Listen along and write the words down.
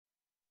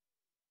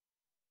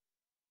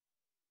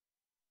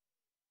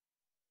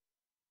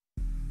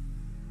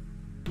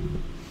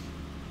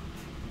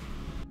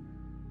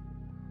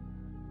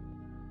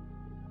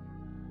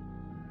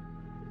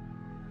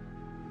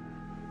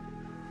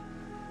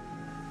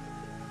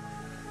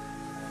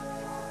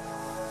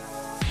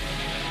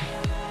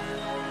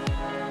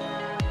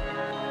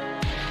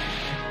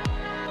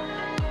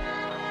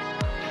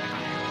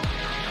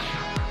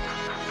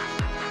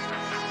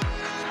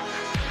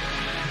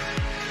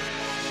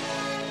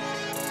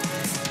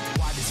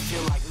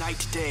night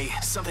today.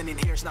 Something in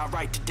here's not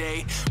right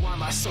today. Why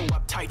am I so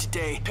uptight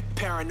today?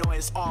 Paranoia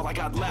is all I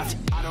got left.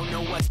 I don't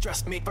know what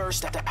stressed me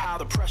first after how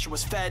the pressure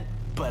was fed,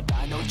 but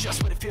I know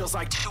just what it feels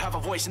like to have a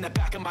voice in the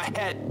back of my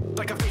head,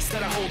 like a face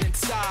that I hold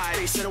inside,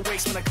 face that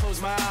awakes when I close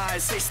my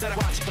eyes, face that I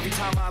watch every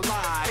time I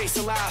lie, face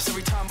that laughs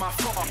every time I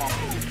fall.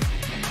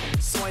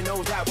 So I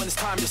know that when it's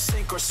time to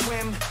sink or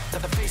swim,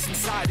 that the face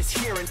inside is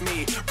hearing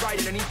me right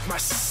underneath my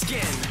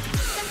skin.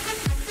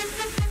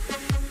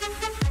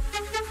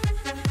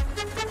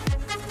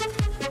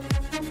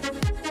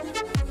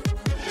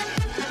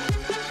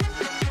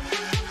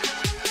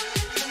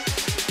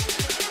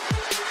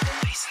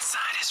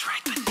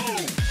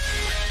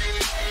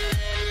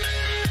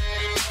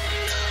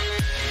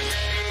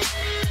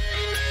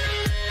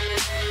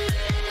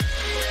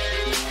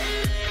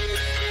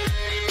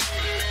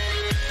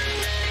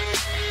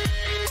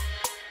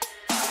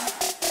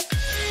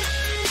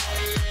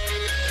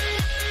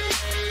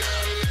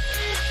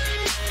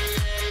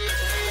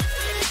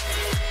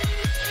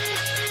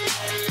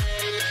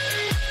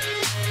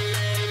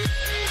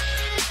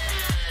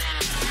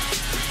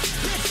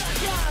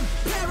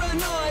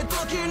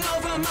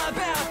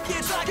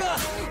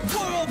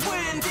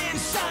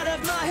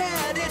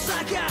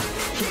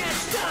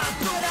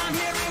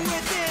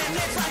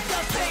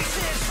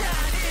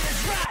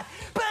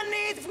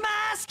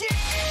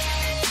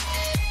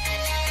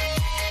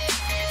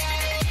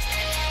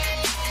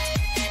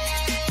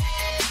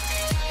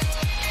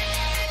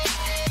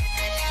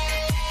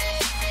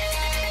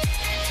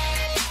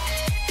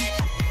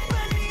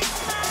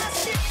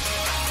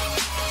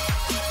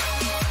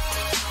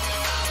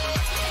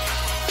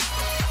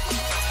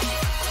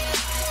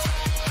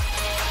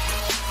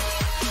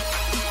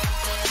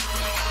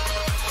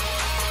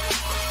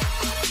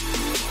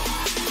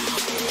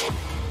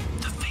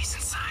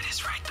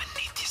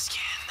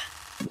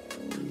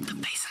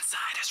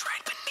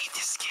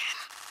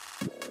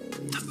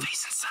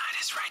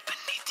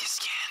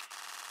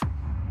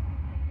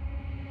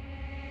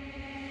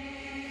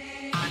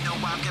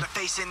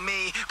 In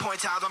me,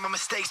 point out all my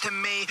mistakes to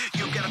me.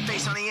 You got a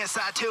face on the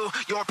inside too.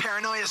 Your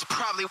paranoia is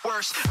probably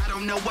worse. I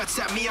don't know what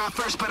set me off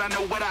first, but I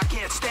know what I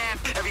can't stand.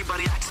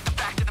 Everybody acts. The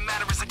fact of the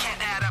matter is I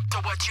can't add up to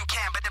what you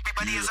can, but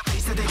everybody is a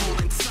face that they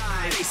hold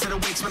inside. Face that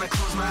awakes when I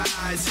close my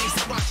eyes. Face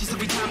that watches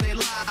every time they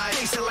lie.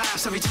 Face that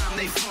laughs every time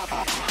they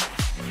fall.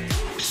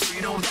 So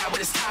you know that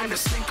when it's time to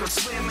sink or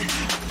swim, the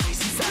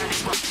face inside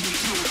is watching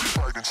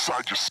you right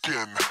inside your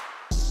skin.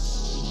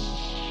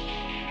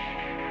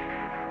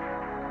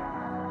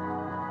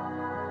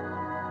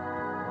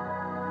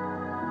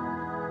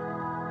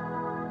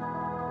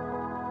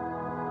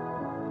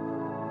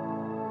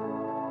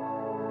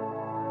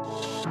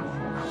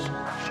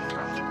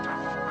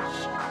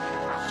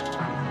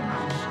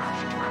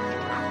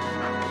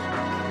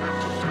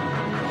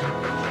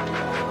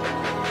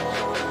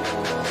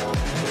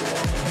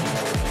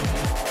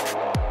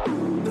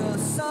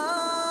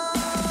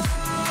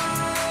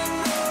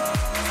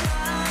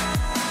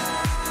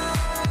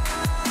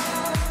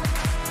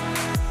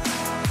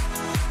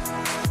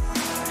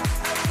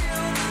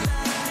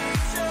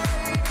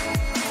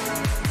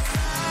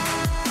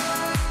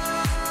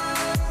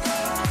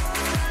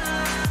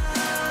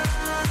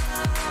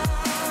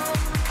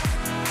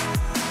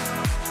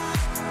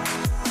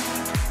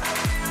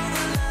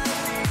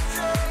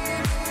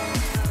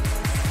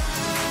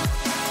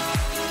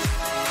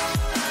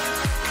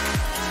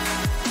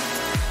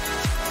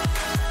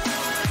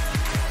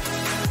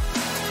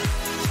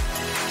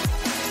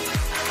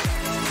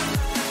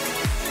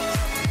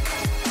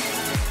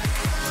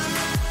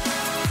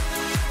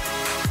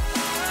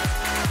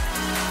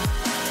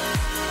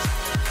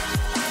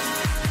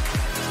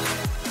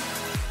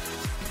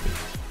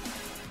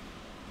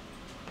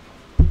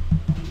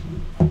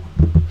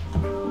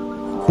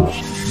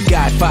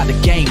 Godfather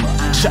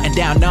gamer, shutting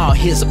down all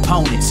his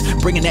opponents,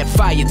 bringing that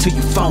fire to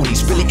you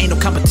phonies. Really ain't no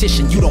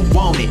competition, you don't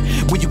want it.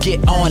 When you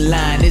get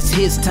online, it's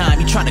his time.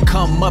 You trying to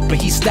come up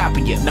and he's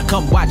stopping you. Now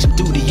come watch him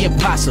do the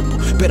impossible.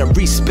 Better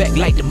respect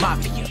like the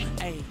mafia.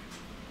 Hey.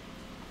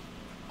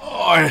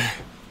 Oh,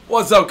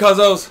 what's up,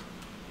 cuzzos?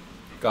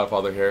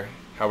 Godfather here.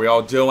 How we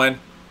all doing?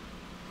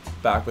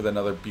 Back with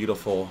another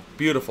beautiful,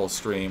 beautiful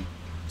stream.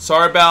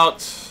 Sorry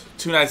about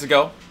 2 nights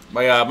ago.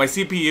 My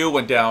CPU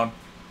went down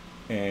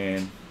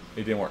and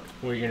it didn't work.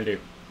 What are you gonna do?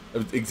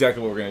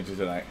 Exactly what we're gonna do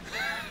tonight.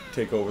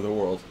 Take over the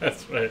world.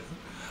 That's right.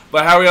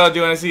 But how are y'all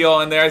doing? I see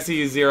y'all in there. I see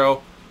you,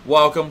 Zero.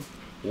 Welcome.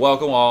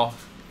 Welcome all.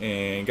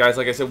 And guys,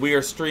 like I said, we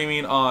are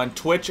streaming on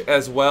Twitch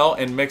as well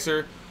and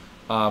Mixer.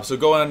 So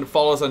go and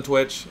follow us on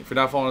Twitch. If you're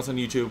not following us on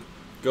YouTube,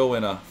 go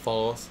and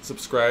follow us,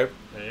 subscribe.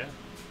 Yeah.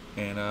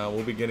 And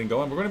we'll be getting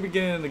going. We're going to be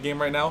getting in the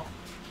game right now.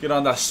 Get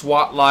on the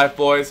SWAT live,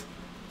 boys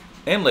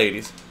and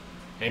ladies.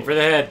 Aim for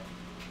the head.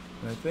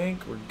 And I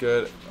think we're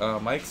good.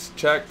 Mics,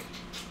 check.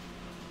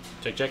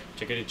 Check, check.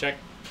 Checkity check.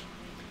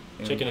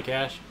 Check in the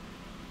cash.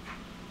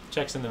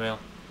 Checks in the mail.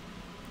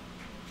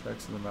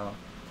 Checks in the mail.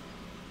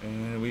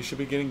 And we should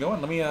be getting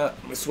going. Let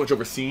me switch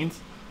over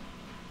scenes.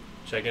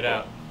 Check it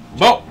out.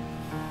 Whoa!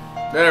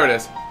 There it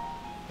is.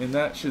 And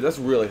that, shoot, that's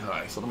really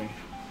high. So let me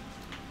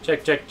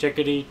Check, check,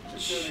 checkity,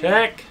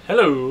 check.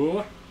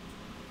 Hello.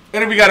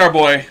 And we got our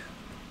boy,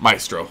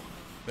 Maestro.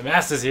 The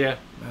master's here.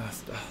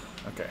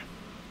 Okay.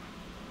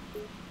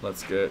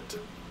 Let's get,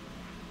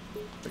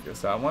 I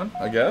guess that one,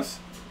 I guess.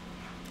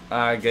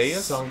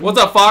 What's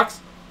up, Fox?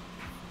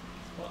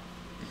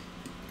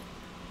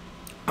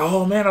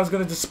 Oh, man, I was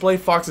going to display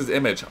Fox's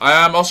image.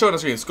 I'll show it on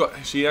screen.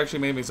 She actually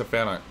made me some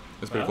fan art.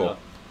 It's pretty cool.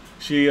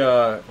 She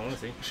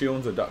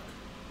owns a duck.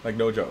 Like,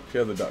 no joke. She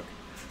has a duck.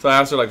 So I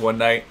asked her, like, one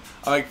night,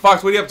 I'm like,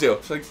 Fox, what are you up to?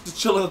 She's like, just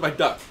chilling with my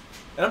duck.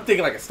 And I'm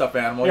thinking like a stuffed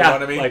animal, you know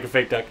what I mean? Like a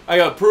fake duck. I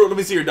go, Peru, let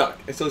me see your duck.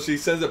 And so she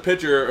sends a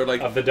picture or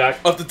like of the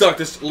duck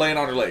just laying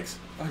on her legs.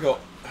 I go,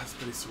 that's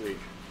pretty sweet.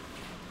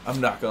 I'm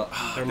not gonna.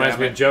 Oh, that reminds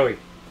me of Joey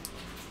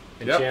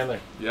and Chandler.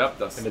 Yep,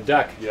 that's and the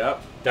duck.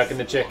 Yep, duck and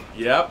the chick.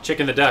 Yep, chick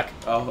and the duck.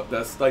 Oh,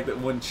 that's like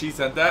when she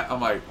sent that.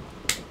 I'm like,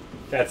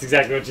 that's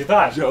exactly what she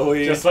thought.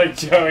 Joey, just like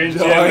Joey and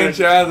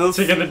Chandler. Those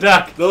chick and the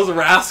duck. Those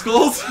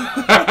rascals.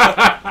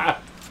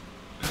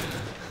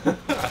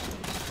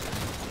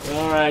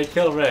 All right,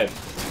 kill red.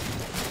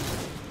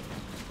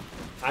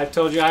 I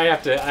told you I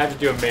have to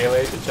do a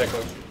melee to check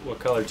what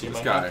color team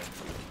I'm on.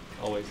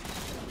 Always.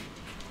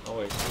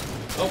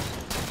 Oh.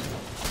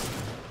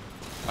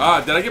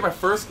 Ah, did I get my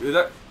first? Is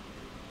that?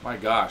 My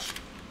gosh,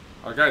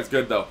 our guy's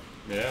good though.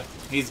 Yeah.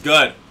 He's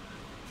good.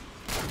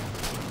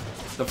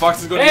 The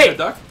fox is going to eat the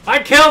duck.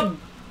 I killed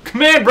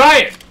Command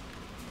Brian.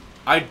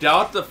 I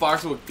doubt the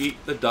fox will eat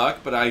the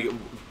duck, but I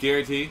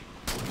guarantee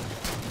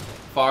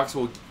Fox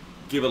will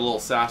give it a little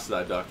sass to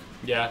that duck.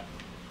 Yeah.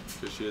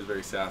 Because she is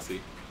very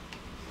sassy.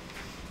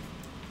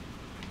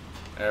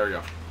 There we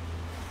go.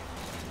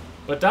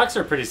 But ducks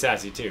are pretty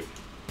sassy too.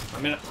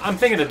 I mean, I'm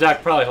thinking the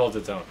duck probably holds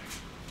its own.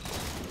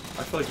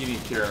 I feel like you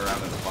need to carry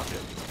around in a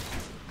bucket.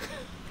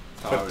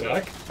 A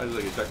duck? I just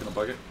like a duck in a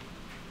bucket.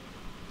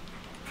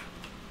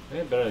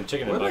 Yeah, better than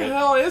chicken in a bucket. Where the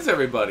hell is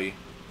everybody?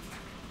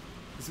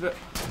 It's a bit...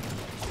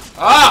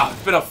 Ah!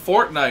 It's been a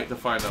fortnight to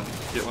find them.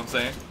 Get what I'm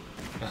saying?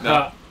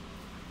 No.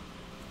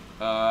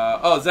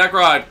 Oh, Zach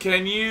Rod,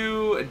 can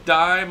you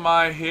dye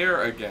my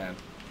hair again?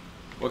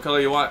 What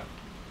color you want?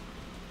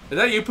 Is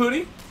that you,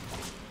 Pootie?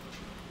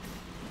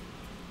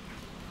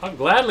 I'll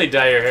gladly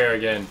dye your hair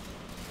again.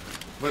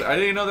 But I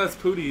didn't know that's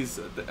Pootie's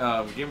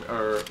game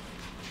or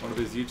one of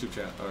his YouTube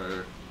channel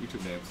or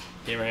YouTube names.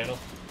 Gamer handle.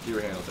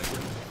 Gamer handle, thank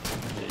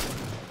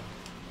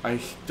you.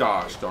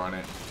 Gosh darn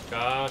it.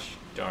 Gosh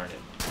darn it.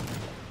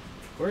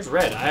 Where's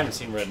Red? I haven't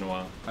seen Red in a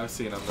while. I've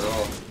seen them. They're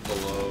all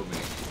below me.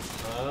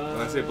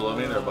 When I say below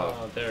me, they're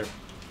above. They're.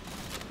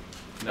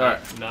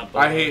 Alright. Not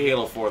below. I hate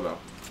Halo 4 though.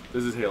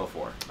 This is Halo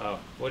 4. Oh,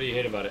 what do you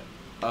hate about it?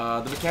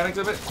 The mechanics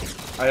of it.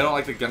 I don't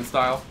like the gun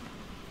style.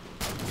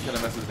 It kind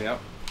of messes me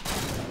up.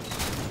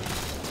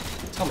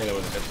 Tell me that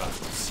was a good thought.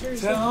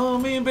 Seriously? Tell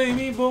me,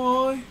 baby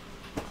boy.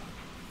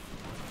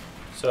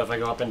 So if I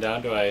go up and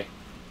down, do I...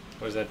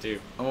 What does that do?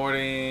 I'm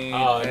ordering...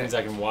 Oh, that means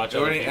I can watch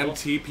other people?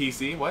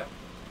 MTPC. What?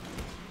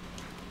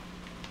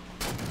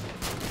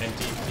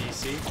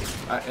 MTPC?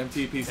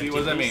 MTPC? What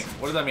does that mean?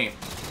 What does that mean?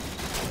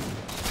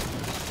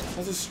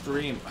 How's a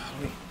stream?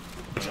 Let me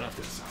check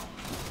this out.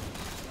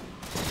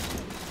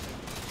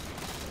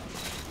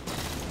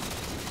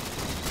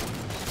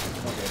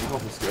 Okay, I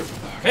hope it's good.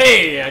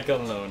 Hey! I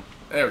killed another one.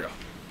 There we go.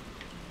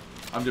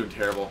 I'm doing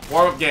terrible.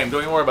 Warm-up game.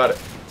 Don't even worry about it.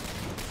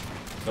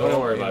 Don't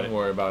worry about it. Don't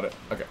worry about it.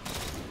 Okay.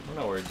 I'm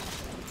not worried.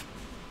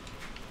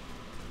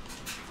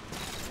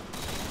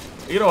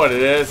 You know what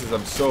it is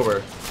I'm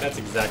sober. That's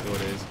exactly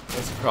what it is.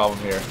 That's the problem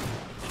here.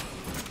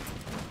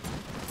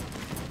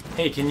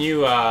 Hey, can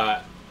you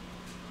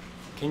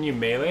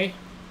melee?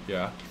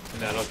 Yeah.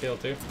 And that'll kill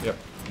too? Yep.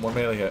 One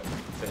melee hit.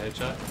 It's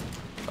a headshot?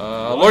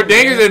 Lord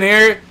Danger's in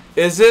here.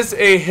 Is this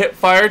a hip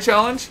fire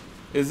challenge?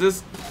 Is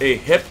this a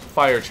hip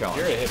fire challenge?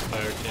 You're a hip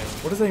fire challenge.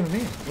 What does that even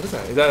mean? What is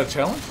that? Is that a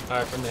challenge?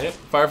 Fire from the hip.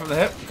 Fire from the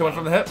hip? Coming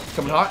from the hip?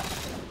 Coming hot?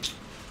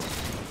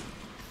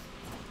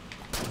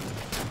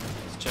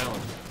 It's a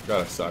challenge.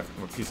 Gotta suck.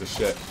 I'm a piece of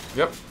shit.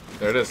 Yep.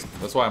 There it is.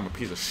 That's why I'm a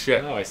piece of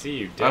shit. Oh, I see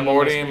you. I'm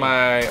ordering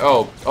my...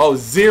 Oh,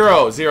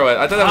 zero. I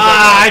thought that was...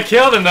 I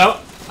killed him though.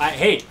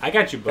 Hey, I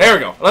got you, bro. There we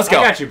go. Let's go.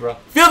 I got you, bro.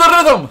 Feel the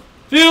rhythm.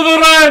 Feel the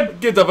rhythm.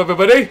 Get up,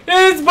 everybody.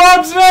 It's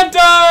Bob's Red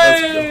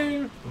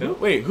time.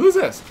 Wait, who's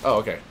this? Oh,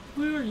 okay.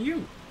 Where are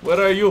you? What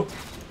are you?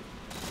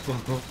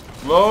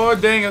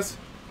 Lord dang us.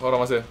 Hold on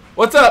one second.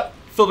 What's up,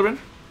 Filterman?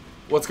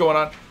 What's going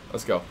on?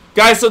 Let's go.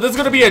 Guys, so this is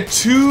going to be a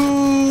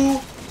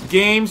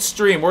 2-game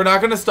stream. We're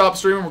not going to stop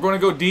streaming. We're going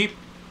to go deep.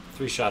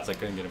 3 shots I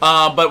couldn't get him.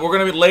 But we're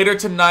going to be later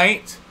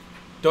tonight.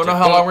 Don't know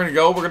how long we're going to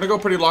go. We're going to go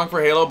pretty long for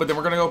Halo, but then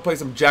we're going to go play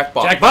some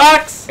Jackbox.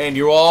 Jackbox! And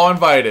you're all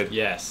invited.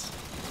 Yes.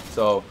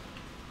 So,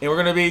 and we're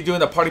going to be doing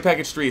the Party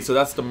Package 3, so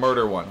that's the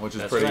murder one, which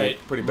is pretty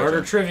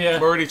Murder trivia.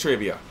 Murder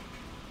trivia.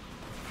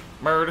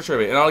 Murder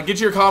trivia. And I'll get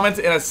to your comments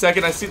in a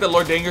second. I see that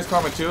Lord Danger's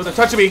comment too. They're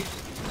touching me.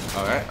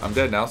 Alright, I'm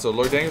dead now. So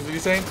Lord Danger's, what are you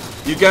saying?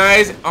 You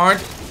guys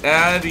aren't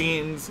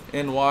addings,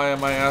 and why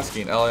am I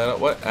asking? Elliot,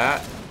 what?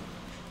 At?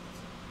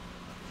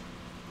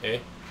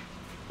 Hey?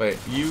 Wait,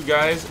 you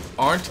guys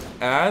aren't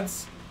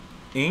ads?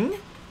 Ing?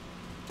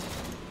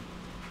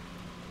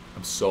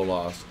 I'm so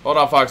lost. Hold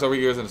on, Fox. I'll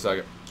read yours in a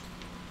second.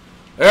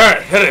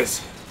 Alright, hit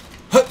it.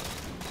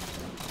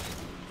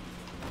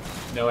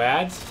 No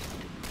ads?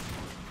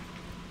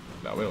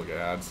 No, we don't get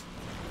ads.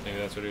 Maybe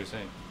that's what he was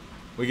saying.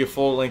 We get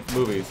full-length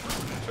movies.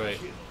 That's right.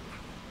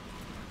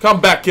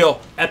 Come back,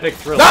 kill. Epic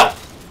thriller. No!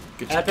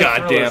 Get your Epic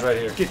goddamn thrillers right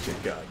here. Get your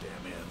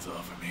goddamn hands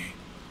off of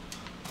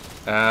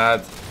me.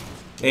 Ads.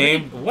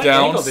 Aim What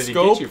down angle did he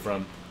scope. get you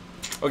from?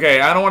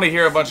 Okay, I don't want to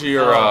hear a bunch of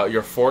your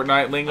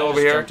Fortnite lingo I over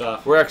just here. jumped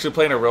off. We're actually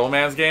playing a real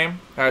man's game.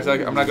 I'm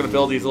not gonna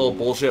build these little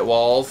bullshit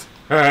walls.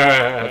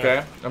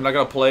 Okay, I'm not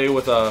gonna play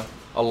with a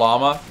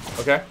llama.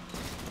 Okay.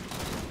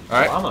 All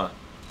right. Llama.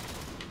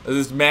 This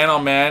is man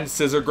on man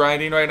scissor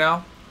grinding right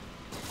now.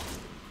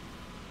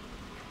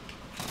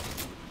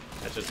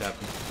 That just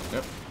happened.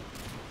 Yep.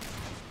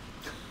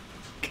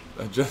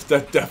 I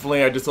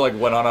just like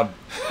went on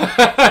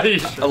a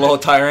little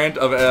tyrant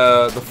of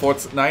the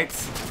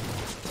Fortnites.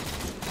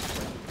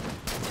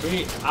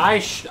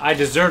 I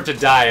deserve to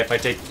die if I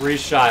take 3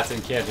 shots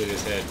and can't hit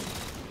his head.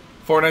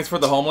 Fortnites for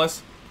the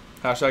homeless.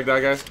 Hashtag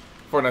that, guys.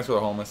 Fortnites for the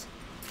homeless.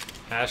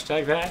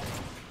 Hashtag that.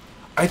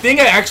 I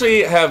think I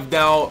actually have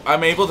now.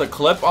 I'm able to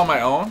clip on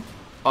my own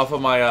off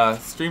of my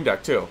Stream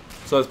Deck too.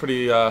 So that's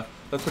pretty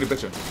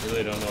bitchin'. I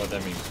really don't know what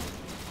that means.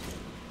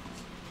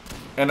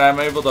 And I'm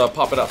able to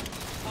pop it up.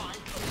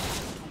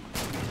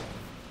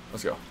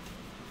 Let's go.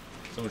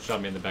 Someone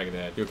shot me in the back of the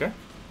head. You okay?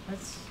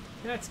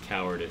 That's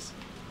cowardice.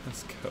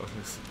 Let's go.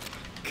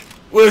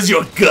 Where's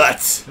your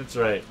guts? That's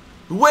right.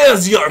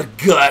 Where's your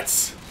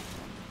guts?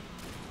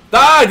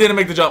 Ah, I didn't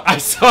make the jump. I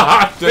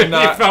saw it. Did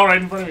not. He fell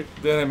right in front of me.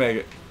 Didn't make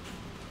it.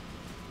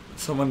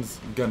 Someone's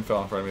gun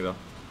fell in front of me though.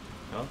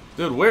 Huh?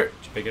 Dude, where? Did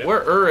you pick it up?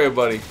 Where are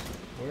everybody?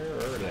 Where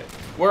are they?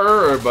 Where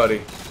are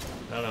everybody?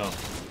 I don't know.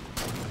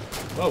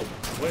 Whoa,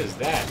 what is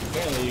that?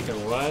 Apparently you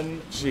can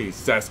run.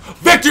 Jesus.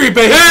 Victory,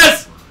 baby!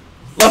 Yes!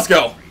 Let's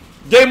go.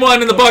 Game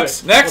 1 in the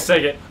books. Next. We'll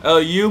take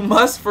it. You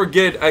must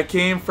forget I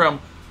came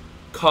from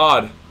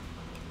COD.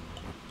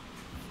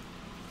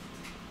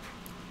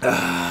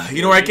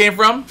 You know where I came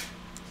from?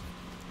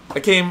 I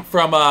came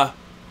from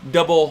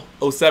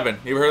 007.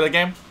 You ever heard of that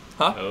game?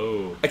 Huh?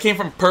 Oh. I came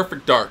from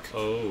Perfect Dark.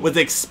 Oh. With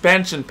the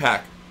expansion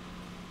pack.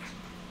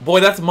 Boy,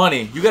 that's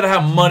money. You gotta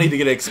have money to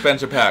get an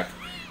expansion pack.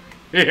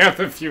 We have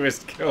the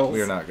fewest kills.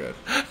 We are not good.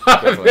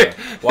 Definitely not.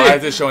 Why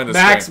is it showing the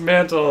Max screen?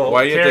 Mantle.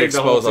 Why do you have to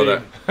expose all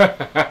that?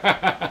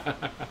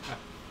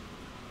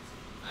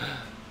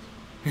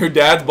 Your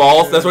dad's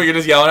balls? That's what you're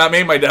just yelling at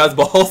me? My dad's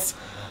balls?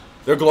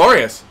 They're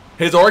glorious.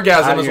 His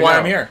orgasm is why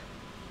I'm here.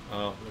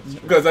 Oh, that's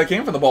true. Because I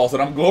came from the balls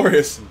and I'm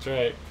glorious. That's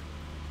right.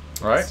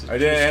 All right? That's a I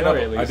didn't true end story,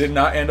 up. at I least. did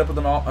not end up with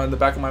them all on the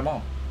back of my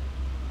mom.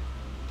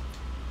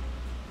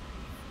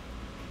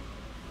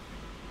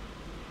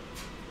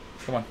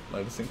 Come on,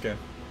 let it sink in.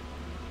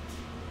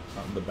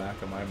 On the back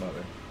of my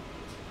mother.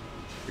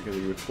 Because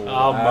you were cool.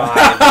 Oh my.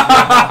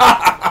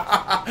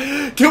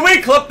 Can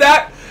we clip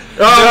that?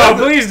 No,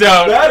 please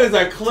don't. That is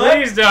a clip.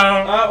 Please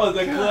don't. That was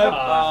a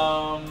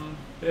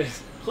clip.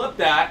 Clip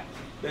that.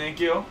 Thank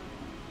you.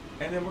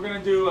 And then we're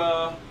gonna do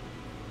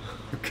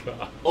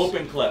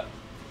open clip.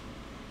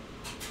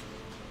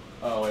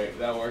 Oh wait,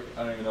 that worked.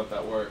 I don't even know if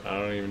that worked. I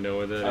don't even know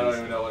what that is. I don't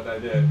even know what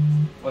that did.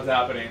 What's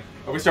happening?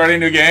 Are we starting a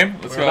new game?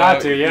 Let's We're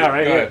about to, yeah,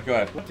 right go here. Ahead, go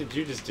ahead. What did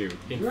you just do?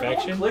 You're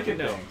Infection? all clicking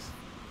No. things.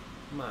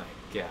 My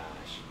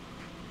gosh.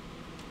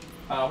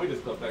 We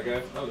just clipped that,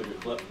 guys. That was a good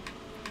clip.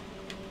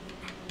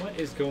 What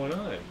is going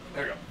on?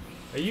 There we go.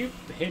 Are you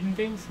hitting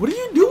things? What are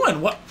you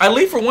doing? What? I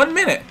leave for 1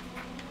 minute.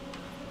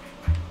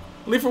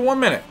 Leave for 1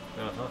 minute.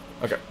 Uh-huh.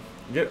 Okay.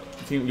 Get it.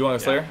 Team, you want a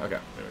Slayer? Okay.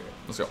 There we go.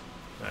 Let's go.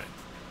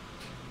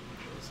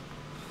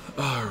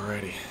 Alright.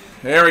 Alrighty.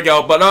 There we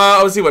go. But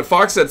let's see what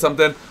Fox said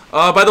something.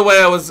 By the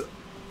way,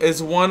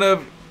 is one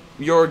of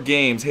your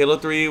games. Halo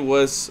 3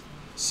 was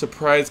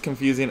surprised,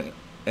 confusing,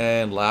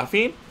 and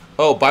laughing.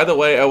 Oh, by the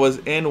way, I was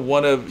in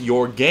one of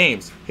your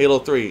games, Halo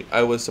 3.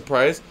 I was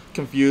surprised,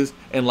 confused,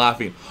 and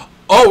laughing.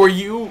 Oh, were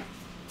you?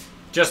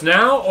 Just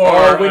now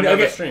or when,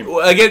 another okay, stream?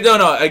 I guess,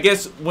 no. I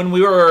guess when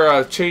we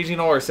were changing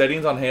all our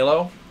settings on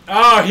Halo.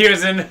 Oh, he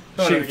was in.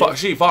 Fox.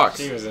 She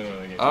was in one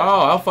of the games.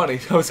 Oh, how funny!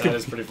 I was That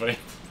is confused. pretty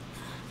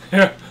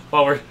funny.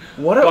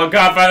 While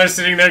Godfather's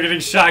sitting there getting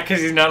shot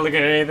because he's not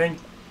looking at anything.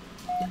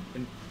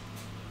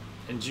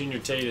 And Junior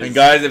Tate is. And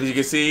guys, if you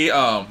can see,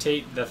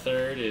 Tate the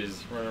third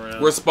is running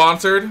around. we're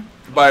sponsored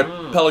by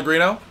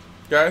Pellegrino,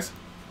 guys.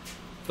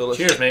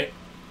 Delicious. Cheers, mate.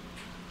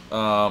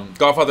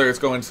 Godfather is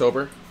going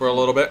sober for a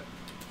little bit.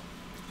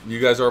 You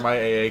guys are my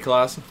AA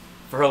class.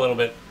 For a little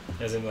bit,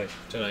 as in like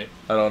tonight.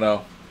 I don't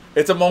know.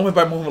 It's a moment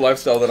by moment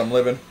lifestyle that I'm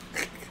living.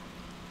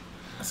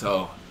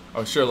 So I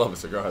would sure love a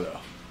cigar though.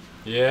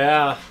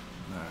 Yeah.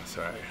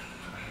 Sorry,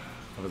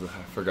 I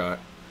forgot.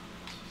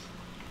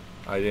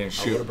 I didn't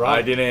shoot. would've brought I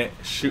it. didn't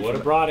shoot. Would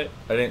have brought it.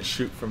 I didn't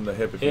shoot from the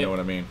hip, if you know what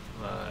I mean.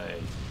 I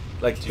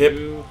Like hip.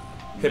 do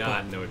hip-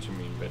 not know what you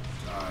mean, but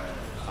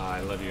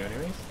I love you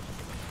anyways.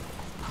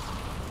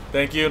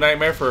 Thank you,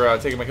 Nightmare, for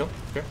taking my kill.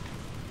 Okay.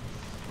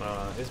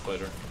 His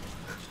pleasure.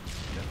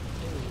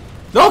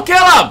 Don't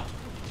kill him!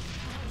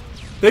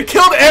 They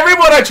killed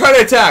everyone I tried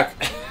to attack.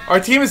 Our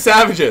team is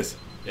savages.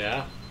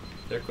 Yeah,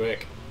 they're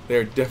quick.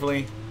 They're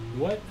definitely.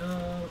 What?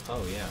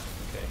 Oh yeah.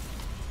 Okay.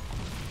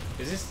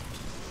 Is this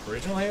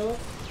original Halo?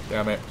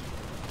 Damn it.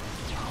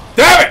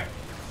 Damn it!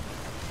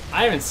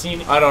 I haven't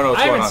seen. I don't know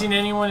what's I going haven't on. seen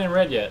anyone in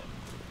red yet.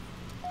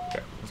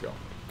 Okay, let's go.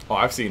 Oh,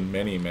 I've seen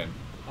many men.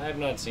 I have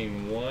not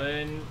seen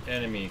one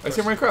enemy. I've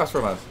seen one across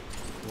from us.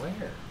 Where?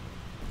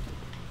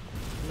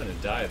 I'm gonna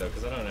die though,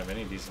 because I don't have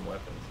any decent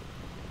weapons.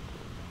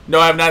 No,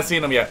 I have not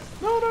seen them yet.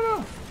 No, no,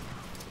 no.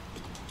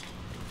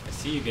 I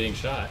see you getting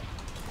shot.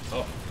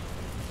 Oh.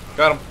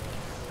 Got him.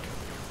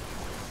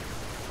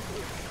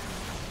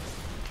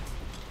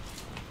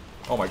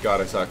 Oh my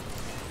god, I suck.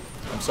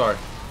 I'm sorry.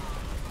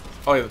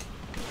 Oh, yeah.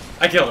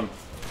 I killed him.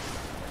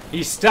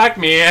 He stuck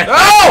me.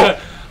 Oh!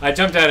 I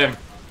jumped at him.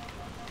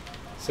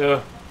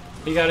 So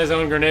he got his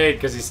own grenade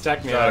because he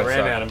stuck me. God, I I ran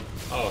suck. at him.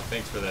 Oh,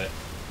 thanks for that.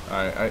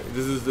 Alright,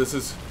 this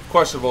is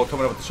questionable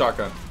coming up with the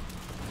shotgun.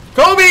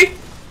 Kobe!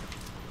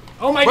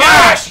 Oh my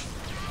Crash! gosh!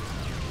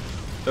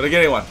 Did I get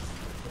anyone?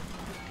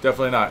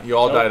 Definitely not. You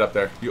all Nope. died up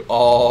there. You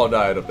all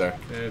died up there.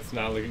 It's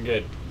not looking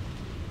good.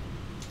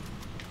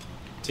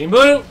 Team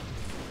Blue!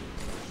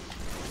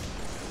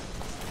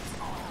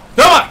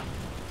 Come on!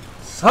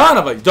 Son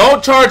of a...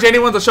 Don't charge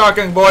anyone with a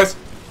shotgun, boys.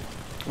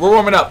 We're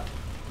warming up.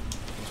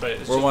 That's right,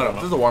 it's We're just warming up.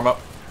 This is a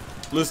warm-up.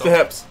 Loose the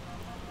hips.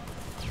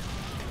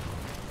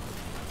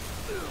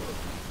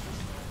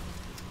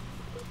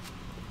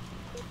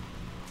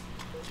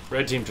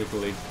 Red team took the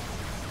lead.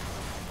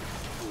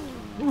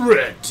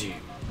 Red team.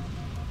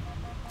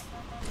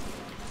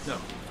 No.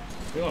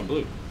 Go on,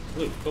 blue.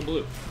 Blue. Go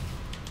blue.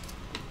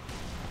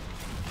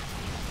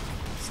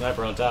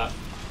 Sniper on top.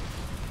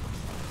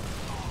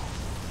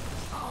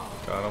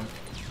 Got him.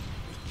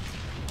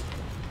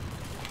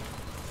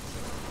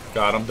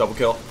 Got him. Double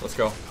kill. Let's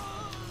go.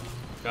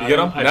 Got You get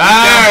him? I Nah, beat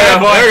that there you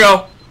bad go.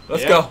 boy.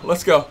 Let's Yeah. go.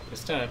 Let's go.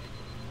 This time.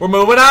 We're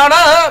moving on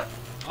up.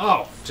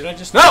 Oh, did I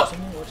just... No!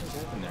 What just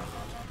happened there?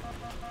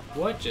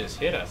 What just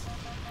hit us?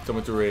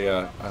 Coming through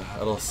a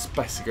little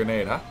spicy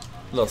grenade, huh?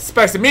 A little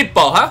spicy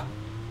meatball, huh?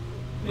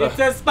 It's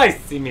a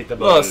spicy meatball.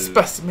 Little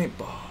spicy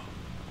meatball.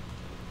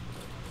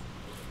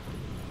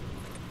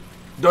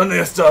 ¿Dónde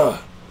está?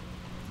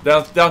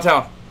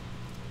 Downtown.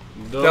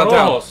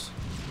 Downtown. Rojos.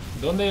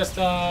 ¿Dónde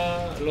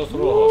está los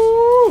rojos?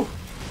 Woo!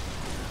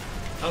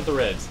 Not the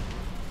reds.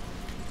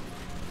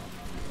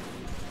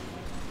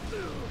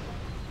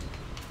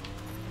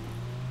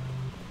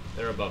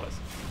 They're above us.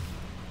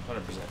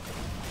 100%.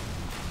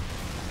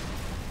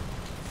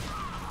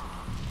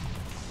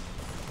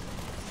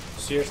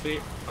 Seriously?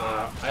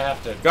 I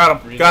have to...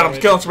 Got him. Got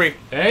him. Killing spree.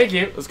 Thank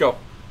you. Let's go.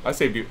 I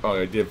saved you. Oh,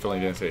 I definitely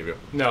didn't save you.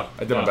 No.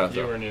 I did my best,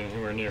 You though. were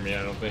near me,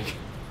 I don't think.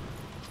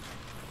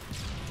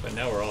 But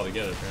now we're all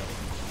together, apparently.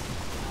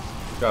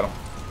 Got him.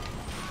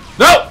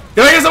 No!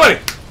 Can I get somebody?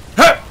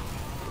 Hey!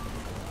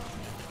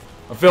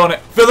 I'm feeling it.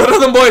 Feel the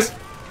rhythm, boys.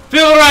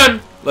 Feel the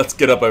run! Let's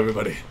get up,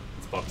 everybody.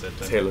 It's pop that It's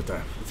time. Halo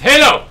time. It's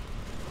Halo!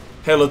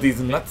 Halo these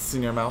nuts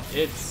in your mouth.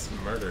 It's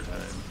murder time.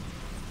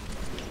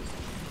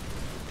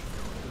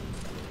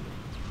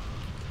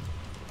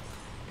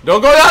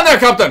 Don't go down there,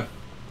 Captain!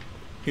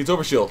 He's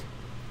over shield.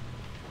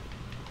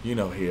 You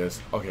know he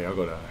is. Okay, I'll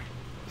go down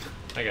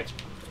there. I got you.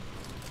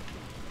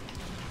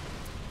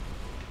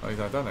 Oh, he's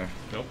not down there.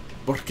 Nope.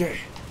 ¿Por qué?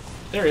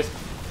 There he is.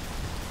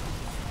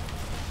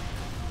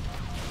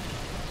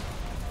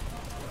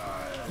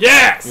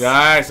 Yes!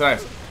 Nice,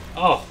 nice.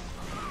 Oh.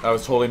 That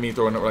was totally me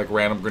throwing like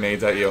random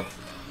grenades at you.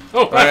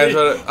 Oh, why, Right,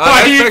 so,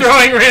 why are you next-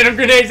 throwing random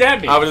grenades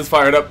at me? I was just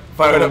fired up.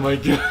 Fired Oh up. my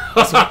god.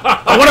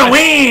 I want to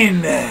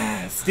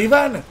win!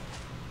 Steven!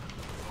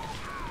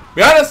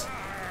 Be honest!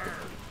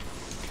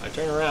 I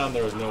turned around,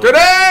 there was no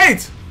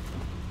Grenades!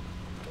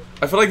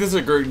 I feel like this is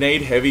a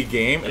grenade-heavy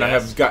game, and I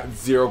Yes. have got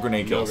 0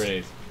 grenade No kills.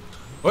 grenades.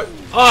 What?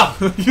 Oh!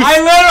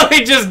 I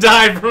literally just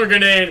died from a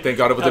grenade! Thank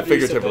God it was a After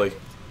you said figuratively. that.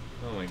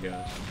 Oh my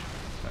gosh.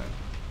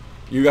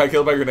 You got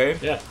killed by a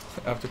grenade? Yeah.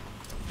 After.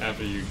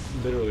 After you,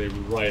 literally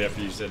right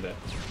after you said that.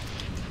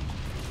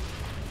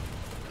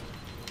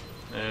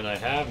 And I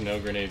have no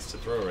grenades to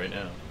throw right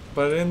now.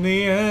 But in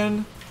the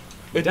end,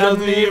 it Doesn't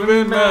doesn't even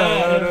even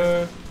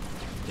matter.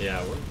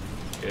 Yeah, we're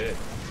good.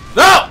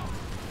 No!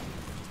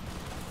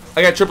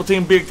 I got triple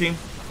team, big team.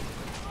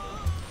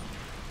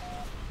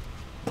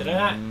 Did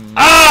I not?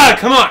 Ah!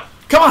 Come on!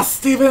 Come on,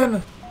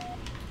 Steven!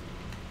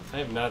 I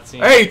have not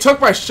seen... Hey, you took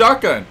my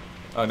shotgun!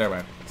 Oh, never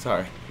mind.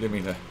 Sorry. Didn't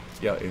mean to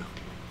yell at you.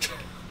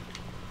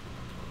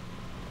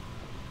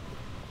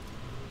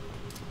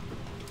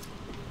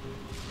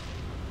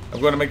 I'm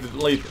going to make the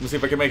leap. Let me see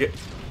if I can make it.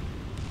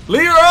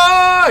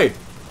 Leroy!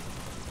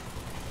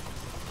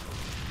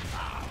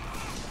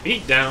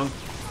 Beat down.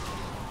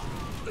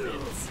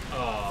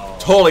 Oh.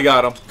 Totally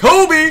got him.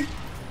 Kobe!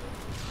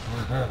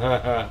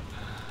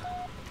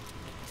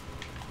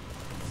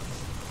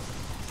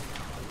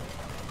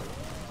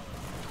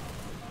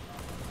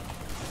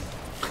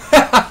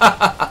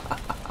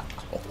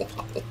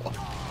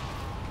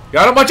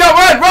 Got him. Watch out.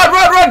 Run, run,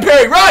 run, run,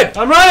 Perry. Run!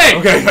 I'm running!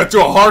 Okay, I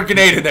threw a hard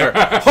grenade in there.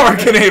 Hard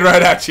grenade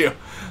right at you.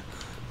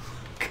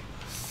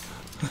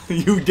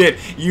 You did.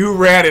 You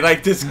ran it. I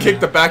just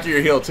kicked the back of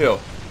your heel too.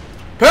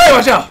 Perry,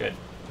 watch out! Good.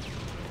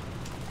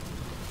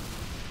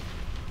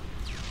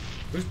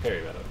 Who's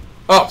Perry, by the way?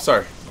 Oh,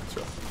 sorry.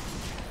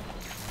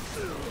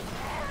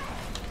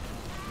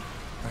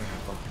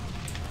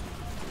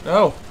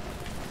 No.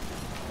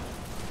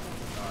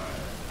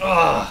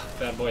 Ah,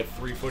 bad boy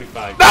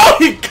 345. No,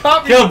 he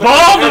caught me. Killed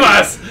both of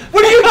us!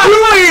 What are you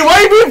doing? Why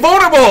are you being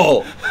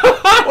vulnerable?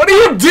 What are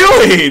you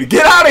doing?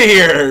 Get out of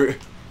here.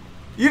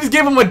 You just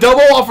gave him a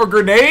double off a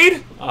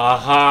grenade?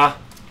 Uh-huh.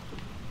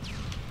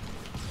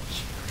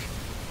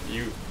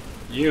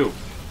 You.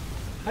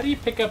 How do you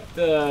pick up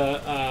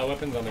the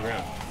weapons on the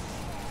ground?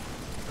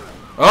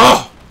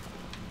 Oh!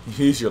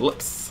 Use your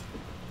lips.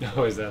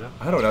 Oh, is that up?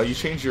 I don't know. You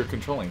changed your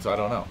controlling, so I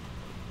don't know.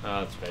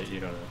 Oh, that's right.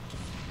 You don't know.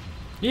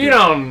 You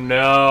don't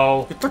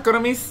know. You took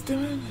on me,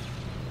 Steven?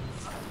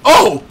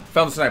 Oh!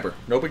 Found the sniper.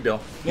 No big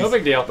deal. No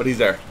big deal. But he's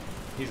there.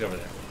 He's over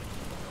there.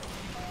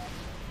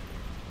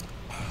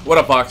 What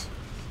up, Fox?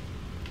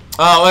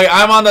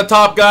 I'm on the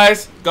top,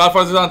 guys.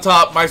 Godfather's on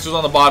top. Maestro's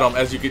on the bottom,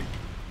 as you could...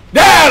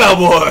 That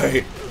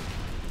boy!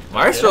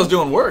 Maestro's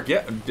doing work.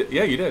 Yeah,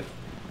 yeah, you did.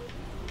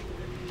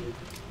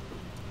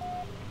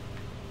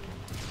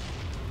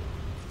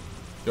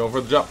 Going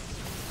for the jump.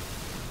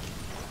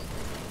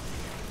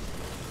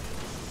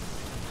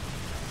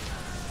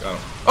 Got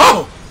him.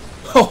 Oh!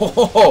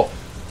 Oh!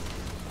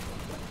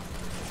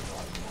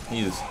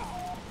 He's...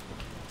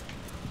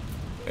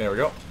 There we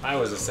go. I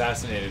was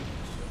assassinated.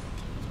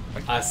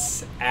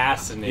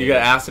 Assassinated. You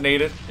got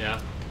assassinated?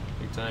 Yeah,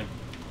 big time.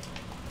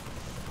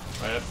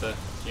 Right up the,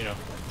 you know.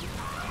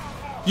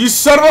 You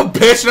son of a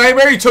bitch,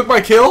 Nightmare! You took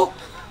my kill?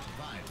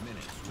 5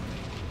 minutes.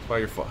 Why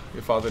your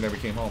father never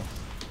came home?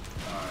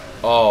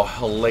 Oh,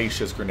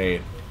 hellacious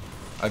grenade.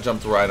 I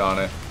jumped right on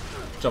it.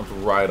 Jumped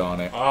right on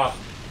it. Ah,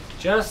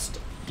 just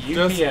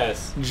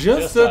UPS.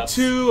 Just the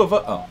two of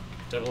us. Oh.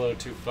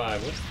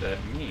 0025. What's that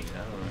mean? I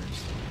don't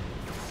understand.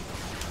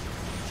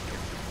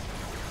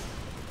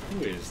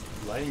 Who is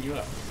lighting you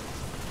up?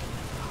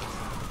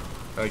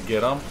 Did I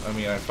get him? I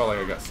mean, I felt like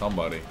I got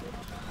somebody.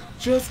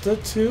 Just the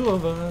two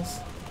of us.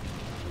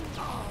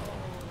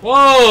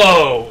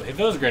 Whoa!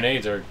 Those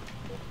grenades are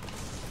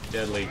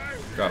deadly.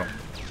 Got him.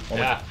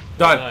 Yeah.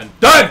 Done.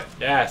 Done!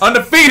 Yes.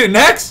 Undefeated.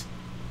 Next!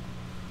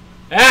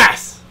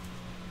 Yes!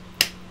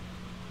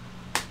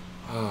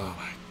 Oh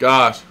my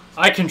gosh.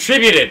 I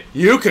contributed!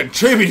 You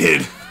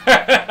contributed!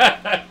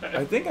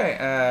 I think I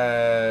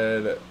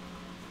add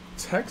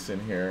text in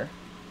here.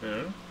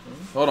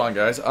 Hold on,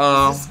 guys.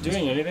 Is this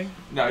doing anything?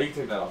 No, you can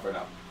take that off right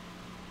now.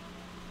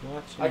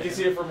 I can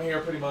see it from here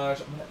pretty much.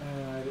 I'm going to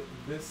add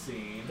this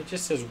scene. It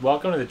just says,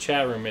 welcome to the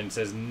chat room, and it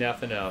says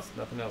nothing else.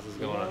 Nothing else is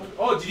going on.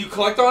 Oh, did you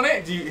collect on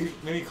it?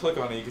 Maybe you click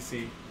on it, you can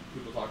see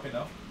people talking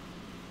now?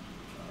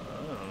 I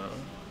don't know.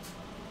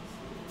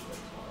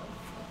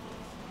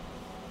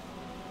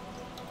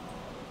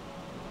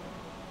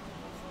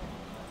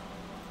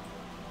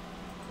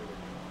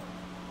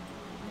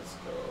 Let's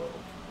go.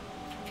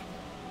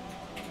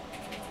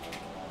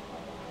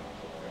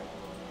 Okay.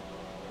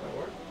 That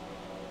work?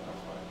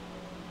 That's fine.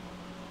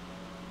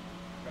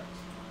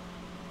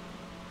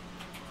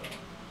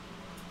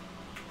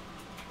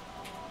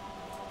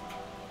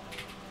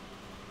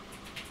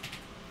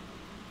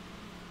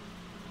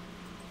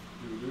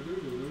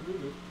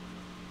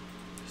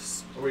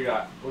 What we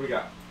got? What we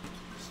got?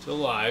 Still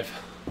alive.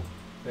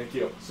 Thank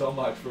you so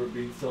much for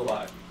being still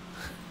alive.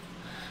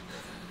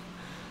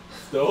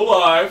 Still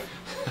alive.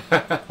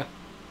 Back out.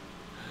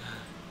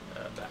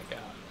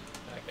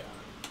 Back out.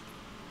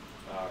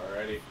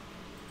 Alrighty. I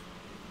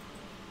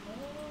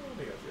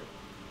think that's it.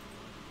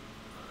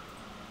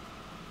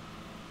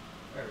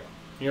 There we go.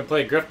 You gonna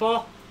play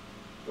Griffball?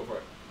 Go for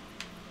it.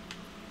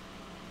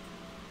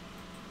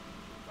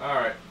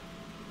 Alright.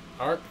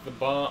 Arm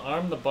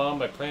the bomb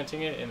by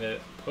planting it in the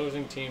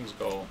opposing team's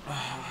goal.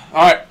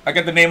 Alright, I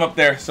got the name up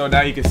there, so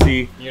now you can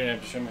see You don't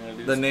have to show me how to do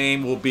the this.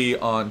 name will be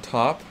on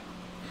top.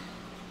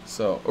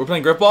 So, are we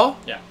playing Griffball?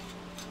 Yeah.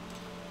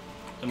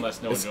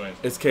 Unless no one joins.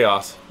 It's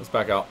chaos. Let's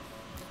back out.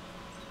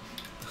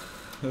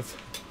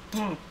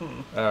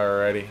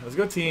 Alrighty. Let's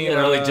go team. I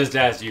literally just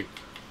asked you.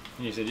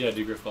 And you said, yeah,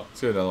 do Griffball. Let's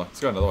go another one. Let's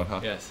go another one,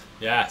 huh? Yes.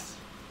 Yes.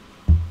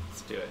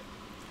 Let's do it.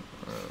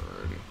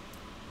 Alrighty.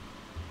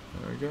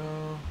 There we go.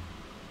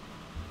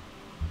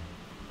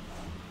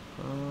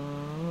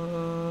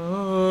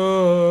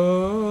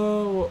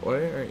 Why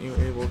aren't you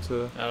able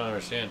to... I don't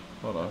understand.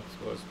 Hold on. That's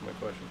what's my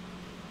question.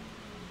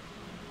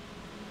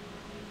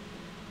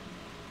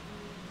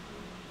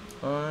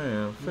 I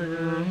am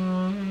figuring...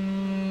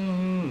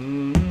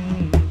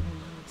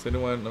 Is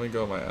anyone... Let me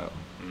go on my app.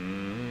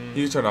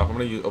 You turn it off. I'm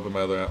going to open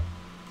my other app.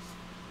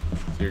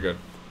 So you're good.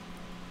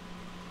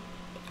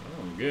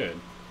 Oh, I'm good.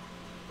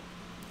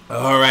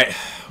 Alright.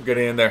 We're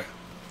getting in there.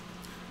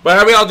 But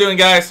how are we all doing,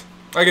 guys?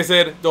 Like I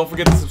said, don't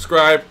forget to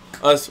subscribe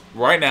us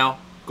right now.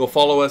 Go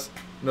follow us.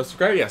 No,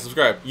 subscribe? Yeah,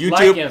 subscribe. YouTube.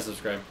 Like and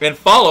subscribe. And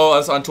follow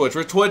us on Twitch.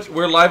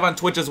 We're live on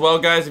Twitch as well,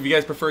 guys. If you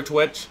guys prefer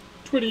Twitch,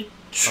 Twitty.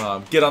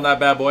 get on that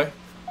bad boy.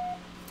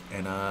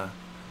 And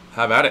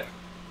have at it.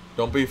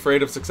 Don't be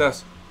afraid of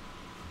success.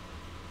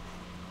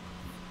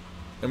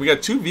 And we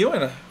got 2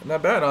 viewing.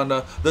 Not bad on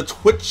the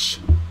Twitch.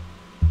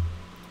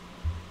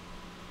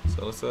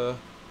 So let's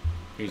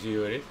You see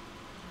who it is?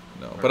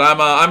 No, but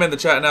I'm in the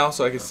chat now,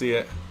 so I can see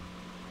it.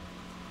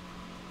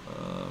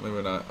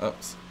 Maybe not.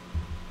 Oops.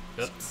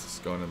 Yep. It's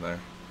going in there.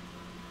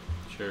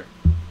 Sure.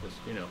 Just,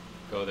 you know,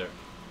 go there.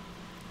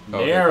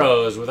 Okay,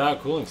 Narrows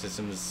without cooling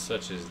systems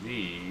such as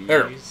these.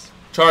 There.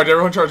 Charge.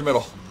 Everyone charge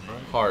middle. Right.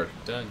 Hard.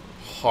 Done.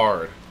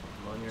 Hard.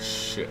 On your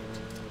Shit.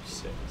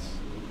 6.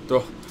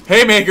 Throw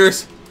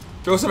haymakers.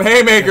 Throw some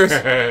haymakers.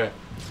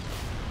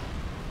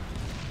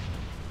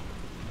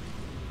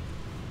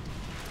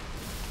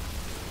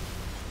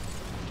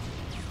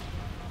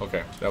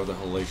 Okay, that was a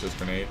hellacious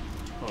grenade.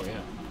 Oh, yeah.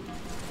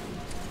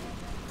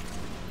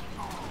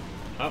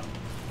 Up.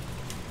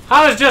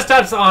 How is just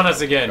up on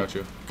us again? Got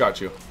you.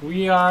 Got you.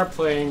 We are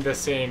playing the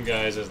same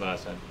guys as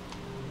last time.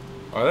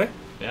 Are they?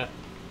 Yeah.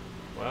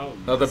 Well,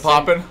 Nothing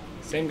popping?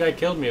 Same guy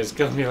killed me as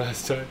killed me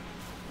last time.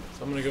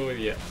 So I'm gonna go with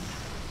yes.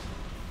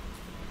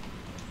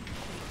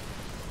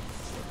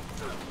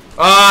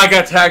 Ah, I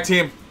got tag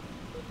team.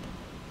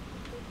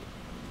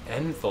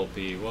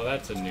 Enthalpy. Well,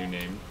 that's a new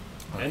name.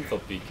 Okay.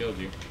 Enthalpy killed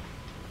you.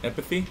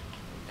 Empathy?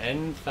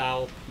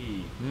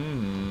 Enthalpy.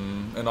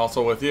 And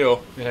also with you.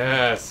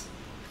 Yes.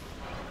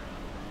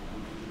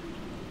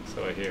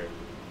 So I hear.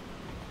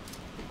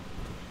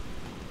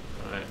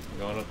 Alright,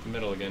 going up the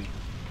middle again.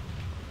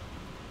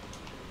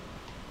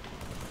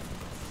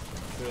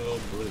 Still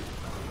blue.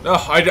 No,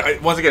 I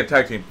once again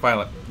tag team.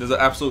 Finally, there's an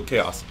absolute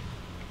chaos.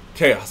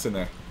 Chaos in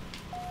there.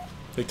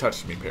 They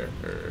touched me,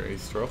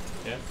 Astro.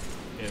 Yeah,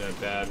 in a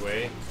bad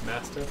way,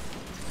 Master.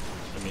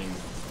 I mean,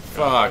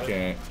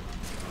 fucking.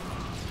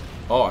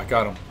 Oh, I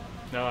got him.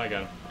 No, I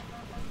got him.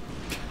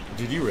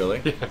 Did you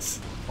really? Yes.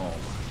 Oh.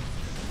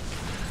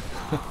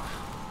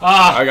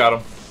 Ah! I got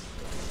him.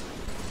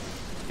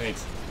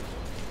 Thanks.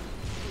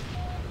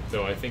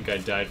 Though I think I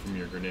died from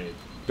your grenade.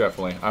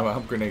 Definitely.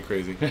 I'm grenade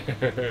crazy.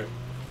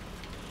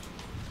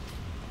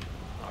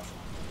 Awesome.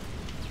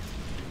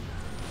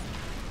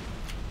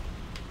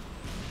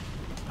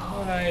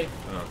 Hi.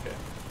 Oh, okay.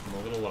 I'm a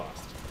little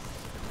lost.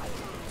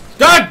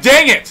 God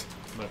dang it!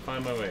 I'm gonna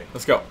find my way.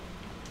 Let's go.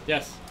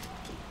 Yes.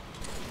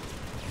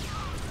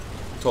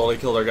 Totally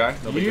killed our guy.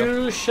 No big deal.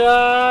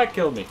 Yusha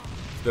killed me.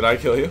 Did I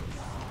kill you?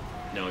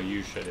 No,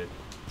 Yusha did.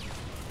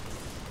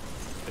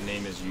 The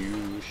name is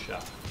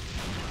Yusha.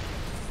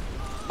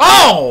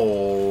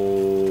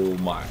 Oh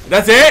my.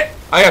 That's it?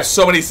 I have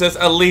so many assists.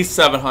 At least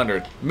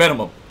 700.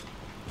 Minimum.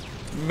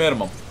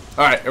 Minimum.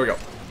 Alright, here we go.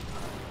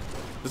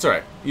 That's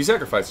alright. You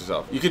sacrifice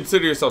yourself. You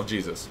consider yourself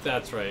Jesus.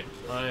 That's right.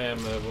 I am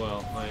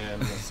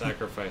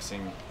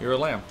sacrificing. You're a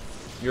lamb.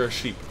 You're a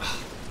sheep.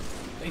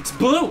 It's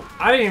blue!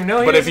 I didn't even know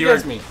he But was if you're-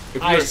 against me.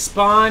 if I you're-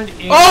 spawned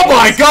in. Oh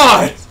my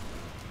god!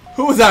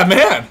 Who was that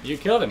man? You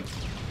killed him.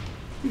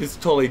 You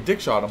just totally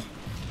dick shot him.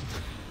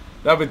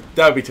 That would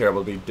be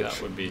terrible to be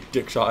That would be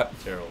dick shot.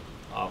 terrible.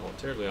 Awful.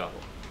 Terribly awful.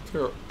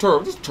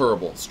 Terrible. Just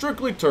terrible.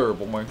 Strictly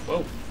terrible, man.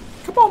 Whoa.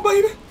 Come on,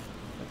 baby.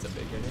 That's a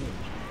big grenade.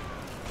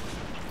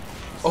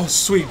 Oh,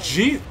 sweet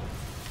G.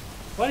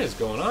 What is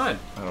going on?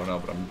 I don't know,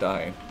 but I'm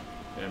dying.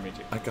 Yeah, me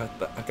too. I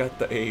got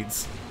the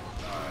AIDS.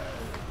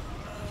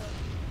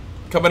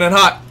 Coming in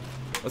hot.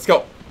 Let's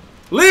go.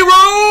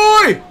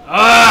 Leroy!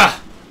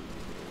 Ah!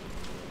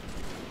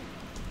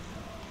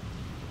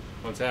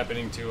 What's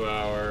happening to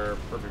our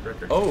perfect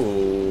record?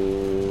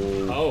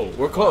 Oh. Oh.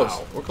 We're close.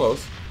 Wow. We're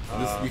close.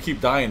 You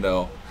keep dying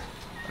though.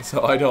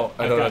 So I don't.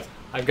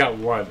 I've got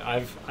one.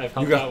 I've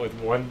helped out with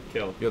one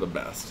kill. You're the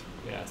best.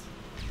 Yes.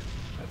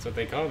 That's what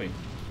they call me.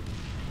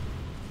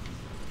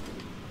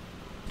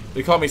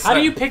 They call me. How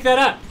do you pick that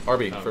up?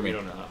 RB Oh, for me. We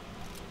don't know how.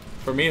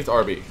 For me, it's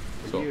RB.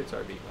 For you, it's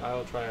RB.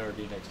 I'll try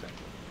RB next time.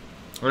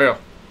 Real.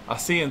 I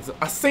seen some.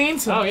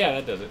 Oh yeah,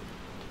 that does it.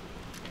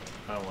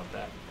 I don't want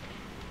that.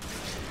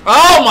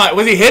 Oh my!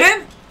 Was he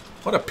hidden?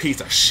 What a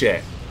piece of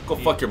shit. Go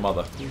fuck your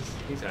mother.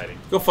 He's hiding.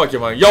 Go fuck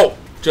your mother. Yo!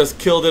 Just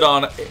killed it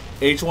on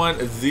H1,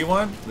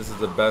 Z1. This is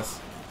the best.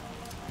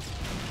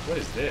 What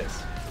is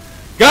this?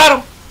 Got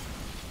him!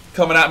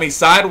 Coming at me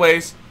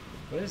sideways.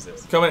 What is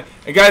this? Coming.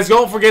 And guys,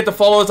 don't forget to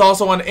follow us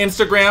also on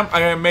Instagram.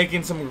 I am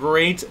making some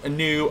great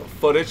new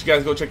footage. You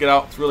guys go check it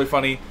out. It's really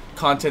funny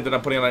content that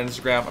I'm putting on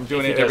Instagram. I'm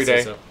doing it every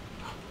day. So.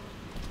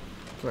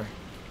 Come here.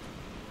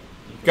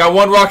 Got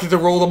one rocket to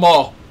rule them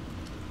all.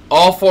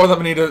 All 4 of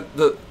them need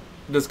to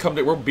just come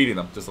to. We're beating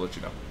them, just to let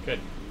you know. Good.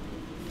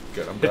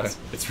 Good, I'm glad.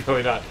 It's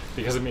really not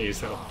because of me,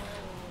 so.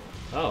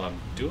 Oh, I'm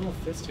dual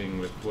fisting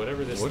with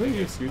whatever this What are thing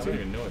you, is. I excuse don't me?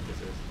 even know what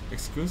this is.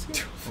 Excuse you?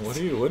 What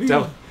are you?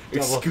 Double.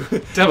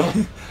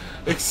 Double.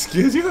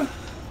 Excuse you?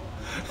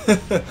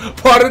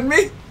 Pardon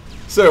me?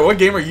 Sir, what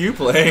game are you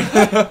playing?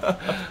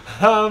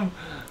 Yeah.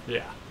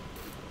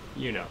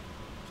 You know.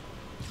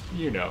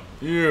 You know.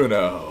 You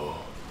know.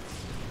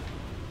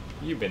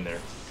 You've been there.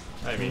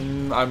 I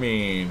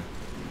mean.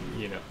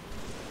 You know.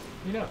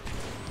 You know.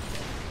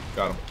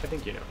 Got him. I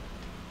think you know.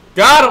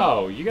 Got him!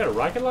 Oh, you got a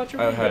rocket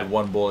launcher? I had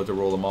one bullet to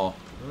roll them all.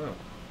 Oh. Alright.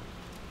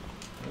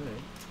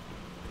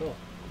 Cool.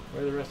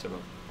 Where are the rest of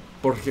them?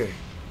 Por qué?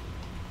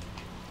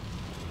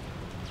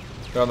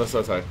 They're on the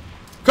south side.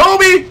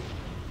 Kobe!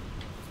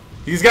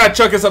 He's got to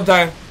chuck it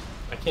sometime.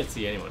 I can't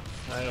see anyone.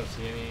 I don't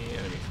see any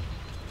enemies.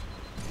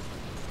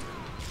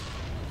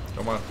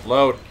 Come on,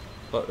 load.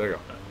 There you go.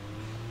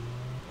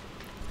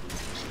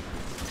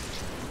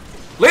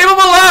 Leave him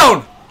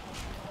alone!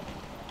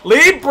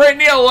 Leave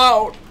Brittany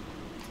alone!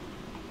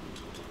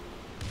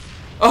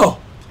 Oh!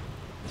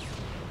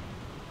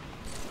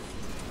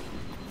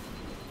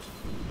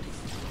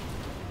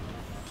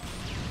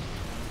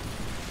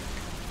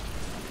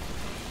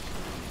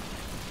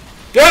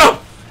 Get him!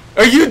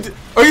 Are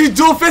you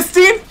dual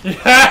fisting?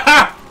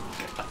 Yeah!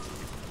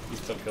 He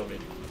still killed me.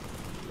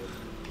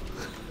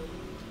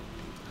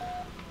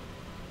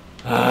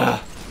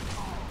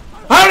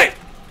 Howdy!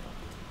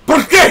 ¿Por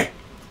qué?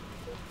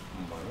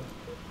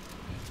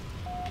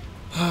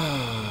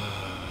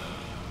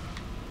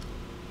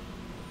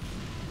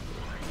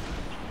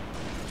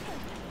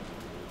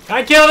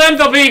 I killed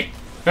Enthalpy!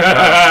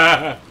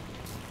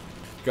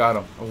 Got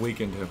him. I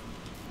weakened him.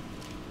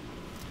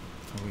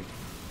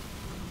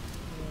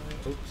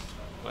 Oops.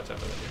 Watch out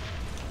for that.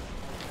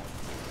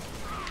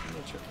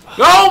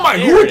 Oh my!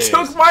 There Who it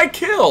took is. my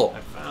kill? I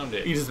found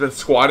it. You just been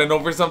squatting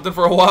over something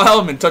for a while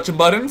and been touching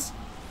buttons?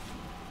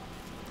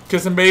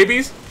 Kissing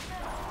babies?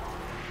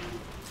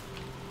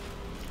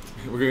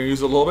 We're gonna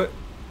use it a little bit?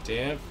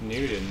 Damp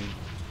Newton.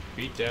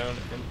 Beat down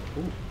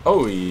and. Ooh.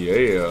 Oh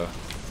yeah.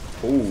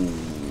 Ooh.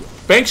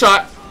 Bank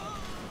shot!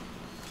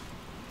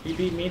 He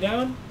beat me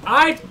down?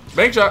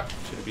 Bank shot!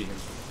 Should have beat him.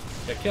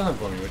 Yeah, kill him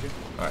for me, would you?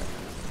 Alright.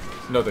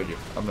 No thank you.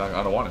 I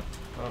don't want it.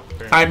 Oh,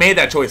 fair I enough. made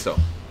that choice though.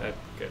 That's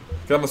good.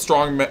 Because I'm a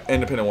strong,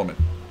 independent woman.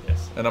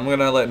 Yes. And I'm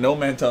gonna let no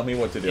man tell me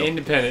what to do.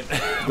 Independent.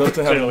 Let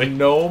to have Clearly.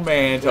 no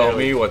man tell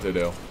Clearly. me what to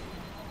do.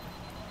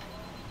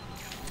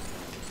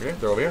 Okay,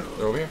 they're over here.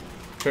 They're over here.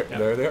 Okay, Yeah,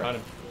 there they are. got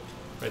him.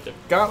 Right there.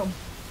 Got him.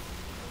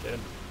 Get him.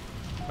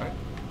 Alright,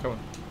 come on.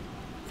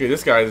 Okay,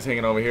 this guy is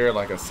hanging over here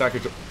like a sack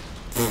of...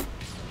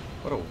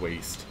 What a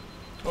waste.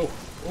 Oh,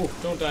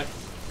 don't die.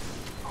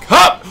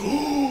 Cup!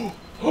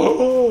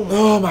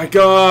 Oh my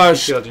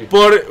gosh. Killed you.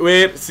 But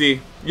wait,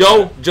 see.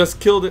 Yo, just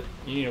killed it.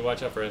 You need to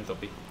watch out for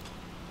Enthalpy.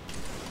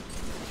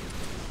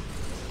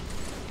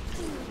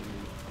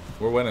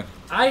 We're winning.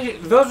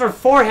 Those were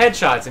 4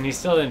 headshots and he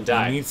still didn't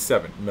die. We need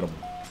 7 minimum.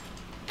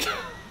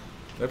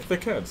 They're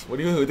thick heads. What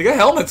do you? They got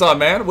helmets on,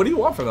 man. What do you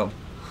want from them?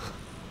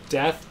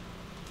 Death.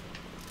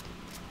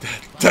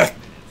 Death.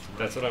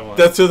 That's what I want.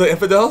 That's to the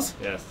infidels?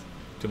 Yes.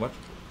 Too much?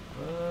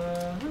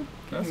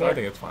 Getting I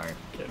think it's fine.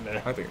 Getting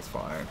there. I think it's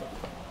fine.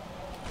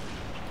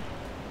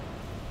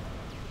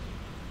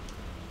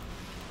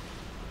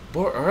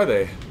 Where are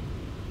they?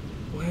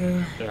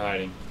 Where? They're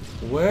hiding.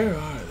 Where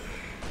are they?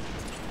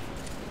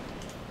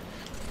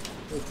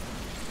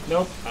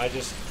 Nope. I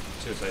just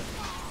suicide.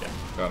 Yeah.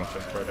 Got him.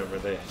 Just right over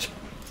the edge.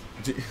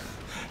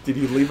 Did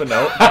you leave a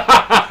note?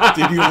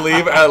 Did you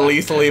at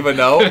least leave a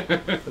note?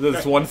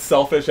 This one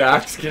selfish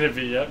act? It's gonna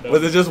be no.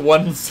 Was it just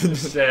one?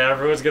 Yeah,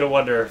 everyone's gonna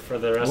wonder for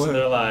the rest of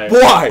their lives.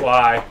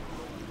 Why?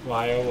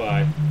 Why? Oh,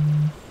 why?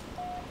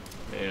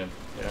 Man,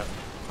 yeah.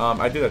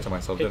 I did that to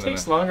myself, It didn't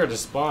takes longer to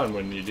spawn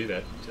when you do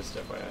that. Just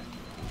FYI.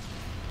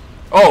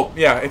 Oh,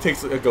 yeah, it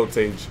takes a goat's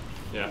age.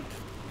 Yeah.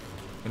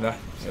 And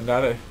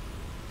not a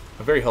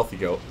very healthy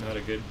goat. Not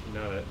a good,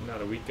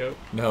 not a weak goat.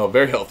 No,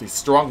 very healthy.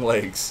 Strong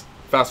legs.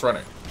 Fast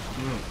runner.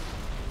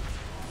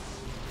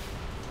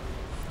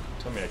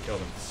 Tell me I killed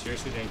him.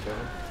 Seriously, didn't kill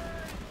him?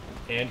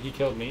 And he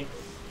killed me?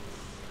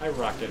 I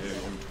rocketed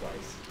him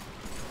twice.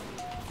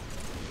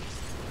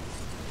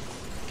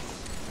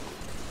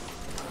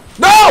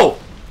 No!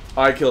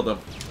 I killed him.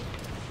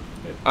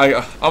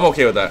 I'm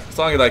okay with that. As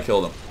long as I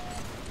killed him.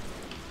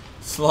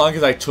 As long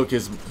as I took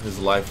his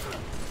life.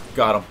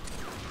 Got him.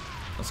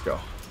 Let's go.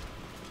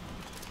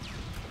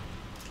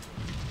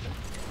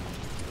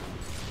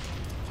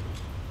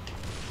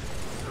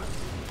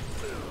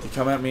 You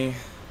come at me.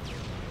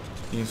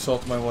 You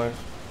insult my wife.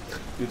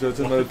 You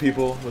threaten other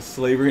people with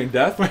slavery and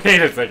death. Wait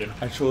a second.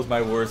 I chose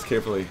my words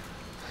carefully.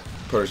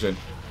 Persian.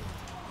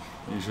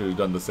 You should have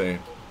done the same.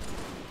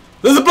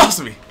 This is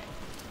blasphemy!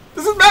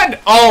 This is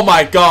madness! Oh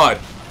my god!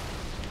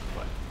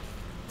 What?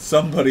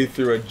 Somebody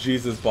threw a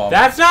Jesus bomb.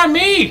 That's not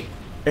me!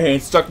 And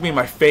it stuck me in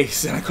my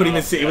face, and I couldn't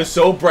even see. It was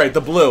so bright.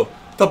 The blue.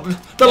 The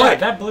light.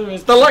 That blue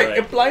is the light. bright.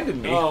 It blinded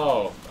me.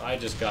 Oh, I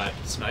just got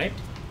sniped?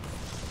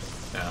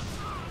 No.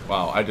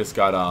 Wow, I just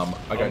got,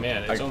 Oh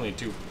man, it's only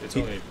two. It's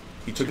he- only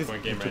he took his,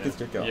 point he game took right his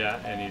now. dick out. Yeah,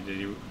 and did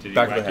he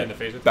Back whack of the you in head. the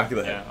face with it? Back of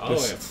the head. Yeah.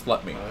 Just Oh, yeah.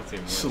 slut me. Oh, that's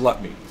even worse.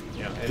 Slut me.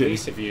 Yeah, at Did-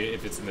 least if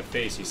it's in the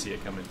face, you see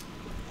it coming,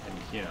 and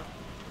you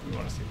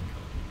want to see it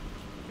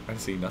I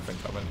didn't see nothing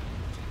coming.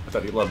 I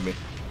thought he loved me.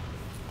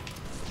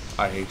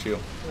 I hate you.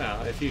 coming.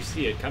 Well, if you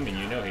see it coming,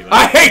 you know he I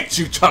likes hate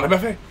you, Johnny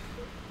Murphy! it,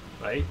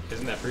 right?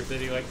 Isn't that proof that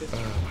he liked it? Oh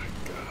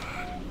my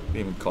god. He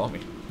didn't even call me.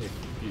 If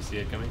you see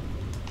it coming,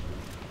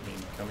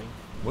 coming.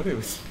 What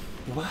is...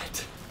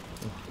 What?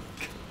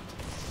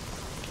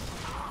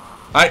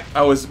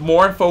 I was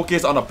more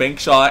focused on a bank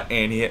shot,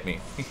 and he hit me.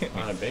 He hit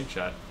me. On a bank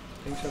shot.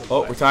 Bank shot was Oh,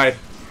 black. we're tied.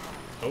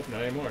 Oh,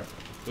 not anymore.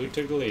 Blue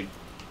took the lead.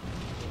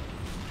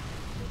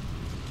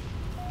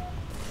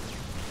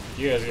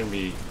 You guys are gonna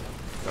be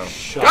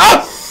shocked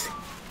Ah!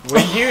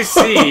 when you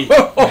see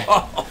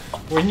how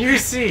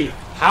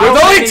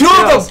There's only many 2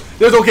 kills. of them.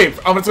 There's okay.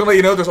 I'm just gonna let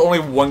you know. There's only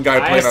 1 guy I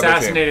playing on the team.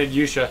 assassinated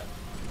Yusha.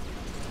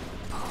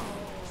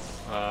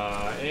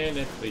 And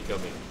Enthalpy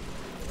killed me.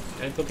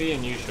 Enthalpy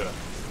and Yusha.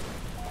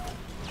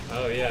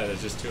 Oh yeah,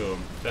 there's just 2 of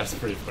them. That's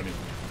pretty funny.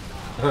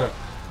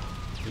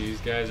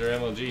 These guys are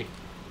MLG.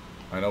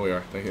 I know we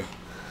are. Thank you.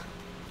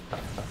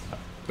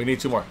 We need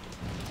 2 more.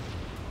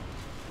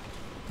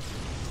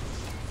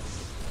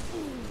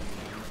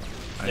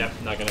 Yep,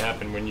 not gonna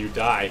happen when you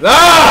die.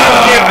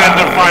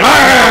 Ah!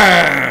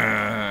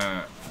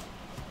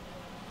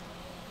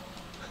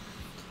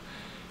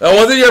 That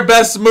wasn't your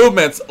best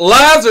movements.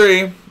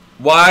 Lazary,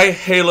 why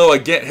Halo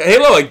again?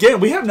 Halo again?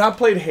 We have not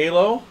played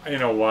Halo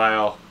In a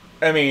while.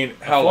 I mean,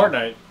 how long?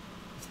 Fortnite.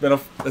 It's been a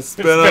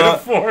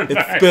Fortnite.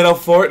 It's been a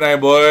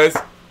fortnight, boys.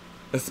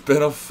 It's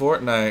been a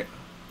fortnight.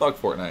 Fuck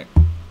Fortnite.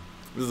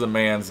 This is a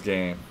man's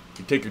game.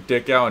 You take your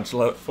dick out and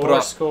put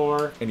Four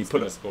score. and you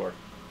put a score.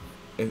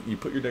 And you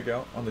put your dick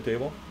out on the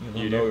table.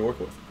 You You know do. what we work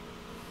with.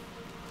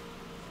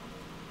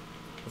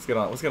 Let's get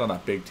on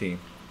that big team.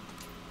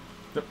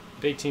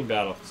 Big team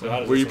battle. So how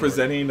does Were this you one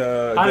presenting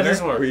How dinner? does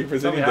this work? Were you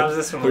presenting Tell me, how does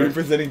this one Were you work?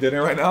 presenting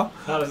dinner right now? work?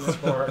 How does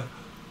this work?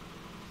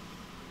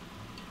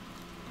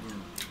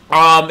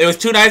 It was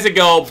 2 nights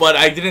ago, but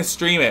I didn't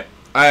stream it.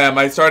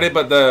 I started,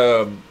 but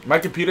my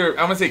computer, I'm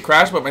gonna say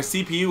crashed, but my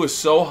CPU was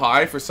so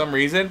high for some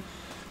reason.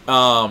 Too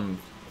much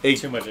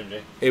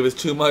MJ. It was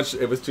too much.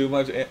 It was too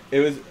much. It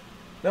was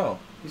no.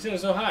 You said it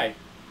was so high.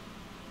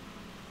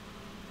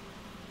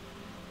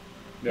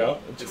 No,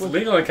 it's was-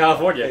 legal in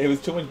California. It was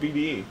too much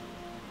BDE.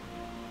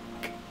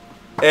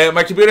 And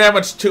my computer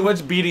had too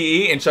much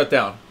BDE and shut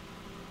down.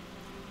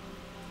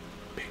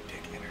 Big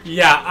dick energy.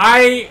 Yeah,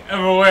 I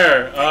am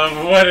aware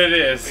of what it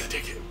is.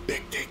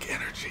 Big dick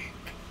energy.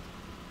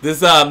 This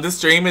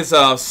stream is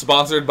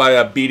sponsored by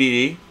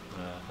BDE.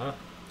 Uh-huh.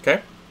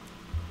 Okay.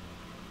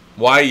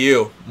 Why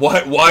you?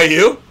 Why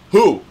you?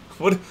 Who?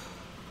 What?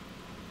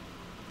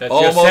 That's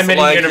Almost Yosemite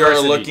like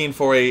University. you're looking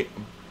for a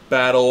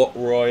battle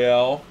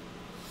royale.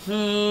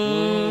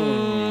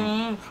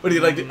 What do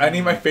you like? I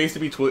need my face to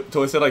be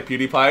twisted like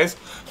PewDiePie's.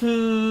 I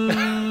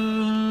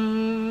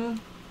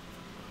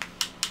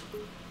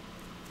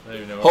don't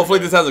even know Hopefully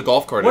this has a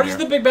golf cart What in does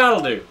here. the big battle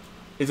do?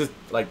 It's just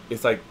like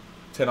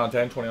 10 on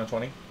 10, 20 on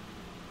 20,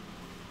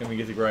 and we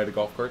get to ride the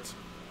golf carts,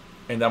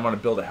 and I'm gonna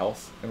build a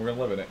house and we're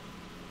gonna live in it,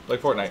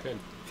 like Fortnite. Good.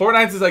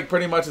 Fortnite is like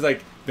pretty much is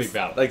like Big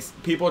battle. Like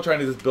people are trying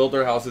to just build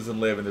their houses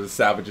and live, and there's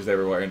savages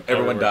everywhere, and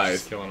everyone Everyone's dies.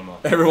 just killing them all.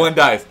 Everyone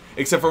dies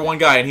except for one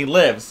guy, and he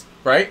lives,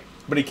 right?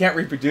 But he can't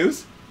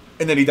reproduce,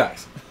 and then he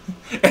dies,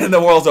 and then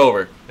the world's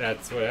over.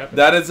 That's what happened.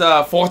 That is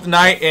 4th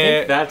night I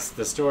think in that's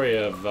the story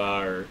of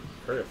our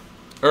Earth.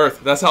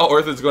 Earth. That's how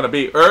Earth is going to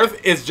be. Earth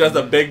is just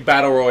a big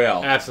battle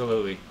royale,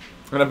 Absolutely.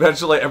 and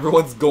eventually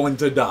everyone's going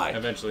to die.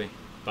 Eventually,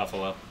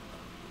 Buffalo.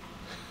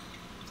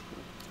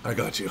 I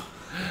got you.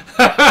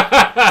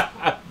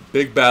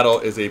 Big battle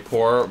is a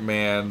poor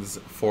man's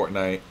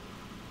Fortnite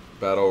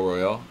battle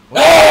royale.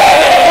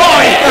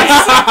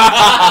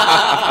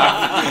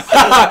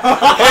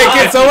 Hey,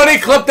 can somebody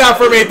clip that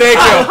for me? Thank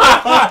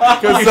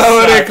you. Can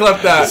somebody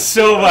clip that?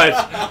 So much.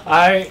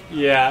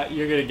 Yeah,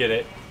 you're gonna get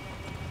it.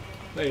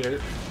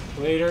 Later.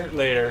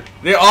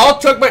 They all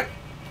took my...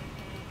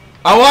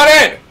 I want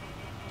it!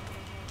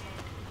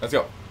 Let's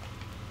go.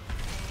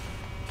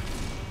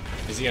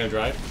 Is he gonna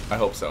drive? I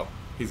hope so.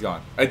 He's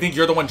gone. I think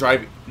you're the one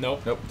driving.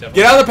 Nope. Nope. Definitely.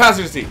 Get out of the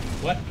passenger seat.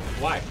 What?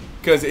 Why?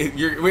 Because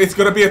it's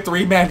going to be a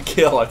 3-man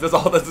kill. That's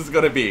all this is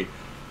going to be.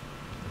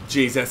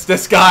 Jesus.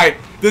 This guy.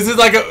 This is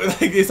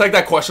it's like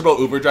that questionable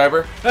Uber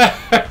driver.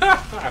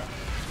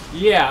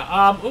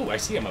 Yeah. Oh, I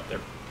see him up there.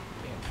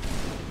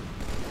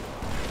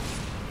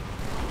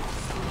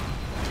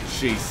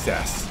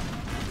 Jesus.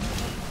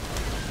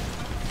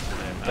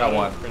 Man, Got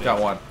one.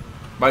 Got one.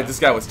 This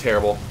guy was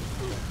terrible.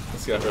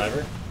 This guy.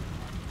 Driver.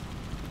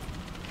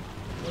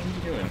 What are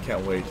you doing? I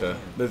can't wait to.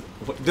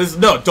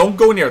 No, don't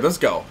go near. Let's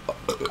go.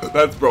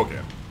 That's broken.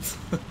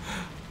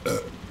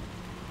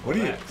 What are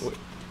you? Relax.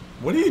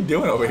 What are you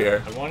doing over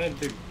here? I wanted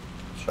the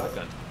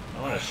shotgun.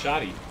 I want a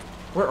shotty.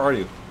 Where are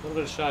you? A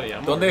little bit of shotty.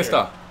 I'm Donde over here.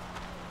 está?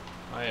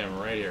 I am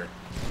right here.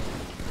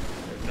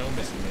 There's no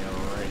missing me. I'm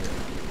right here.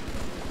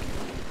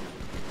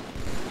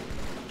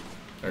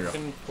 There you go.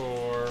 Looking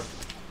for...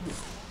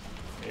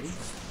 Maybe?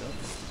 No.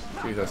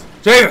 Jesus.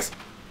 Jesus!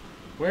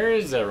 Where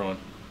is everyone?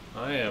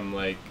 I am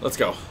like... Let's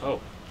go. Oh.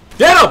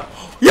 Get him!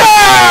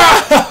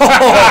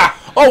 Yeah!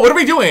 Oh, what are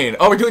we doing?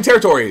 Oh, we're doing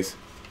territories.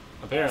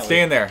 Apparently.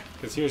 Stay in there.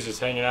 Because he was just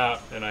hanging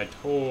out, and I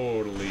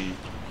totally...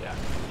 Yeah.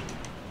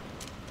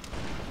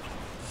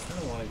 I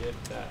don't want to get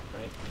that,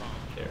 right?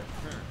 There.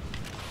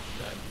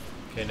 That.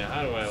 Okay, now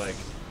how do I, like...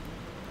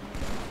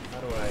 How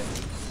do I...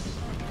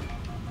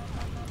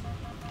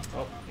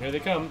 Oh, here they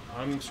come.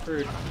 I'm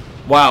screwed.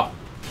 Wow.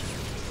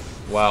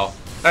 Wow.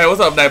 Hey,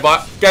 what's up,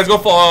 Nightbot? Guys, go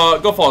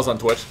follow us on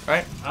Twitch,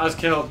 right? I was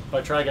killed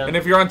by Trigun. And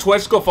if you're on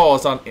Twitch, go follow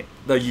us on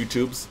the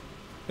YouTubes.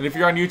 And if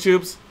you're on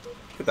YouTubes,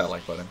 hit that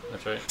like button.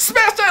 That's right.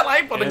 Smash that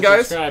like button, And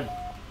guys. subscribe.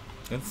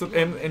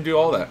 and do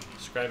all that.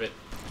 Describe it.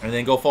 And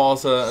then go follow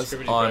us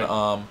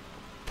on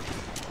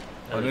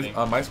Everything.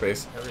 on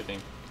MySpace. Everything.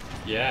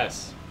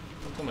 Yes.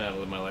 Don't tell me how to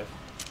live my life.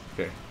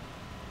 Okay.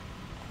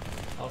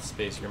 I'll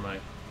space your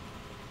mic.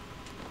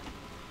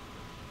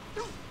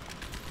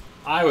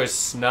 I was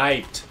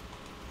sniped.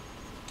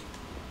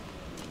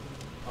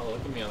 Oh,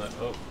 look at me on that.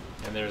 Oh,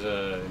 and there's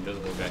a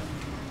invisible guy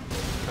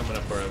coming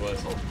up where I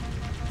was.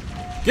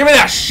 Give me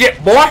that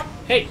shit, boy!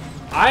 Hey,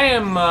 I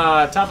am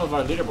top of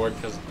our leaderboard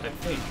because I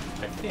think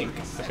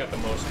I got the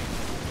most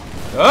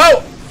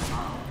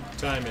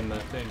time in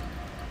that thing.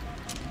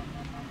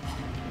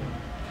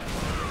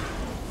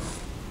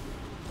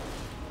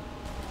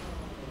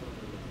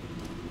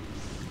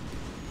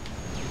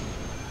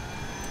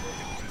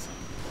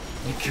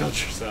 You killed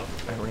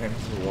yourself. I ran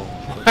into the wall.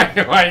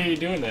 Why are you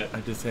doing that?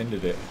 I just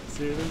ended it.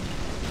 Seriously?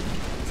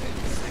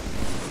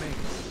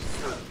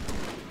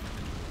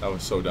 That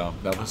was so dumb.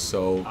 That was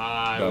so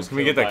dumb. Can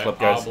we killed get that by clip,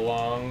 guys?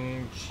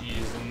 Oblong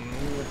cheese and...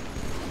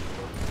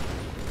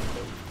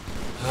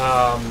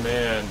 Oh,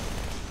 man.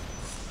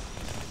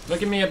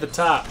 Look at me at the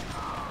top.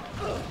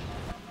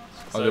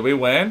 Oh, did we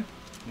win?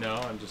 No,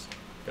 I'm just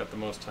got the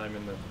most time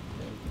in the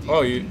thing.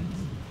 Oh, you...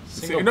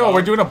 Single no, bomb.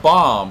 we're doing a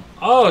bomb.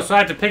 Oh, so I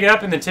have to pick it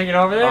up and then take it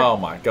over there? Oh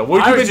my god.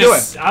 What have you been doing?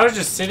 I was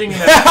just sitting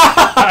there.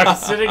 I was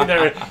sitting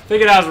there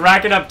thinking I was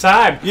racking up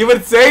time. You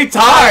would say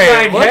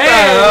time. Like, What the hey,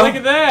 hell? look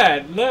at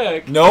that.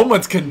 Look. No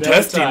one's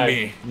contesting time.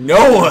 me.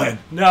 No one.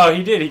 No,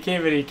 he did. He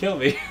came in and he killed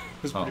me. It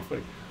was pretty Oh.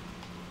 funny.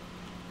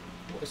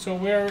 So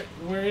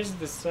where is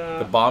this?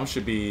 The bomb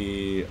should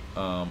be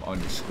on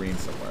your screen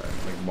somewhere,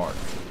 like marked.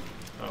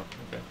 Oh,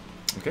 okay.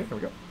 Okay, here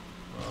we go.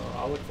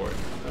 I'll look for it.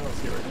 I don't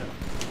see it right now.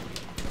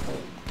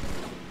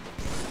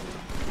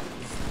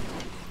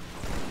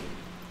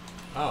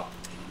 Oh,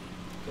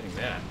 getting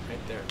that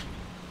right there.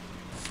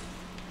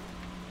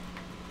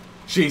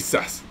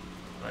 Jesus.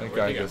 Right, That where'd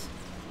guy you go? just...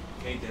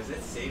 Okay, does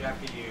it save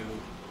after you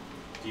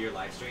do your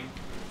live stream?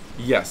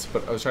 Yes,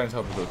 but I was trying to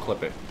tell people to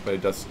clip it, but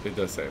it does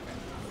save.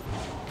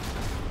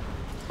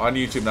 On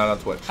YouTube, not on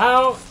Twitch.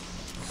 How?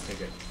 Okay,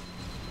 good.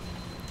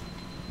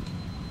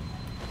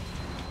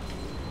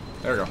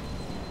 There we go.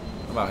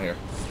 I'm out here.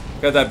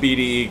 Got that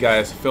BDE,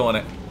 guys. Filling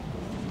it.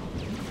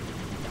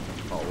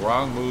 Oh,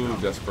 wrong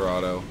move,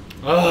 Desperado.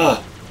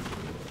 Ugh.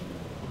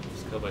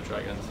 Just killed by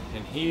Trigons.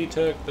 And he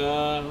took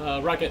the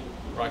rocket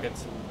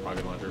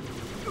launcher.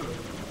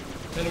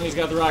 Enemy's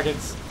got the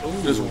rockets.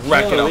 Ooh, Just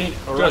wrecking him.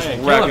 Just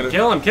wrecking him.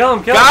 Kill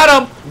him.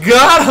 Got him!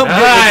 Got him!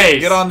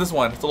 Nice. Get on this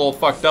one. It's a little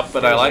fucked up,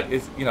 but Where I is like it?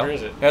 it's, you know, Where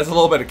is it? has a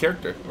little bit of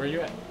character. Where are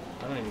you at?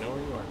 I don't even know where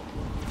you are.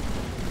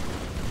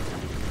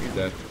 He's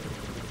dead.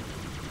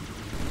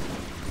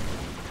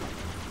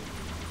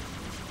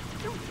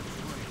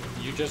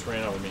 You just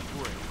ran over me.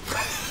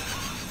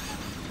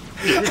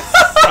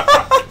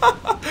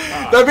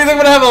 That means I'm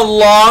gonna have a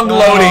long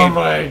loading. Oh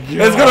my god.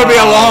 It's gonna be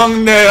a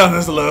long day on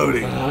this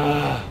loading.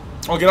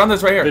 Oh, get on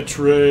this right here.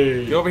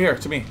 Betrayed. Get over here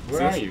to me. Where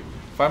See are this? you?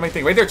 Find my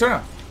thing. Right there, turn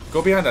on.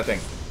 Go behind that thing.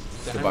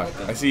 Goodbye. what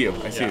thing? I see you.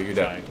 I see you. You're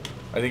dead. dying.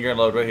 I think you're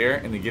gonna load right here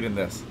and then get in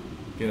this.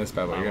 Get in this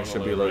bad boy. You're I gonna wanna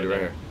should be load loaded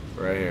right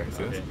right here. Right here.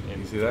 See Okay, this? in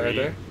You see that right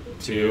 3, there?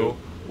 2,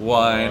 2,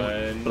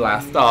 1.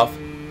 Blast off.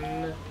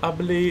 I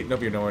believe.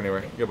 Nope, you're nowhere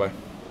near. Goodbye.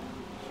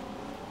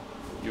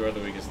 You are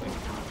the weakest link.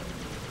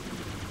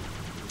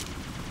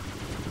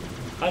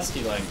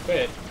 Husky line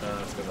quit.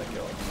 That's because I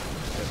killed him.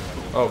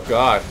 Oh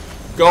god.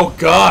 Go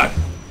god.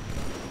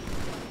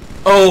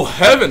 Oh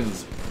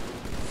heavens.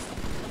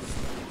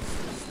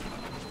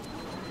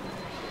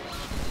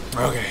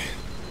 Okay.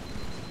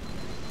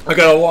 I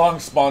got a long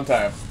spawn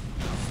time.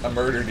 I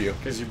murdered you.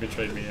 Because you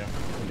betrayed me, yeah.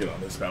 Get on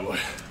this bad boy.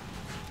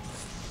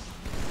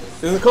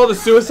 Is it called a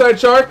suicide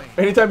shark?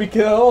 Anytime you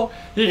kill,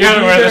 You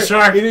gotta wear the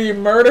shark. Either you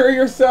murder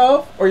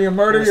yourself or you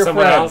murder your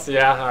Someone friend. else?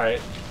 Yeah, alright.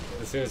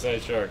 The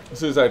suicide shark.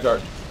 Suicide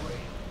shark.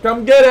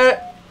 Come get it.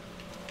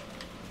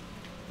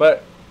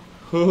 But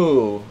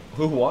who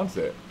wants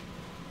it?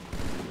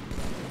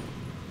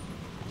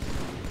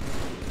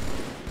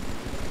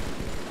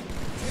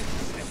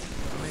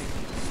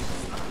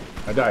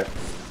 I died.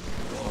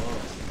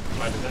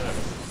 Why did that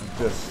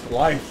happen? This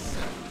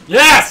life.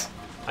 Yes!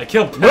 I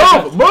killed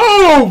Move!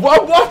 Move!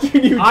 I'm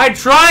watching you. I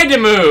tried to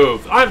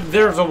move!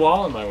 There's a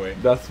wall in my way.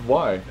 That's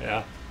why.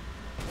 Yeah.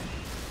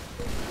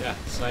 Yeah,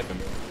 snipe him.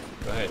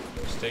 Go ahead.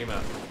 Just take him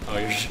out. Oh,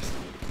 you're just...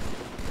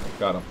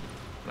 Got him.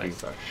 Nice.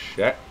 Piece of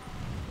shit.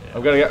 Yeah.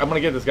 I'm gonna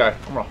get this guy.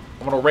 I'm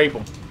gonna rape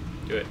him.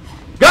 Do it.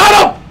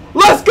 Got him!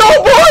 Let's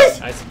go,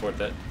 boys! I support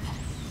that.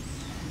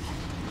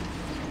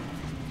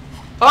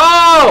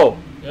 Oh!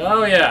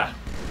 Oh, yeah.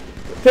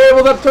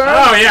 Table's upturned.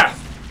 Oh, yeah.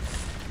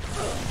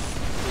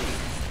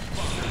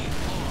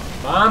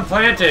 Bomb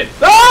planted.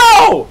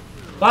 No!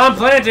 Bomb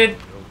planted.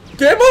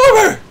 Game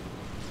over!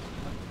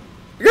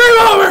 Game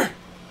over!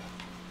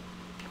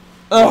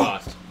 We Oh.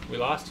 lost. We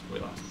lost? We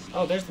lost.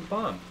 Oh, there's the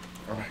bomb.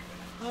 Alright.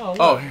 Oh, look.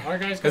 Oh. Our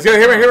guy's Let's go.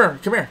 Here.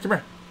 Come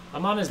here.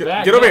 I'm on his Get-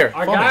 back. get over Yeah, here.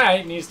 Our Follow me.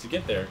 guy needs to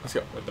get there. Let's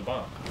go. With the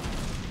bomb.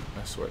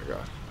 I swear to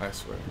God. I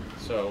swear to God.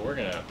 So we're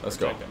gonna Let's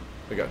go. protect him.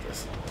 We got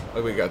this.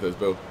 We got this,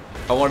 boo.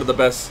 I wanted the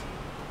best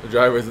The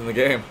driver's in the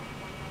game.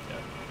 Yeah.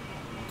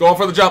 Going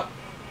for the jump.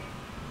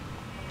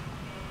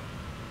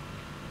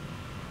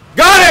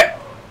 Got it!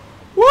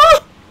 Woo!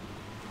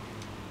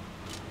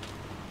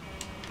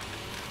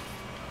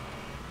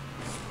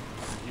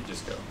 You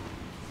just go.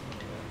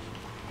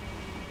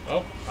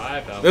 Oh,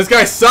 5,000. This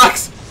guy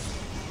sucks!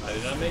 I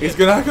did not make He's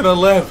it. not gonna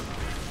live.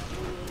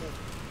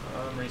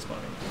 I'm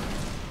respawning.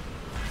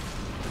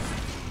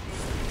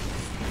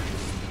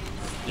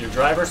 Your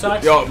driver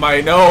sucks? Yo,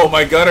 my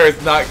gunner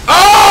is not.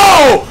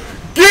 Oh!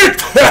 Get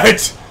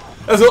that!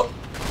 That's what,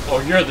 Oh,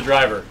 you're the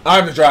driver.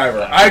 I'm the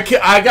driver.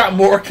 I got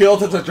more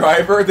kills as a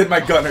driver than my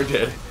gunner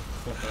did.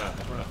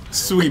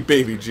 Sweet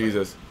baby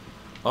Jesus.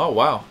 Oh,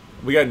 wow.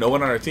 We got no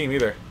one on our team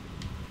either.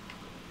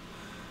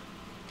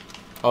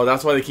 Oh,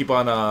 that's why they keep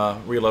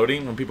on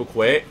reloading. When people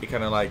quit, it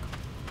kind of like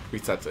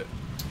resets it.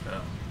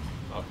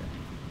 Oh, okay.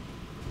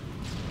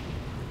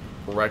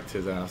 Wrecked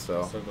his ass,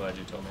 though. So glad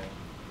you told me.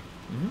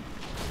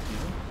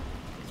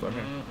 That's what I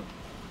mean.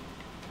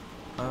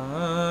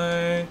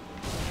 I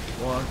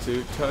want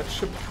to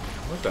touch.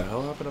 What the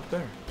hell happened up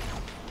there?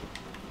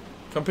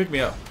 Come pick me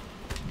up.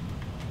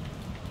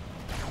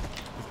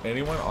 Is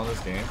anyone on this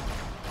game?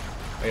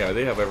 Oh, yeah,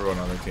 they have everyone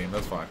on their team.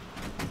 That's fine.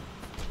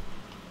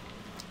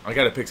 I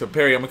gotta pick some.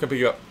 Perry, I'm gonna come pick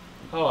you up.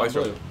 Oh, I'm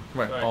Come blue.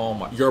 here. Sorry. Oh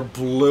my. You're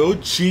blue?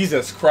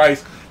 Jesus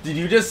Christ. Did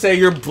you just say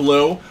you're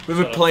blue? We've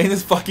been playing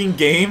this fucking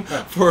game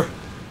for.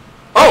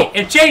 Oh!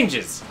 It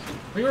changes!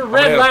 We were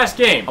red hit him. last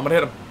game. I'm gonna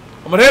hit him.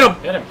 I'm gonna hit him!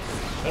 Hit him.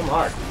 Hit him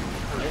hard.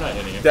 You're not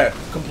hitting him. Dead.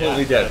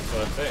 Completely Yeah, dead. that's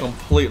what I'm saying.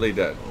 Completely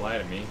dead. Don't lie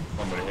to me.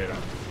 I'm gonna hit him.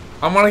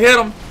 I'm gonna hit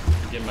him.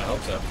 You're getting my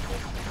hopes up.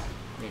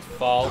 I mean,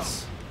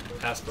 false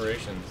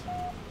aspirations.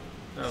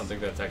 I don't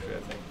think that's actually a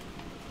thing.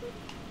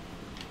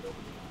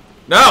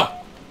 No!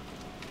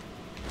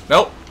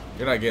 Nope.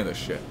 You're not getting this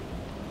shit.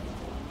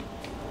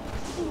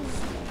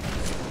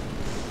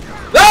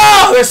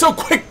 No! They're so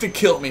quick to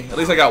kill me. At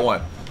least I got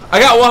one. I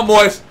got one,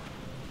 boys.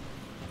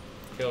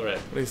 Kill red.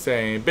 What are you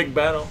saying? Big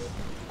battle.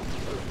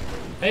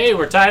 Hey,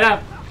 we're tied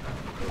up.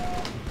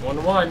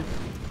 1-1.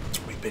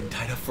 We've been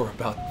tied up for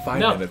about 5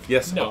 No. minutes.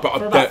 Yes. No,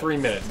 for about 3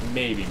 minutes,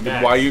 maybe.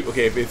 Max. Why you?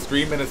 Okay, if it's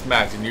 3 minutes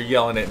max and you're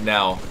yelling it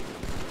now.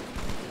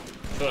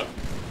 Shut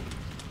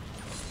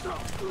up.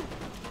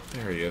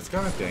 There he is.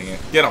 God dang it.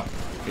 Get him.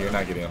 Okay, you're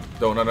not getting him.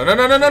 No, no, no, no,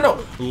 no, no, no,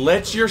 no.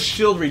 Let your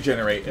shield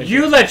regenerate.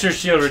 You let your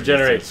shield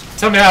regenerate.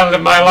 Tell me how to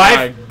live my Oh life.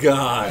 my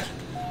God.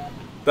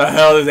 The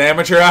hell is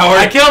amateur hour?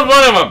 I killed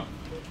one of them.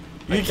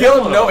 You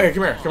killed him? No, here,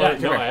 come here. Come Yeah, here,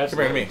 come no, here. I Come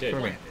here to me. absolutely Come did. here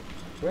to me.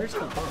 Where's the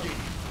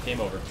bomb? Game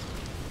over.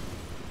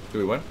 Did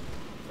we win?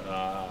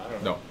 I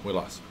don't know. No, we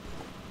lost.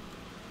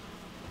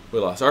 We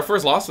lost. Our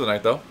first loss of the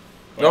night, though.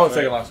 Wait, No, wait.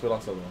 second loss. We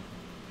lost the other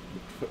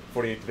one.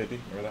 48 to 50.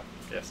 Remember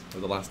that? Yes. It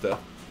was the last death.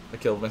 I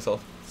killed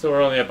myself. So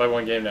we're only up by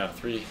 1 game now.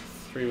 Three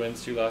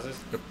wins, 2 losses.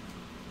 Yep.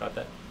 About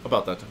that.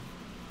 About that time.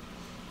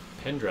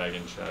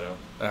 Pendragon Shadow.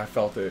 And I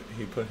felt it.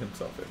 He put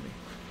himself in me.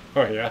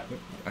 Oh yeah.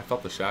 I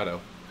felt the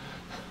shadow.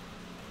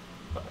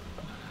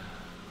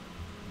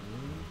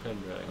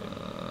 Pendragon.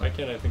 Why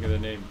can't I think of the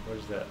name? What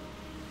is that?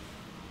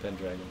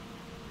 Pendragon.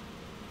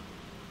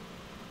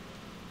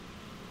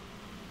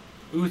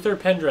 Uther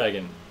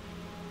Pendragon.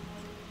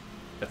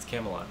 That's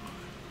Camelot.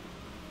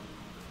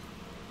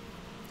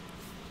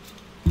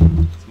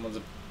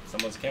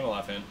 Someone's a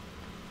Camelot fan.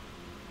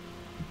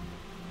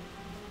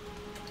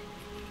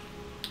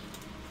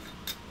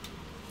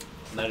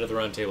 Knight of the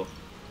Round Table.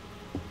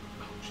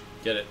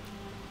 Get it.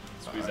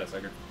 Squeeze that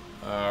sucker.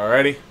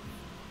 Alrighty.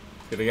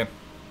 Hit it again.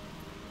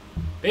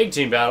 Big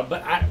team battle,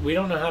 but we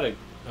don't know how to.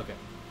 Okay.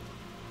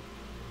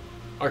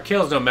 Our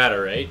kills don't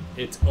matter, right?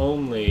 It's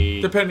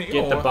only Depending-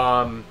 get the oh.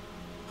 bomb.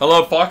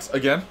 Hello, Fox,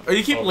 again. Oh,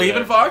 you keep Over leaving,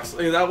 there. Fox?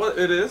 Is that what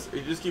it is?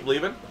 You just keep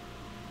leaving?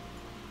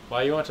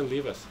 Why you want to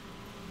leave us?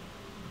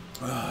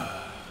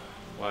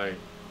 Why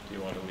do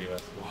you want to leave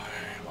us?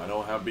 Why? I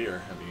don't have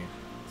beer. I mean,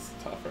 it's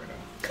tough right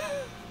now.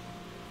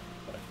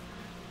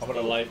 I'm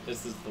gonna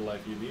This is the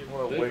life you lead.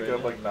 I'm gonna wake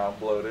up like now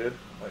bloated.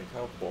 Like,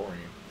 how boring.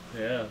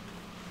 Yeah.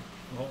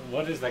 Well,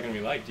 what is that gonna be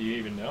like? Do you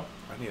even know?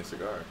 I need a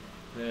cigar.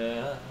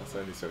 Yeah. That's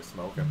why I need to start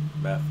smoking.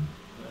 Meth.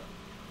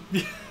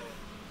 You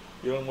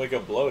don't wake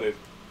up bloated.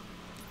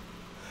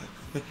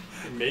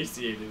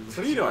 Emaciated. What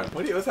are you doing?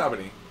 What's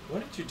happening?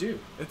 What did you do?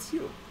 It's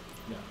you.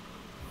 No.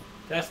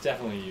 That's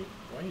definitely you.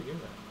 Why are you doing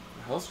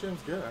that?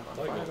 Hellstream's good. I'm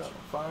Blood fired Gulch. up.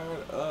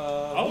 Fired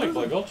up. I like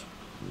Blood Gulch.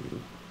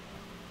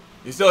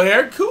 You still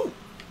here? Cool.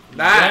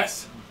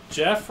 Nice.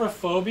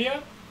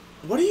 Jeffrophobia?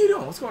 What are you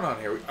doing? What's going on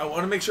here? I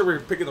want to make sure we're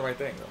picking the right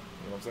thing, though.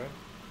 You know what I'm saying?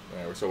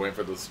 Yeah, we're still waiting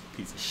for this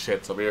piece of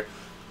shit over here.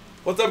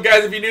 What's up,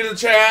 guys? If you're new to the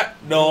chat,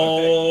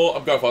 no,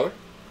 I'm Godfather,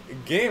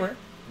 Gamer,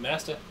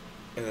 Master.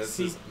 and this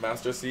C. is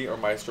Master C or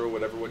Maestro,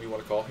 whatever one you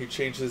want to call. He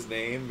changed his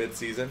name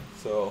mid-season,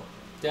 so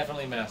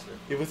Definitely Master.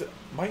 it was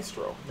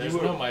Maestro. There's you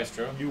were, no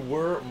Maestro. You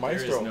were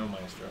Maestro. There is no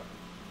Maestro.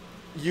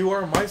 You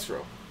are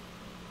Maestro.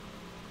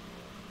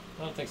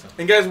 I don't think so.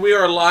 And guys, we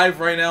are live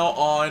right now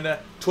on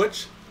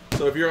Twitch.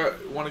 So if you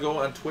want to go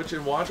on Twitch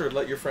and watch, or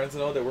let your friends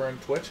know that we're on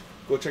Twitch,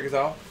 go check us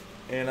out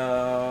and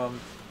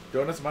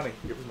donate us money.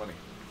 Give us money.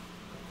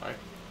 All right.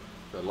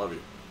 I love you.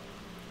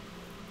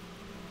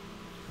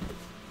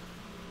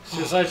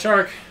 Suicide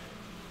Shark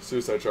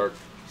Suicide Shark.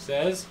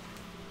 says.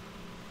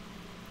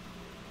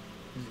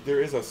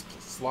 There is a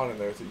slot in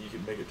there so you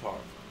can make it talk.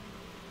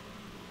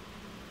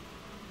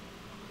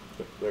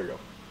 There you go.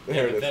 Yeah,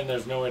 There it but is. then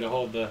there's no way to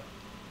hold the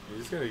You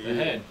just gotta the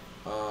head.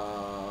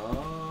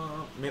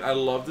 I mean, I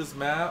love this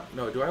map.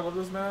 No, do I love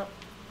this map?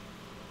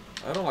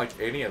 I don't like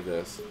any of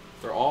this.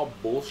 They're all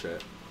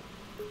bullshit.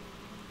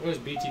 What does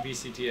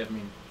BTBCTF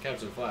mean?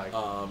 Capture the flag.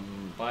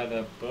 By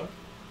the book?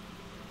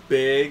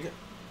 Big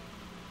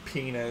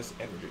penis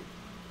energy.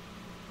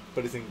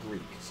 But it's in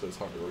Greek, so it's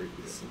hard to read.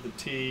 So the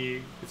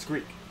T It's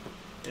Greek.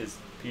 is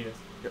penis.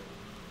 Yep.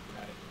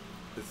 Got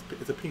it.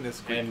 It's a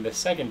penis Greek. And the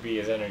second B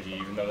is energy,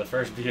 even though the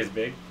first B is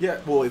big. Yeah,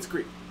 well, it's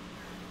Greek.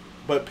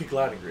 But Pig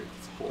Latin Greek.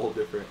 It's a whole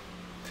different.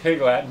 Pig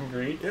Latin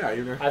Greek? Yeah,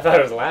 you know. I thought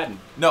it was Latin.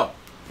 No.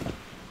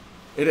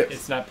 It is.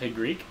 It's not Pig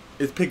Greek?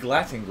 It's Pig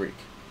Latin Greek.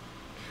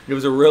 It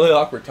was a really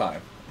awkward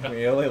time. I mean,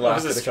 it only That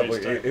was a lasted a couple.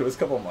 strange time. It was a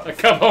couple of A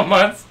months. couple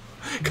months?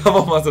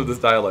 Couple months of this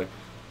dialect.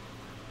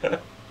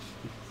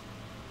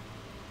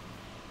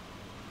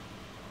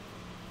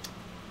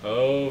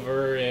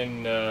 Over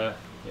in,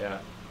 yeah.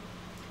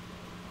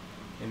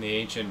 In the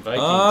ancient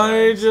Viking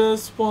I times.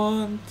 just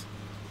want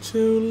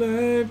to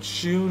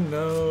let you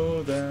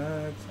know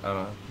that. I don't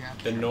know.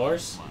 The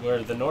Norse?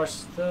 Were the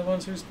Norse the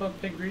ones who spoke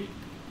Pig Greek?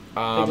 Pig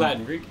Um,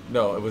 Latin Greek?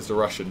 No, it was the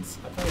Russians.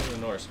 I thought it was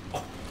the Norse.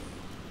 Oh.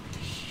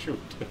 Shoot,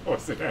 that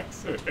was an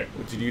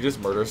accident. Did you just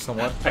murder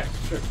someone? I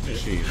sure did.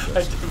 Jesus I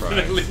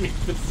definitely Christ. need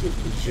the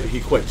suicide. Shit, he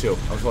quit too.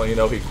 I'm just letting you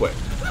know he quit.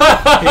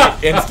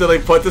 He instantly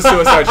put the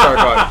suicide shark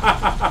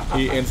on.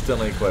 He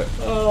instantly quit.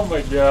 Oh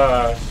my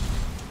gosh.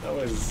 That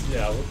was,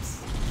 yeah,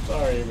 whoops.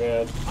 Sorry,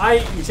 man.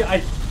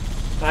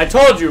 I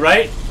told you,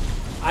 right?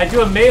 I do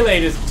a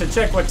melee to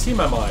check what team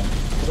I'm on.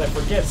 Because I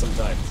forget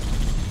sometimes.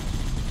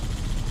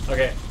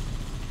 Okay.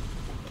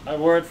 I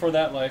wore it for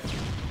that life.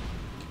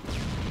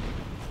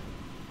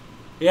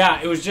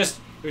 Yeah, it was just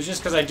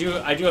because I do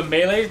a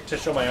melee to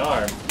show my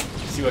arm.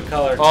 See what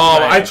color. Oh,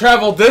 team I am.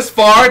 traveled this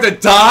far to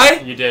die?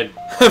 You did.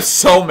 I'm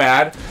so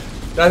mad.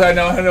 That I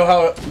know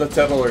how the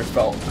settlers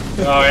felt.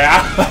 Oh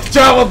yeah. I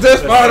traveled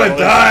this The far to settlers.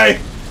 die.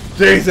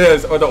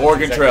 Jesus, or the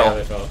Oregon Exactly how Trail.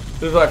 they felt.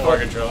 This is like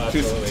Oregon Trail, too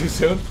absolutely.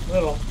 soon.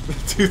 Little.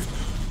 Too.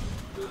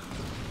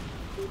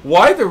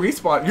 Why the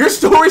respawn? You're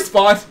still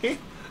respawning.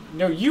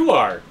 No, you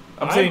are.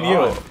 I'm saying you.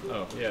 on.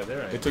 Oh yeah,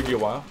 there I am. It took you a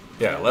while.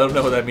 Yeah, let him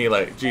know that me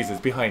like Jesus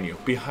behind you,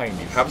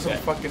 Have some Yeah.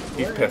 fucking.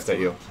 He's Where pissed is at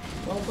he? you.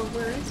 Well, but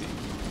where is he?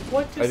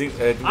 What? I think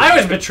I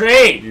was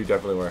betrayed You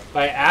definitely were.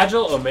 by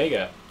Agile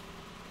Omega.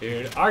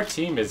 Dude, our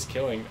team is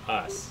killing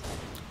us.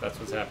 That's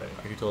what's happening.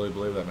 I can totally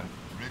believe that, man.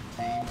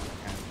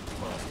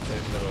 Well,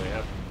 it literally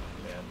happened,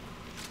 man.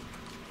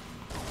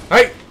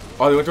 Hey!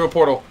 Oh, they went through a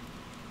portal.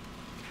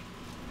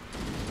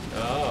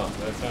 Oh,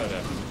 that's how it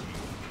happened.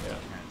 Yeah.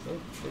 Oh,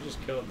 they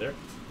just killed there.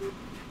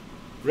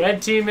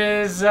 Red team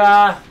is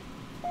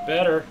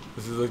better.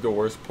 This is like the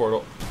worst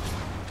portal.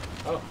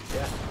 Oh,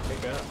 yeah.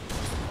 Pick it up.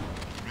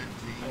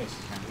 Nice.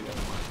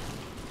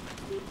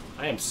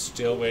 I am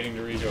still waiting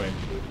to rejoin.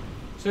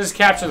 So just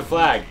capture the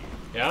flag.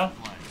 Yeah?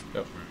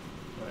 Yep.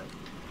 Alright.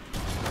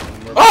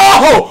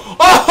 Oh!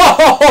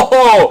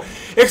 Oh!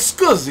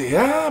 Excuse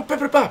huh?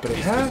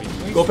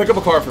 Huh? Go pick up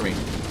a car for me.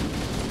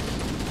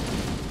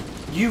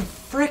 You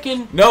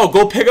freaking. No,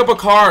 go pick up a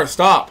car.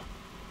 Stop.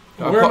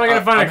 Where am I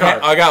gonna find a car?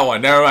 I got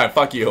one. Never mind.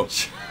 Fuck you.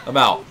 I'm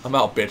out,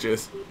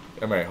 bitches.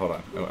 Alright, hold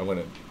on. I went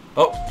in.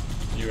 Oh,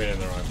 You went in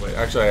the wrong place.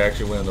 actually, I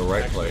actually went in the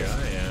right Actually, place.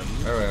 I am.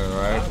 I went in the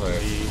right Probably-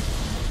 place.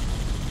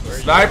 Where are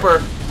you? Sniper!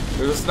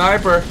 There's a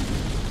sniper.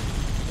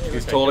 Hey,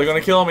 He's okay, totally good.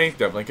 gonna kill me.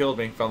 Definitely killed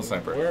me. Found the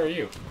sniper. Where are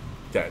you?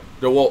 Dead.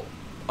 No, well,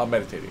 I'm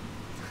meditating.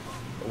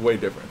 Way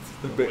different.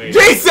 Wait.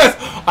 Jesus!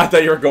 I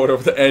thought you were going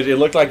over the edge. It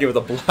looked like it was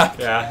a black.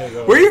 Yeah.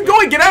 Where are you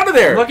going? Get out of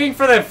there! Looking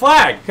for that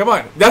flag. Come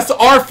on. That's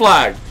our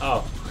flag.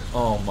 Oh.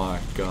 Oh my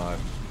god.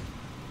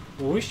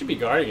 Well, we should be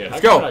guarding it.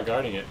 Let's How come go. we're not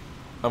guarding it?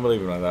 I'm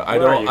leaving on that.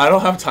 Where are you? I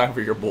don't have time for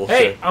your bullshit.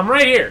 Hey, I'm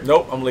right here.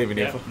 Nope, I'm leaving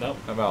you. Yeah, nope.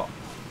 I'm out.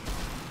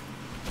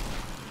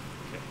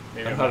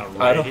 Maybe I'm I'm not-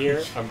 not I right don't-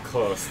 here. I'm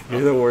close. You're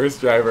the worst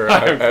driver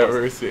I'm I've close.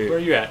 ever seen. Where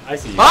are you at? I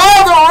see you.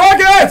 Oh, the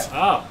rockets!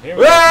 Oh, here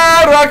we go.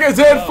 Ah, rockets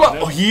in Oh, flight!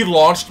 no. Oh, he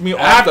launched me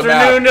off the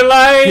Afternoon map.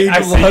 delight. He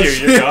I see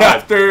launched you. me You're gone.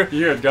 after.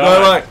 You're No,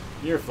 gone. like,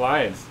 You're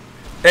flying.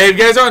 hey, if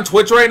you guys are on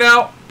Twitch right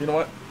now, you know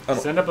what? I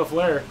don't- Send up a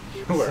flare.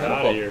 We're Send up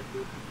out a- of here.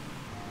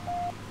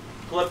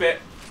 Flip it.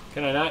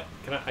 Can I not?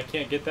 I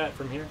can't get that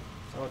from here.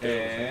 I want that.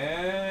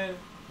 And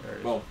There it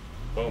is. boom.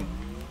 Boom.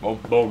 Boom.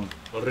 Boom.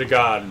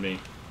 Regard me.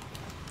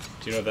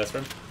 Do you know what that's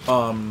from?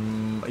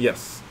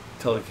 Yes.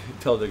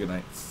 Talladega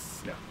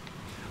Nights. Yeah.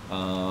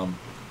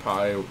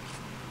 Probably.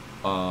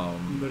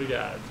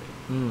 Regard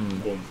me.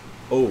 Boom.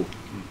 Oh.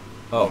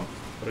 Oh.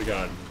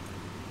 Regard me.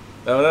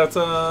 Oh, that's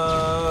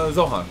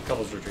Zohan.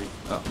 Couples retreat.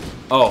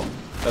 Oh,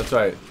 that's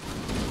right.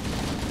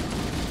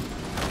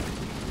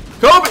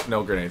 Kobe!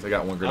 No grenades. I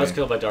got one I was grenade.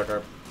 killed by Dark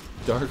Harp.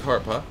 Dark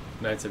Harp, huh?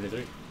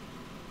 973.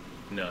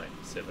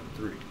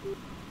 973.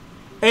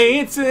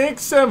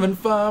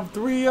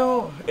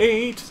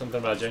 8675308. Something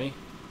about Jenny?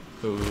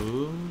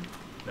 Ooh.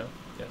 No?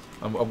 Yes.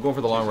 I'm going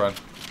for the long run.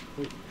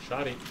 Ooh,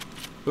 shoddy.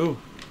 Ooh,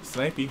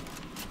 snipey.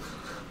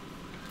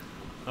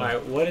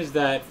 Alright, what is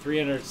that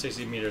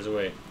 360 meters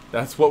away?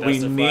 That's what we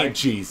the need. flag?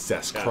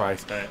 Jesus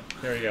Christ. Alright,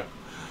 here we go.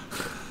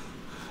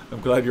 I'm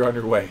glad you're on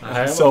your way.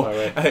 I am so, on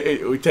my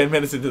way. 10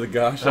 minutes into the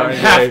gosh darn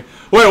half- day.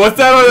 Wait, what's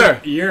that over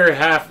there?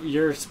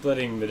 You're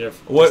splitting the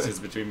What? distance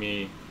between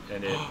me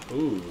and it.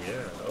 Ooh, yeah.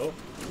 Oh,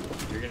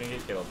 you're gonna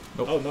get killed.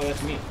 Nope. Oh, no,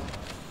 that's me.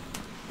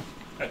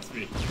 That's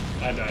me.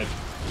 I died.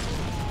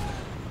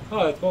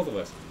 Oh, that's both of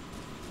us.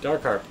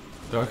 Dark Harp.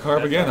 Dark Harp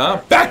That's again, Dark huh?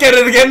 Harp. Back at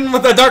it again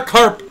with the Dark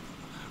Harp!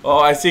 Oh,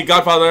 I see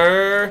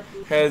Godfather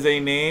has a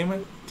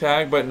name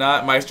tag, but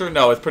not Maestro.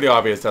 No, it's pretty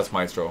obvious that's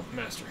Maestro.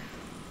 Master.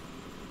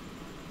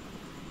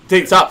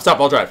 Tate, stop,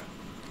 I'll drive.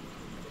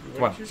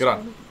 Come on, What'd you get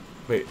on. say?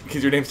 Wait,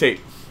 because your name's Tate.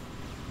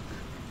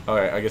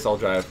 Alright, I guess I'll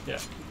drive. Yeah,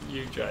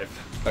 you drive.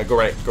 Go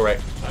right, go right.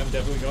 I'm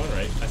definitely going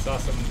right. I saw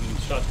some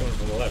shots coming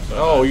from the left. So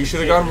Oh, you should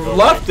have gone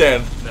left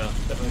then. No,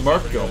 definitely.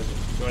 Mark safer to go.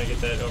 You want to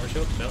get that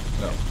overshield? No?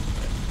 No.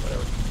 Okay.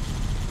 Whatever.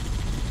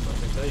 Not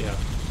gonna tell you how.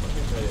 Not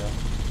gonna tell you how.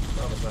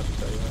 Promise not to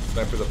tell you how.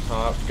 Sniper's up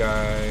top,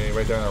 guy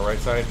right there on the right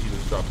side. He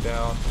just dropped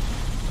down.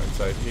 Right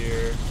side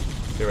here.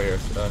 Stay right here.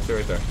 Stay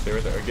right there. Stay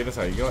right there. Get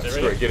inside. You go. Stay right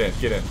Screw it. here.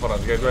 Get in. Hold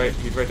on. The guy's right.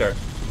 He's right there.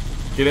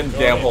 Get in the Go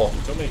damn in. hole.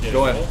 You told me to get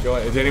Go in in. the hole. Go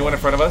in. Is anyone in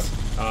front of us?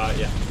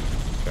 Yeah.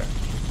 Okay.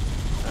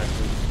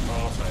 Actually,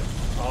 all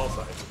sides. All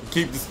sides.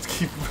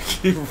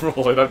 Keep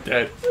rolling. I'm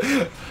dead.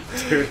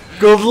 Dude.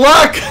 Good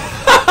luck.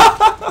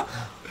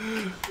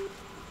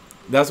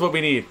 That's what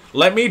we need.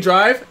 Let me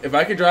drive. If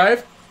I could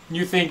drive.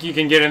 You think you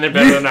can get in there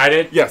better than I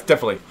did? Yes,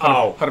 definitely. 100%.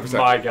 Oh, 100%.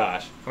 my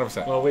gosh.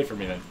 100%. Well, wait for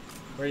me then.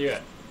 Where are you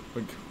at?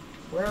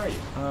 Where are you?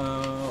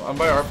 I'm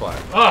by our flag.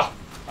 Oh!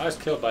 I was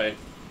killed by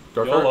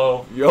Dark YOLO.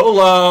 Heart.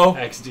 YOLO.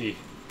 XD.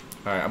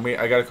 All right.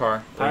 I got a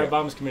car. Pirate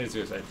Bombs committed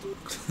suicide.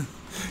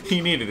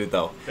 He needed it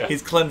though. Yeah.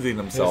 He's cleansing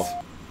himself.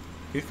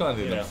 He's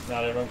cleansing You know, himself.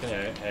 not everyone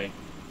can hang.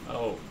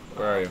 Oh.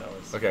 Where are you? That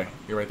was, Okay,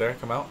 you're right there.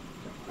 Come out.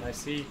 I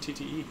see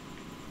TTE.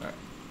 Alright.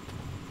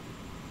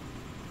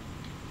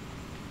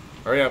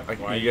 Hurry up!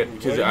 Why You what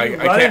because are you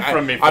I running can't.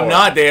 from me I'm for?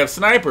 not. They have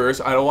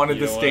snipers. I don't want it You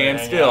to don't wanna stand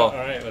hang still. out?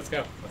 Alright, let's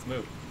go. Let's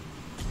move.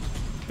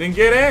 Then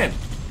get in.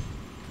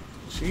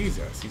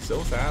 Jesus, he's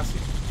so sassy.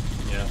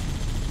 Yeah.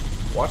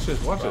 Watch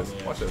this. Watch Problem, this.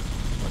 yeah. Watch this.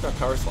 Watch that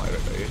power slide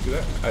right there. You see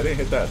that? I didn't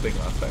hit that thing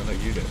last time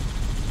like you did.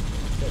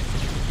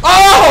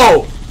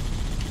 Oh!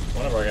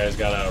 One of our guys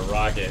got a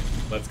rocket.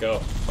 Let's go.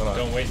 Hold on.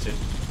 Don't waste it.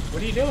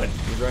 What are you doing?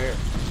 He's right here.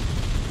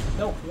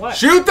 No, what?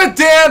 Shoot the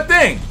damn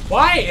thing!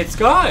 Why? It's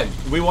gone.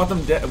 We want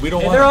them dead. We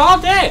don't And want. they're all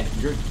dead.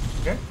 You're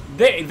okay.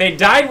 They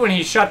died when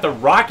he shot the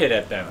rocket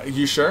at them.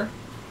 You sure?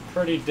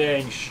 Pretty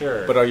dang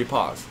sure. But are you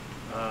paused?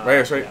 Right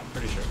here, straight. Yeah,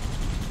 pretty sure.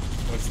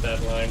 What's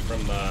that line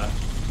from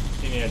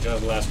Indiana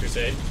Jones: The Last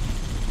Crusade?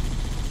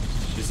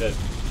 He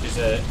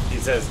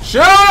says,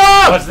 Shut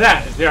up! "What's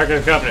that? It's the Ark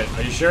of the Covenant.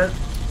 Are you sure?"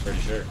 Pretty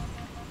sure.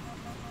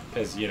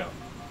 Because you know,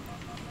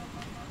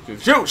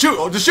 Shoot! Shoot!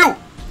 Oh, just shoot!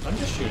 I'm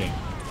just shooting.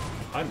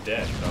 I'm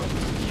dead.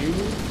 Oh, you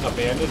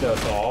abandoned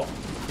us all.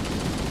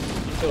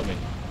 You killed me.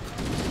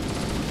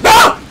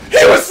 No!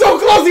 He was so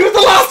close! He was the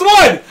last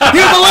one! He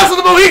was the last of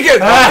the Mohicans!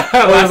 Well,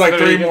 there was Last like of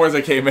the 3 Mohicans. more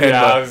that came in.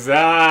 Yeah, but-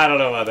 I don't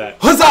know about that.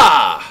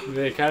 Huzzah!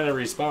 They kind of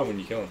respawn when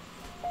you kill them.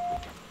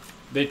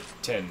 They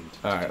tend to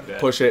do Alright, that.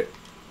 push it.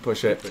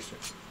 Push it. Push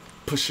it.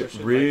 Push it Push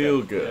it real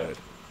like that. good.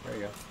 There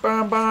you go.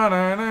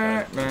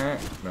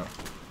 No.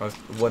 I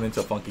went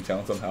into Funky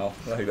Town somehow.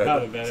 Like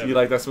Not a that. bad You effort.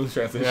 like that smooth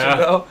transition Yeah.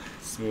 though?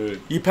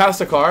 Smooth. You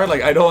passed a car?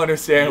 Like, I don't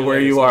understand You where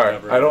like you a are.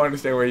 sniper. I don't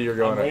understand where you're I'm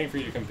going. waiting for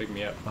you to come pick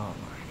me up. Oh my god.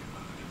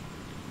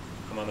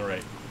 I'm on the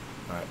right.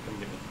 Alright. Come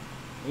get me.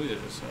 Ooh,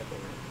 there's a sniper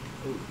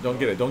over here. Don't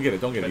get it. Don't get it.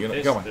 Don't get it. But You're gonna,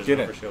 this, come on. there's Get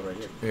an in. overshield right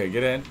here. Okay,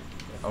 get in.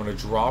 I'm gonna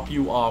drop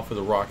you off with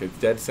the rocket.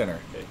 Dead center.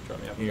 Okay,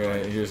 drop me off.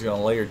 You're just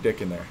gonna lay your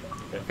dick in there.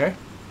 Okay?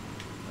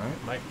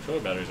 My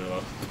controller batteries are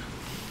low.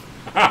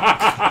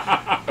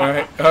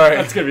 Alright.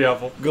 That's gonna be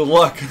helpful. Good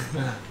luck.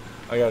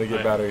 I gotta get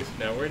Alright. batteries.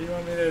 Now, where do you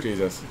want me to?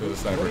 Jesus, there's a What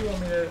sniper. do you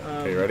want me to?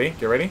 Okay, ready?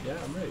 Get ready? Yeah,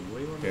 I'm ready. What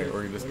do you want me Okay, to?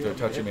 we're just what do you want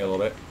to touching me hit? a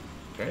little bit.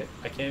 Okay. Okay,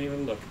 I can't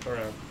even look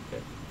around.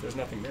 Okay, there's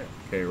nothing there.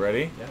 Okay,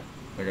 ready? Yeah.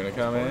 They're gonna I'm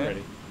come in.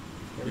 ready.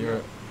 Here we You're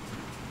go.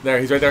 there.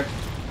 He's right there.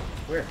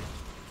 Where?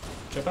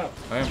 Jump out.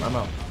 I'm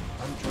out.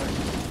 I'm trying.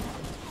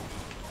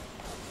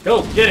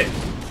 Go get it.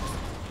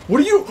 What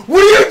are you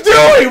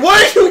doing?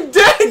 Why are you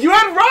dead? You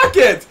had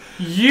rockets.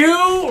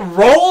 You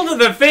rolled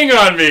the thing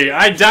on me.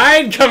 I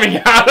died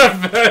coming out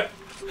of the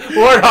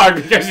warthog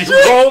because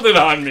you rolled it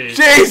on me.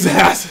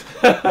 Jesus.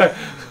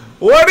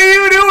 What are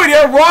you doing? You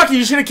have rocket.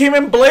 You should have came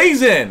in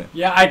blazing.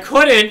 Yeah, I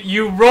couldn't.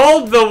 You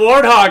rolled the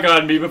warthog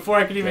on me before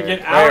I could even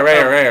get out. Right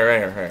of...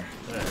 here.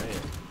 Alright.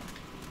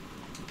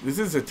 This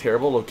is a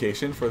terrible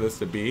location for this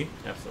to be.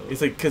 Absolutely.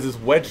 It's like because it's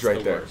wedged It's right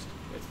the there. worst.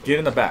 It's the Get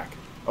in the back.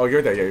 Oh,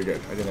 you're there. Yeah, you're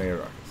good. I didn't know you had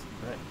rockets.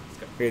 Alright, let's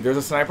go. Okay, there's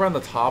a sniper on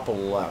the top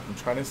left. I'm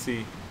trying to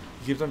see.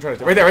 He keeps on trying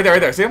to. Right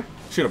there. See him?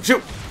 Shoot him.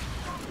 Shoot.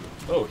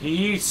 Oh,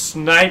 he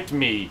sniped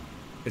me.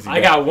 Is he I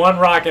dead? got one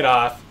rocket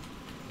off.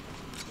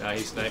 Nah, he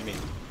sniped me.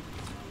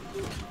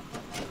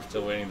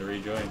 Still waiting to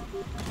rejoin.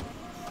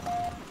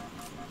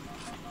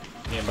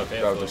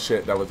 That was a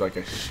shit. That was like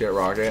a shit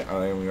rocket.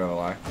 I ain't even gonna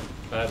lie.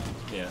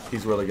 Yeah.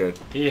 He's really good.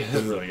 He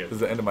is really good. This is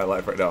the end of my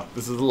life right now.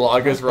 This is the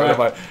longest run of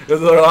my. This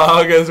is the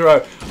longest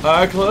run.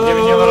 I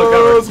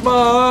close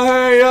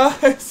my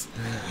eyes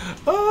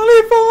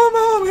only for a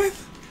moment.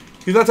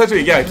 He's not touching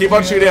me. Yeah, keep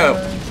on shooting at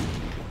him.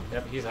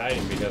 Yep, he's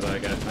hiding because I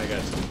got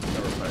some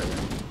cover fire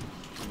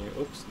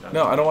there. Oops.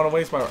 No, I don't want to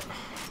waste my.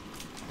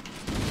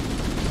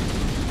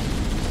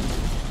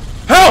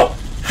 How?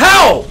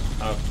 How?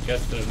 I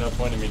guess there's no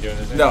point in me doing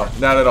this anymore. No,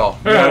 not at all.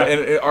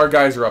 And our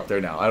guys are up there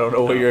now. I don't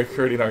know where you're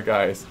hurting our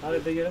guys. How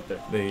did they get up there?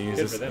 They use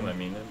Good this for them, I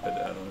mean, but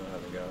I don't know how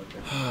they got up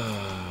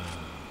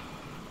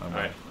there.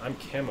 Alright, I'm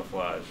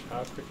camouflage.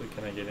 How quickly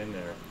can I get in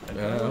there? And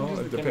how long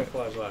does the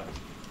camouflage last?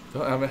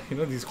 I mean, you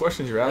know, these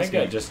questions you're I asking.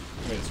 think I just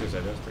committed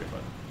suicide. That was pretty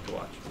fun to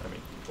watch. I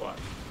mean, to watch.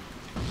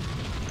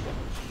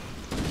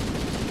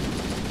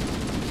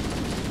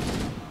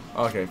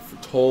 Okay,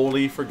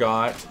 totally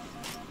forgot.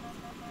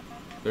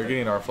 They're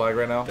getting our flag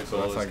right now, so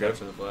that's not good.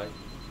 The flag.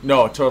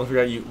 No, totally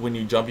forgot. You when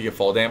you jump, you get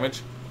fall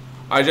damage.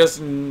 I just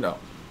no.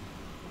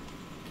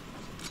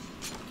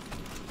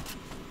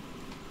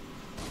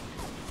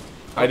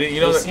 I didn't.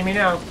 You know. You see me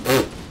now.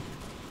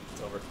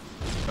 It's over.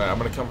 All right, I'm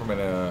gonna come from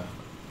an.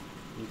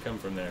 You come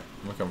from there.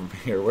 I'm gonna come from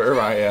here,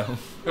 wherever I am.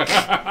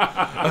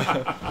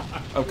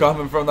 I'm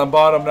coming from the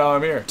bottom. Now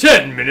I'm here.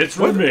 10 minutes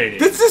remaining.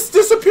 This just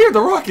disappeared.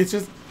 The rocket's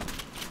just.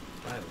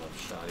 I love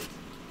shotties.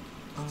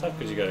 It's tough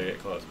because you gotta get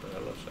close, but I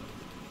love shotties.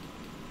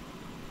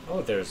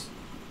 Oh, there's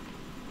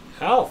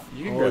health.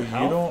 You can grab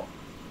health. You don't.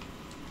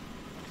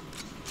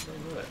 I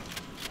didn't know that.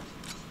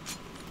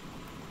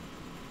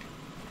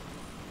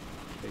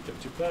 Picked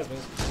up 2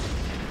 plasmas.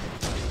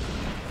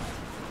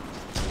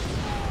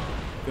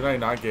 Did I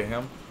not get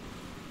him?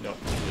 No.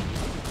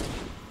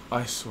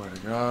 I swear to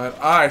God.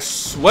 I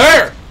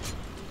swear!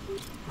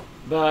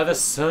 By the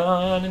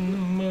sun and the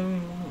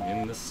moon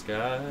in the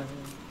sky,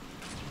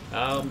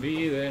 I'll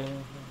be there,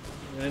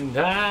 and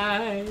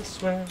I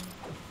swear.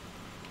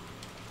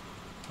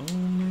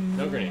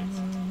 No grenades.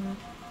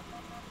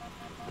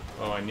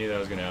 Oh, I knew that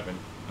was gonna happen.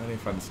 I need to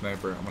find the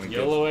sniper. I'm gonna get.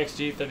 YOLO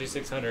XG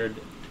 3600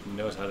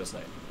 knows how to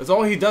snipe. That's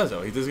all he does,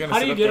 though. He's just gonna. How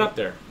do you get up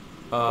there?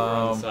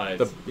 On the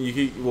sides.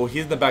 Well,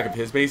 he's in the back of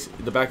his base.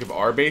 The back of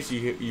our base,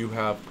 you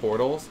have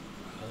portals.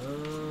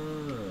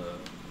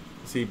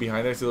 See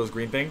behind there? See those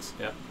green things?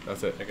 Yeah.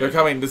 That's it. Okay. They're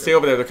coming. Just stay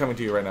over there. They're coming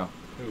to you right now.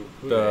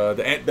 Who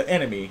The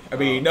enemy. I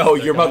mean, no,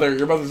 your mother.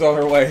 Your mother's on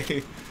her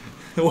way.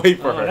 Wait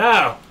for her.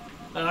 No!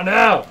 Oh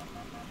no!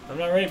 I'm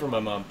not ready for my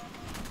mom.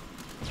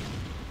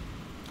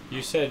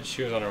 You said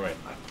she was on her way.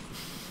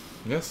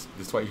 Yes,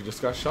 that's why you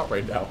just got shot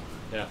right now.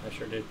 Yeah, I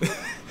sure did.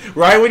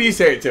 Right when you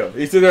say it to him.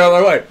 He said they're on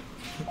their way.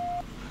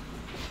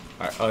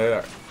 Alright, oh,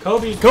 there.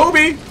 Kobe!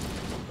 Kobe!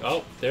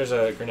 Oh, there's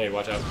a grenade.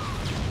 Watch out.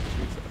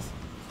 Jesus.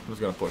 I'm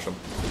just gonna push him.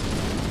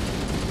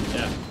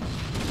 Yeah.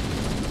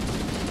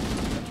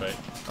 That's right.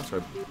 That's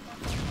right.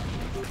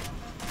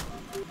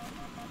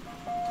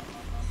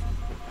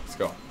 Let's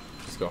go.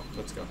 Let's go.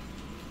 Let's go.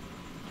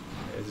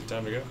 Is it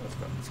time to go? Let's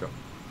go. Let's go.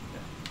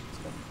 Yeah, let's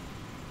go.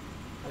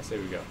 I say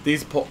we go.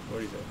 These What do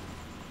you say?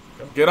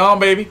 Go. Get on,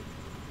 baby.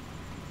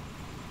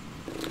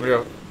 Here we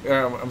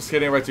go. I'm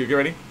skating right to you. Get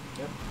ready.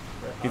 Yeah.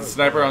 He's a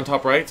sniper on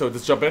top right, so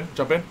just jump in,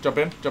 jump in, jump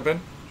in, jump in.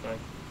 Trying.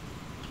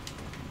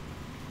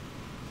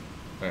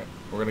 Alright,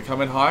 we're gonna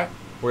come in hot.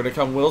 We're gonna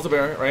come wheels of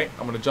air, right?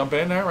 I'm gonna jump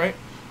in there, right?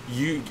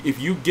 If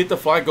you get the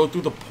flag, go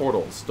through the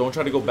portals. Don't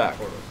try to go back.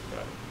 Portals.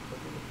 Got it. Go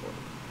through the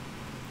portals.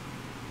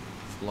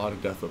 It's a lot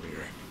of death over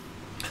here.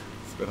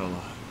 It's been a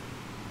lot.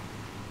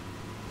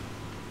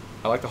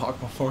 I like the hawk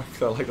more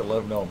because I like to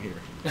let him know I'm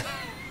here.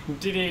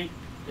 Did he?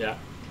 Yeah.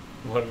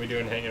 What are we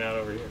doing hanging out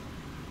over here?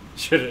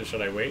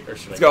 Should I wait or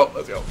should Let's I go.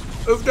 Let's go.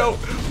 Let's go.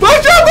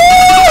 Bunch of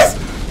boys!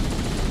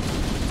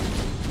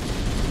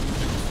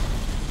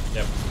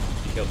 Yep.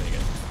 You killed me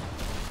again.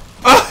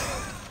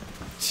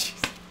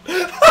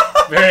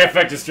 Very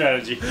effective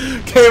strategy.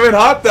 Came in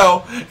hot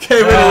though. Came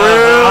in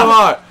real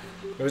hot.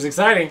 It was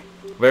exciting.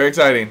 Very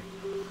exciting.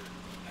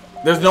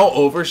 There's no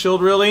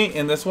overshield really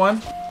in this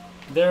one.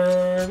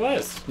 There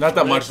was. Not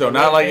that much though.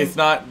 Not like it's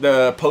not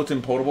the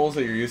potent potables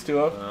that you're used to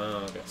of.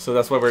 Oh, okay. So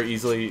that's why we're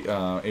easily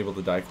able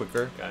to die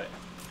quicker. Got it.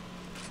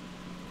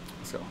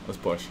 Let's go. Let's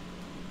push.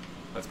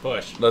 Let's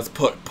push. Let's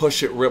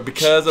push it real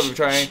because I'm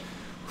trying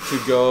to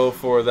go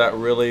for that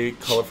really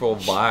colorful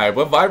vibe.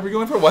 What vibe are you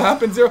going for? What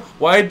happens there?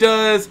 Why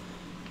does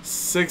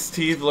 6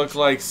 teeth look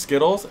like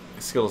Skittles?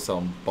 Skittles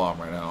sound bomb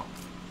right now.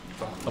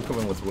 I'm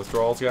coming with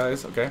withdrawals,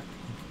 guys. Okay.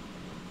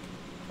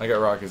 I got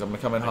rockets. I'm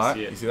gonna come in hot.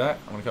 You see that?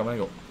 I'm gonna come in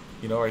and go.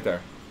 You know, right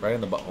there, right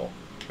in the butthole,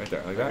 right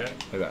there, like that,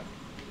 like that.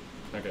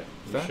 Okay.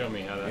 That? Show me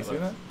how that you looks. See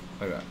that?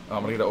 Like that.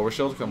 I'm gonna get an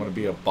overshield because I'm gonna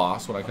be a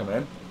boss when I come in. Oh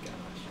my gosh.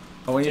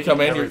 And when you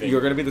come in,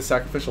 you're gonna be the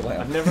sacrificial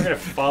lamb. I'm never gonna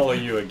follow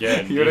you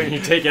again. You're you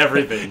take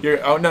everything.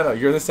 Oh no,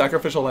 you're the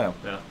sacrificial lamb.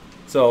 Yeah.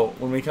 So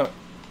when we come,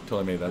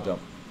 totally made that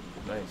jump.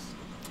 Nice.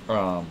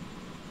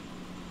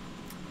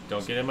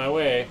 Don't get in my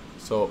way.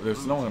 So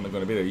there's no one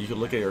gonna be there. You can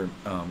look at your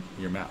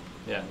map.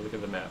 Yeah, look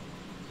at the map.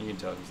 You can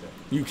tell he's there.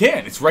 You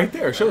can. It's right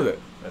there. It shows it.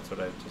 That's what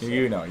I just said.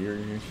 You know,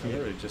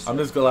 literally just I'm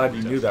said just glad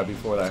you knew that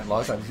before that. A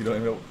lot of times you don't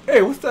even know.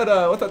 Hey, what's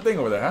that thing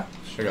over there, huh?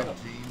 There you go.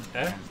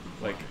 Eh?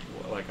 Like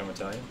I'm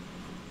Italian?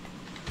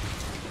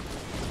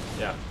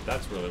 Yeah,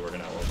 that's really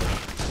working out well for me.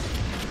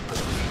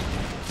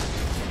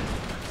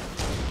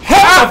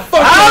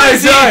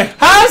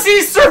 How's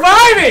he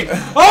surviving?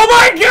 Oh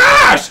my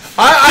gosh!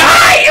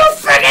 You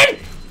friggin'!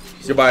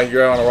 Goodbye,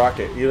 you're on a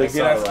rocket. You I like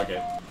saw the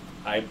rocket.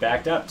 I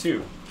backed up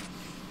too.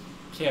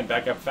 Can't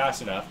back up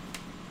fast enough.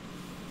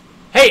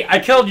 Hey, I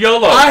killed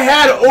YOLO. I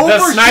had overshield.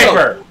 The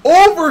sniper.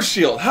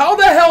 Overshield. How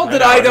the hell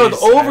did I know with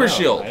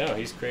overshield? I know,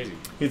 he's crazy.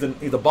 He's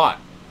a bot.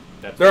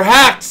 That's They're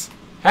hacks.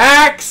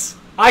 hacks.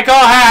 I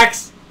call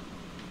hacks.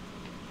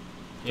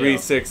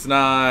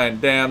 369.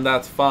 Damn,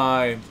 that's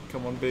fine.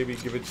 Come on, baby,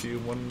 give it to you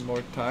one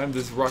more time.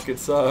 This rocket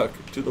suck.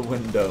 To the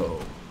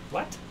window.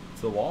 What?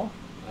 To the wall?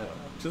 I don't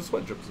know. Just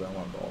sweat drips down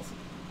one balls.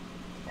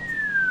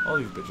 All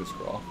these bitches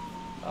crawl.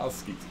 I'll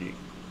skeet.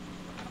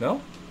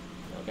 No?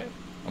 Okay.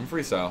 I'm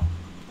freestyle.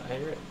 I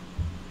hear it.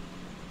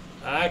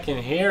 I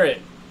can hear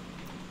it.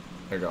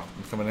 There you go.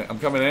 I'm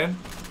coming in.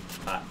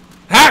 Hot.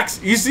 Hacks!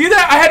 You see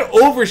that? I had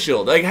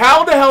overshield. Like,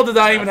 how the hell did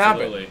that even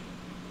happen?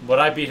 But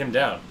I beat him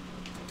down.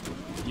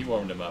 You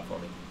warmed him up for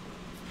me.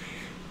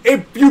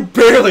 You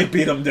barely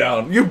beat him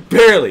down. You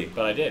barely.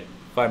 But I did.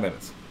 5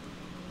 minutes.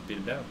 Beat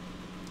him down.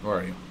 Where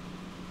are you?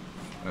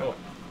 Oh,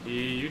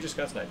 you just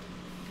got sniped.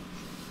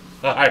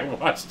 I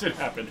watched it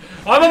happen.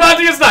 I'm about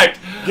to get sniped.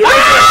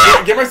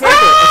 Get my sniper.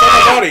 It's on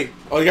my body.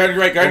 Oh, guard on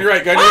your right. Guard on your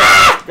right. Guard on your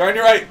right. Guard on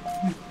your right.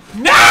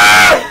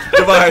 No!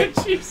 Goodbye.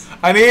 Jeez.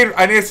 I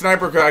need a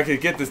sniper so I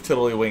could get this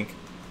tiddlywink.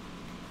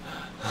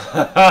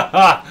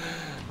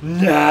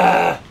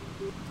 Nah.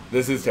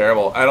 This is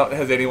terrible.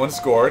 Has anyone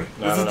scored?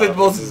 This is the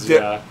most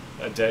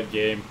a dead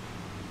game.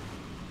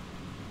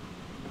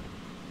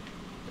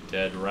 A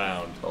dead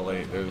round. Oh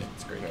wait,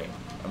 It's a great game.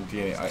 I'm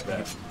kidding.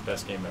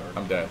 Best game ever.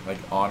 I'm dead. Like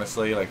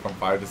honestly, like from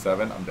 5 to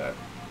 7, I'm dead.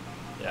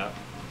 Yeah.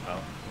 Oh,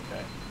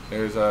 okay.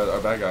 There's our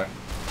bad guy.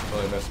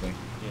 Really missed me.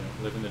 You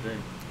know, living the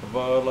dream.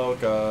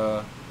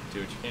 Voloka. Do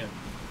what you can.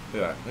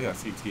 Look at that.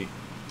 CT.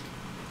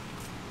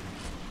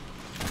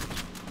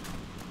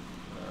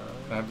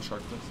 Can I have the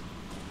shark, please?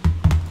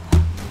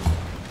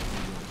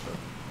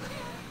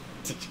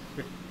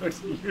 What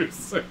did you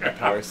say?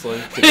 Power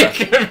slave. He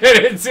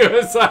committed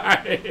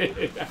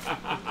suicide.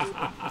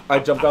 I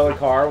jumped out of the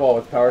car while I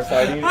was power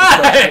sliding.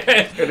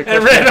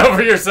 And ran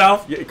over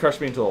yourself? Yeah, it crushed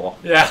me into the wall.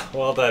 Yeah,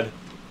 well done.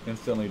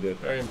 Instantly did.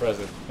 Very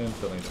impressive.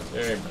 Instantly did.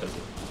 Very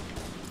impressive.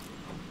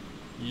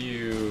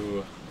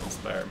 You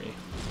inspire me.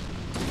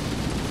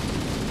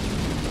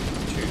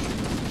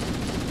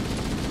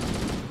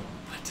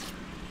 What?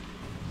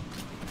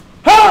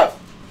 Ha!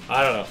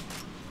 I don't know.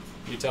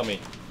 You tell me.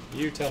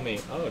 You tell me.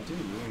 Oh, dude,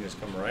 you can just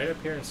come right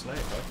up here and snipe,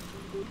 huh?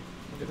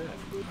 Look at that.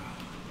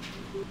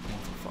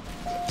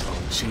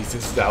 Oh,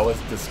 Jesus, that was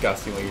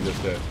disgusting what you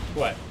just did.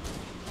 What?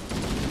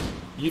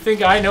 You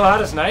think I know how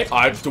to snipe?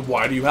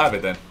 Why do you have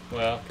it then?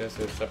 Well, because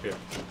it's up here.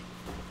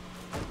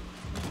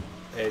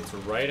 It's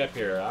right up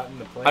here, out in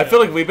the plane. I feel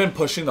like we've been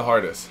pushing the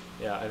hardest.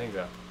 Yeah, I think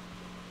so.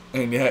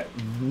 And yet,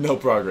 no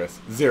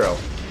progress. 0.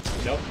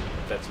 Nope,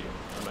 that's you.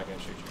 I'm not going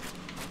to shoot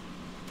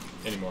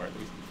you. Anymore, at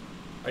least.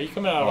 Are you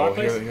coming out of our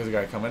place? Here's a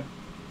guy coming.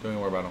 Don't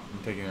even worry about him.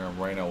 I'm taking him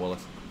right now,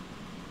 Willis.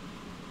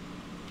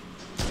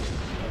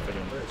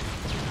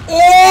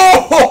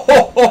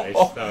 Oh!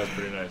 Nice. That was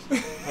pretty nice.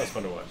 That was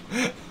fun to watch.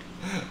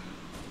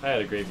 I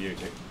had a great view,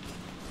 too.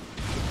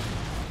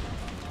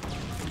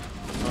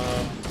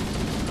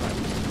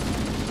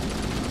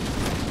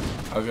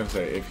 I was going to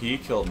say, if he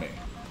killed me,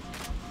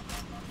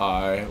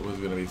 I was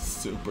going to be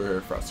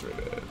super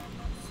frustrated.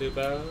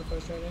 Super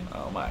frustrated?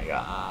 Oh my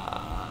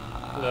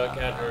god. Look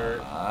at her.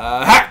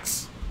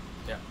 Hacks!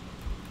 Yeah.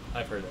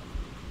 I've heard it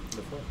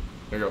before.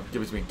 There you go.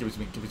 Give it to me. Give it to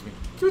me. Give it to me.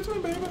 Give it to me,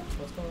 baby.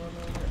 What's going on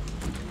over here?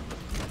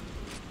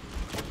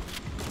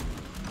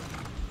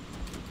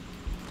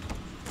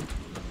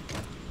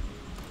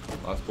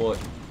 Last bullet.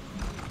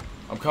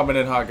 I'm coming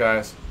in hot,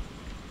 guys.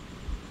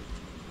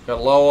 I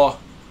got low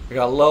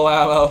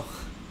ammo,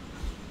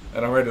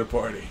 and I'm ready to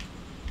party.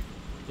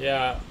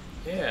 Yeah.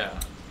 Yeah.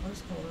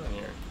 What's going on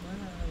here?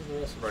 Where's the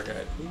rest of our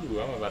guys?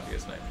 Ooh, I'm about to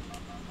get sniped.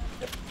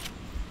 Yep.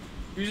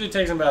 Usually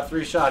takes them about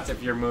 3 shots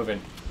if you're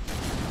moving.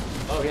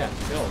 Oh yeah,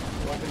 kill him.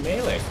 Fucking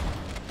melee.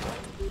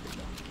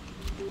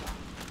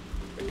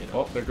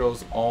 Oh, there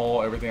goes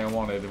everything I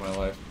wanted in my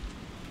life.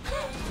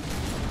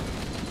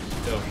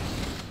 Kill.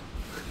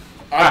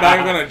 I'm not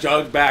even gonna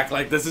jog back.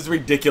 Like, this is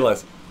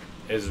ridiculous.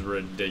 Is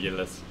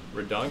ridiculous.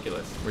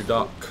 Redonkulous.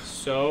 Redonk.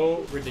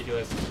 So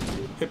ridiculous.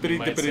 Hippity You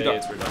might dippity say dop.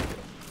 it's redonkulous.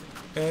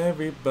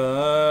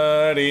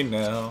 Everybody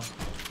now.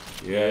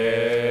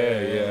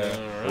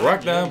 Yeah.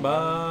 Rock that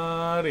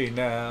body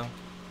now.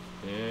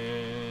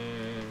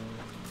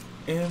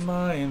 Am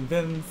I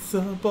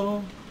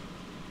invincible?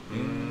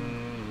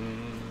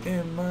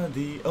 Am I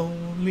the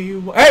only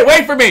one? Hey,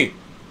 wait for me!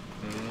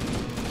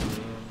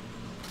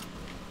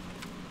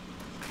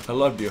 I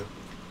loved you.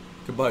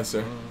 Goodbye,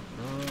 sir.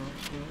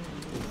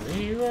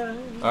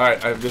 Rewrite. All right,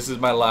 this is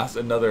my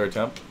another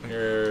attempt.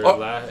 Your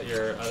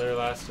your other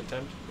last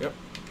attempt. Yep.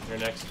 Your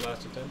next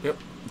last attempt. Yep.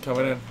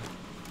 Coming in.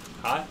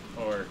 Hot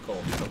or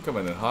cold? I'm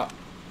coming in hot.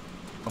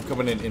 I'm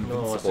coming in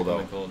invincible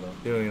though. Cold, though.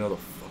 You don't even know the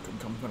fuck.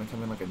 I'm gonna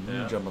come in like a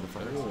ninja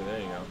motherfucker. Ooh, there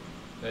you go.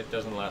 That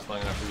doesn't last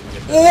long enough for you to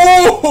get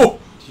Oh!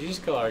 Did you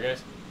just kill our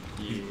guys?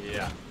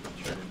 Yeah.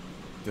 Sure.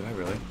 Did I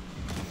really?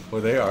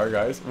 Well, they are,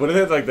 guys. What if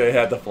it's like they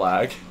had the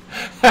flag?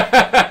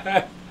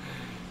 Definitely.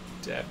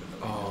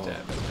 Oh.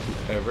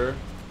 Definitely. Ever?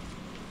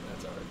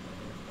 That's alright.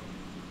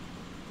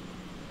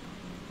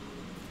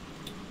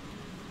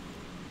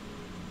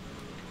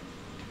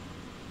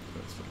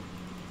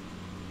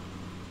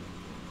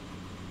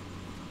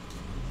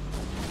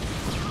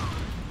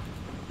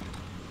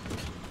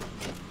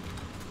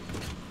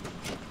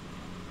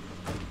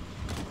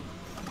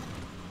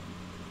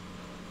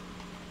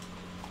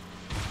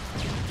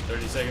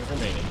 Seconds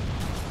remaining.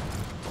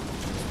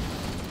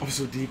 I was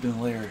so deep in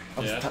the layer.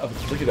 Look at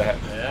that.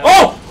 Yeah.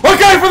 Oh! What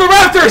guy for the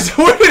Raptors?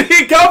 Where did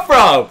he come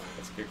from?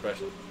 That's a good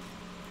question.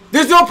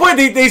 There's no point.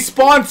 They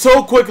spawn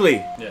so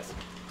quickly. Yes.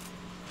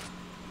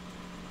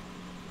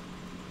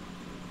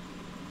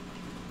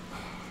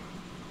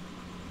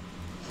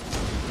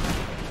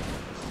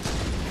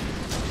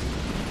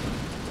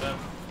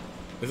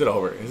 Is it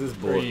over? Is this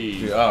bull?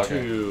 3, Oh,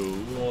 okay. 2,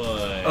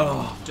 1.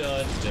 Oh.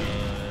 Dun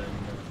dun.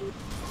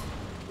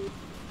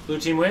 Blue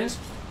team wins.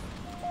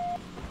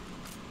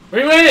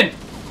 We win!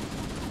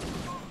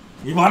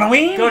 You wanna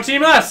win? Go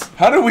team us!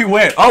 How did we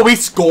win? Oh, we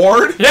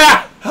scored?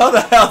 Yeah! How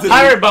the hell did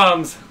Pirate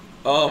bombs!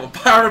 Oh,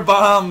 pirate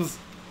bombs!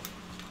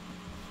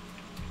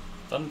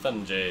 Fun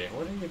Fun J.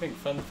 What do you think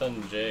Fun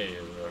Fun J is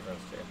a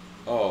reference to?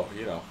 Oh,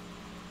 you know.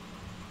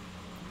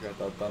 Got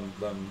that dun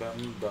dun dun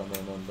dun dun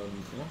dun dun,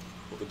 you know?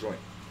 With the joint.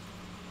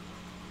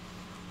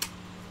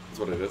 That's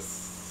what it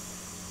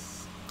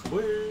is.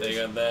 They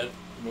got that.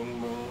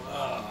 Boom boom.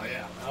 Oh,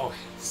 yeah. Oh,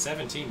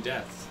 17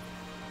 deaths.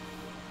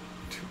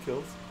 2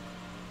 kills?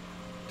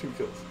 2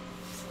 kills.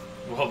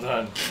 Well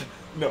done.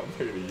 No, I'm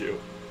talking to you.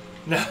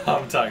 No,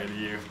 I'm talking to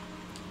you.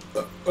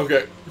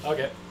 Okay.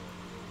 Okay.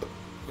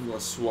 I'm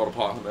gonna swat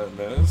upon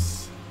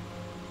this.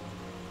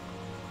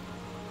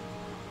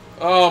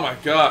 Oh my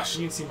gosh.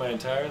 You can see my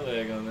entire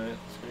leg on that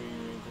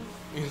screen.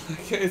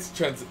 It's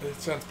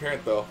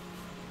transparent though.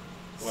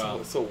 Wow.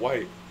 It's so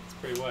white. It's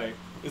pretty white.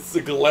 It's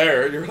the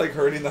glare. You're like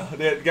hurting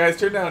the guys.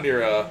 Turn down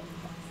your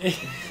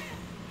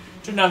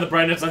Turn down the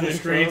brightness on your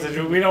screens.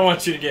 We don't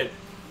want you to get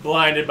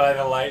blinded by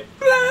the light.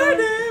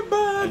 Blinded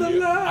by the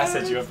light. I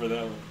set you up for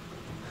that one.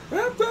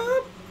 Wrapped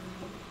up.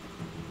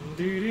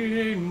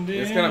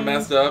 It's kind of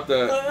messed up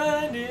that.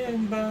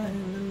 Blinded by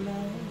the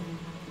light.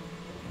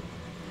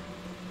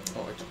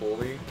 Oh, I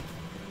totally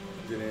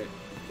didn't.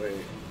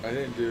 Wait, I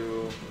didn't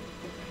do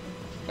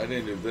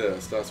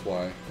this. That's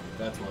why.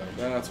 That's why.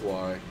 That's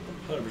why.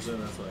 100%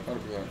 that's why.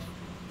 100%.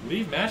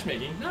 Leave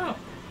matchmaking? No.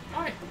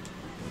 Why?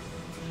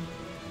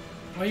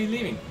 Why are you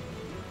leaving?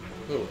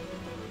 Who?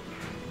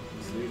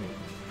 He's leaving.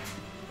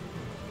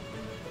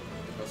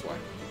 That's why.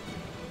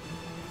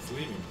 He's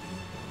leaving.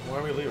 Why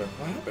are we leaving?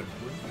 What happened?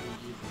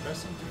 You press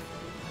something.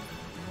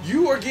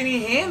 You are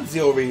getting handsy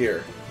over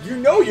here. You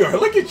know you are.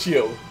 Look at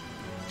you.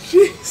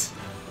 Jeez.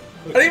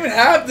 I didn't even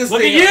have this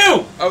Look thing at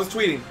you! up. I was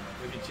tweeting.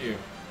 Look at you.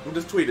 I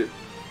just tweeted.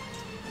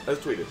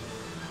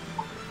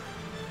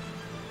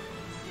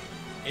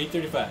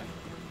 8:35.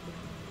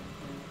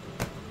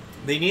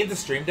 They need the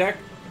stream deck.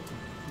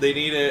 They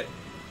need it.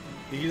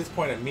 You just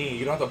point at me.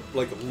 You don't have to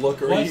like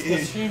look or. What's the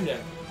stream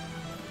deck?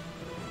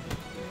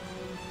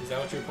 Is that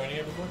what you were pointing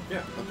at before?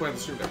 Yeah, I'm pointing at the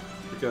stream deck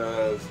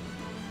because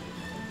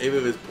if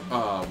it was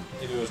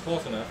If it was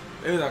close enough.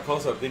 if it's not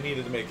close up, they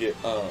needed to make it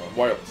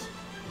wireless.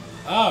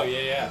 Oh yeah,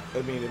 yeah.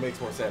 I mean, it makes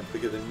more sense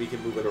because then we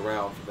can move it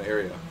around from the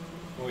area.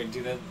 Oh, wait,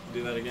 do that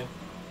again.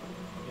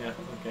 Yeah.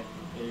 Okay.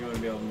 Yeah, you want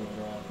to be able to move it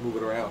around. Move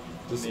it around.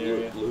 Just In the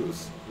area.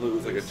 lose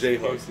like a J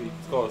hug. Juicy.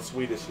 It's called a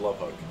Swedish love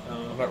hug.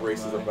 Oh, I'm not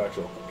racist. I'm my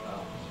factual. gosh.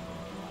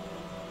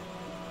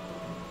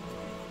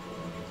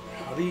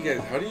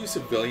 How do you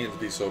civilians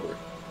be sober?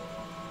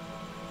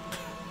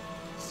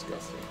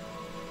 Disgusting.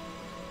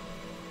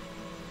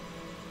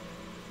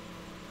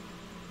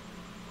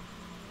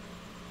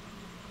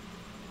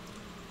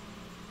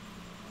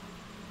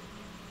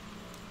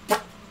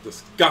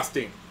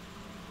 Disgusting.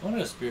 I want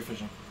to go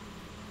spearfishing.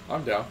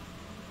 I'm down.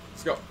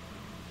 Let's go.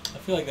 I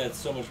feel like that's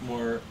so much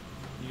more.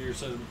 You're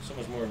so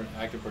much more of an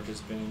active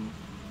participant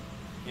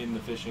in the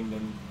fishing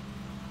than,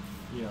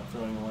 you know,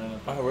 throwing a line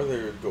up. I'd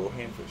rather go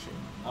hand fishing.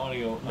 I want to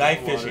go Knife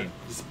underwater. fishing.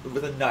 Just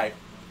with a knife.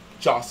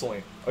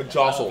 Jostling. A I don't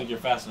jostle. think you're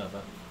fast enough,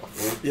 huh?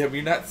 Yeah, have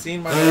you not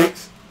seen my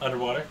legs?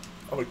 Underwater?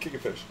 I'm gonna kick a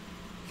fish.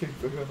 Kick a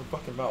fish in the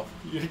fucking mouth.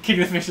 You're kicking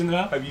the fish in the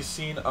mouth? Have you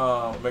seen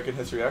American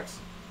History X?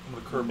 I'm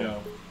gonna curve him.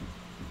 No.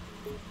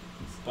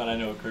 But I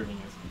know what curving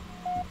is.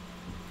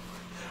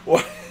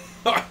 What?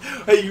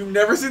 Hey, you've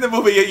never seen the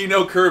movie yet you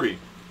know Kirby.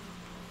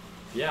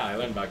 Yeah, I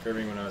learned about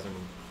curving when I was in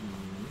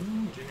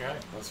junior high.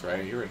 That's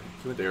right. You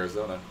went to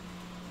Arizona.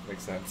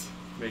 Makes sense.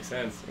 Makes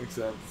sense. Makes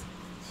sense.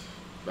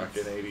 Back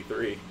in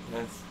 '83.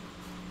 That's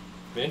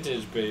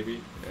Vintage,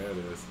 baby. Yeah, it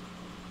is.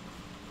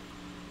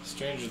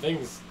 Stranger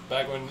Things.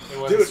 Back when it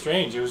wasn't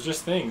strange, it was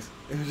just things.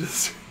 It was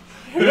just.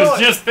 It was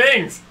just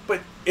things.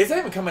 But it's not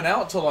even coming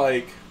out till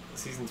like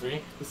Season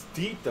 3. it's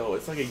deep though.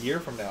 It's like a year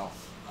from now.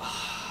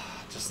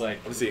 Just like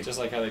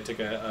how they took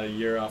a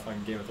year off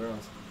on Game of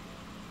Thrones.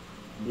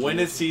 When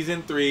is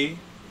season 3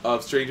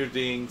 of Stranger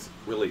Things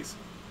release?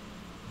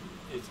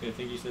 I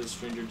think you said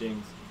Stranger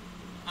Things.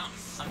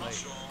 I'm not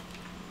sure.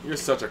 You're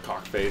such a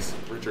cockface,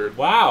 Richard.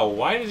 Wow,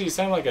 why does he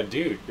sound like a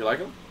dude? You like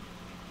him?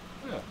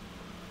 Yeah,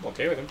 I'm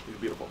okay with him. He's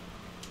beautiful.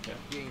 Yeah.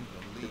 He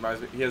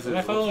reminds me. He has. Am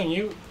I following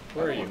you?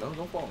 Where are you? No,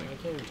 don't follow me. I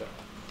can't even tell.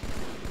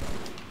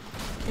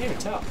 Can't even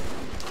tell.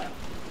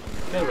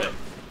 Hey, Red.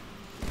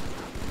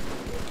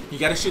 You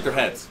gotta shoot their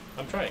heads.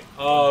 I'm trying.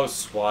 Oh,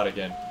 SWAT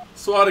again.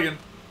 SWAT again.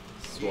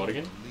 SWAT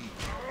again?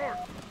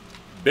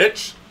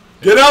 Bitch!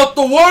 Get out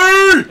the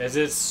way! Is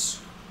it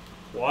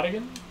SWAT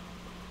again?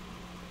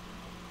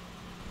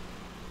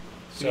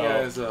 So, You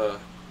guys,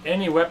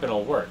 any weapon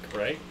will work,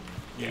 right?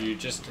 You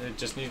just it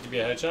just needs to be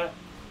a headshot?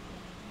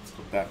 let's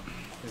go back.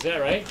 Is that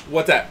right?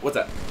 What's that? What's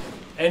that?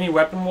 Any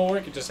weapon will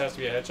work, it just has to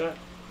be a headshot?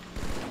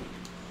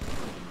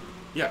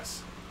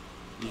 Yes.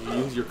 You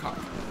use your cock.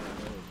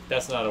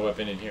 That's not a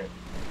weapon in here.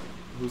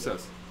 Who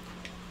says?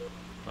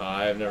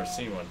 I've never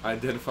seen one.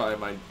 Identify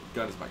my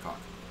gun as my cock.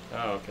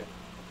 Oh, okay.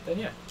 Then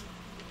yeah.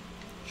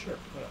 Sure.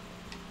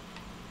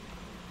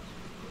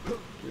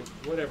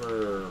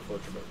 Whatever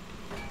floats your boat.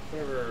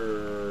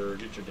 Whatever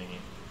gets your dinghy.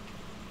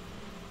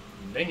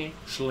 Dinghy.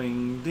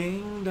 Schling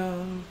ding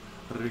dong.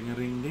 Ring a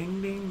ring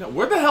ding ding dong.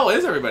 Where the hell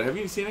is everybody? Have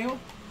you seen anyone?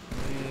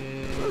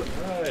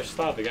 I just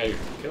thought the guy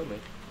who killed me.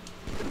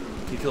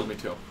 He killed me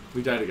too.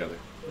 We died together.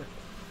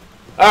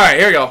 Alright,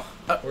 here we go.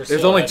 We're There's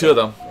still only at 2 it. of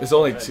them. There's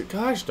only Alright. 2.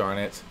 Gosh darn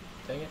it.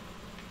 Dang it.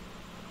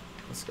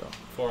 Let's go.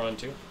 4 on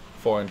 2.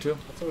 4 and 2.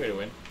 That's the way to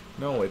win.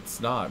 No, it's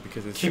not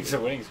because it's Keeps a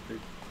winning streak.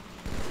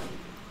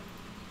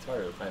 It's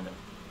harder to find them.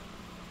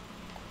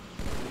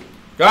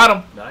 Got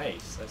him.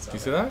 Nice. That's Do you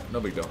see that? No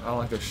big deal. I don't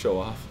like to show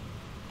off.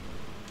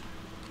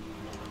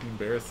 You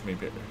embarrass me,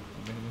 baby.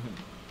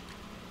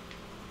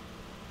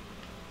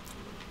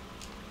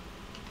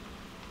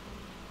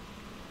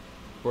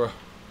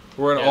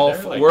 We're in all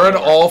they're like we're in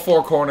more. all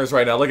 4 corners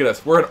right now. Look at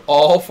us. We're in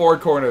all 4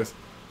 corners.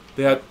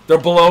 They're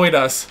blowing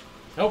us.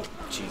 Oh,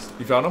 jeez.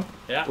 You found him?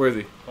 Yeah. Where is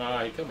he?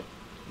 He killed me.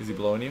 Is he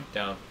blowing you?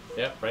 Down.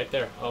 Yep, right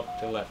there. Up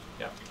to the left.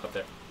 Yep, up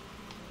there.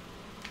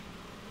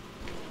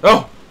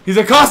 Oh, he's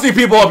accosting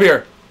people up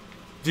here.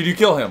 Did you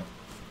kill him?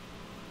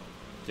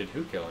 Did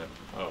who kill him?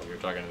 Oh, you're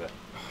talking to that.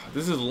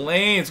 This is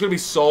lame. It's gonna be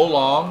so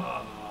long.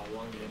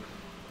 Long game.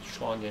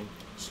 Schlong game.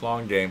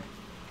 Schlong game.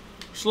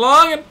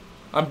 Schlongen.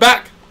 I'm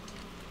back.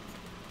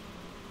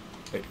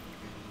 Hey.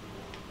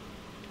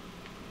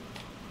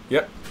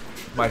 Yep.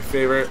 My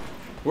favorite.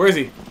 Where is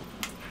he?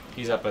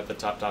 He's up at the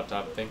top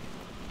thing.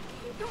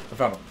 I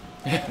found him.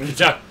 Good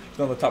job. He's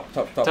on the top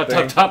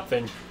thing. Top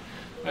thing.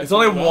 It's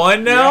only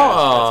 1 now? Yeah,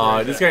 Oh,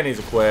 that's this where guy needs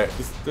to quit.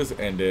 Just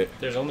end it.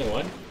 There's only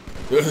one?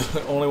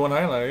 Only 1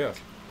 highlight, I guess.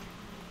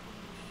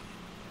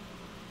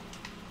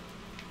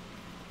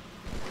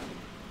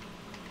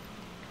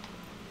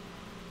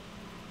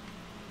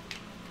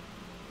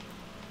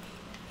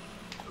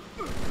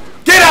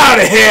 Get out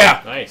of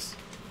here! Nice.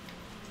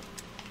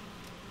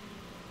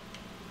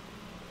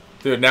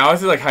 Dude, now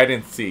this is like hide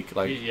and seek.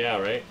 Like, Yeah,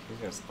 right? He's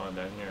gonna spawn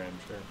down here,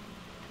 I'm sure.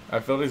 I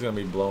feel like he's gonna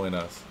be blowing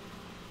us.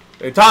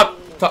 Hey, top!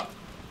 Top?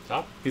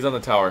 He's on the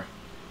tower.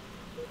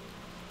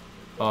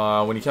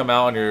 When you come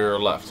out on your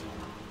left.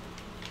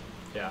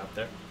 Yeah, up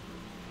there.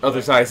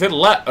 Other side. I said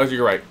left. Oh,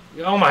 you're right.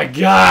 Oh my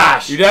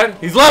gosh! You dead?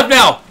 He's left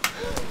now!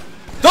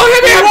 Don't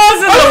hit me! He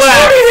was in the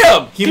left!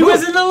 Him. He moved.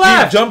 was in the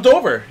left! He jumped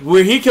over.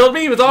 Where he killed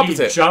me, he was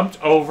opposite. He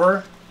jumped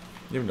over.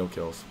 You have no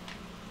kills.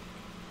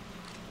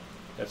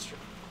 That's true.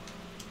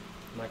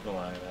 I'm not gonna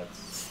lie,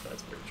 that's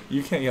pretty true.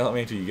 You can't yell at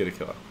me until you get a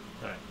kill.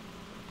 Alright.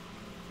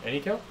 Any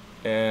kill?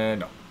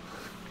 And no.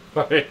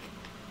 Right.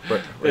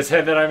 This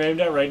head that I'm aimed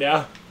at right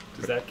now,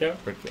 does that count?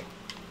 Right kill.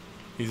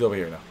 He's over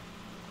here now.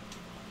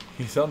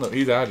 He's on the.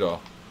 He's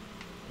agile.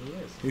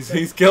 He is.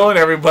 He's killing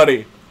everybody.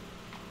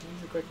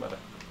 He's a quick mother.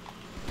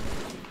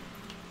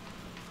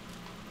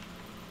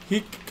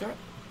 He got.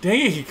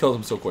 Dang it! He killed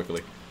him so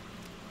quickly.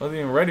 I wasn't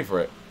even ready for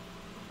it.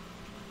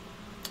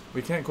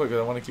 We can't quit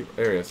because I want to keep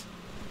areas.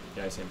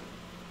 Yeah, I see him.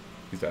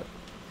 He's dead.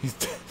 He's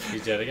dead.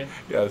 He's dead again?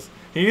 Yes.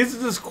 He needs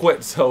to just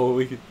quit so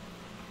we can.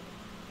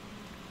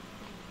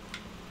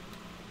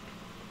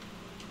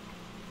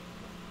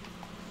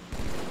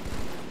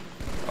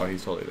 Oh,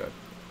 he's totally dead.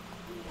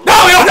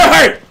 No, he don't get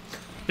hurt!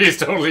 He's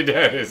totally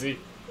dead, is he?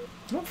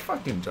 Don't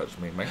fucking judge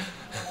me, man.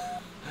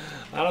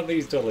 I don't think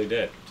he's totally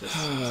dead. Just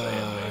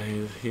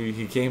saying.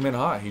 He came in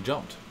hot. He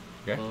jumped.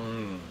 Okay.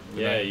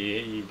 Yeah,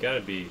 you gotta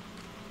be.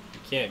 You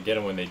can't get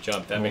them when they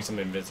jump. That makes them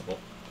invincible.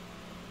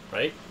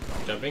 Right?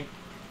 Jumping?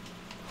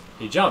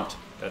 He jumped.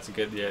 That's a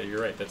good. Yeah,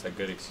 you're right. That's a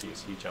good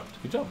excuse. He jumped.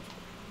 He jumped.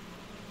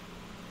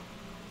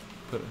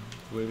 Put it.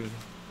 Wait.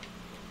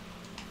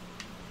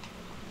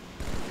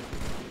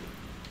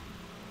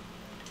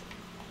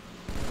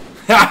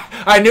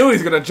 I knew he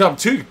was gonna jump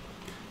too.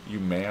 You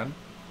man.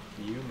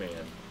 You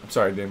man. I'm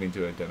sorry, I didn't mean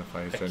to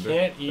identify his I gender.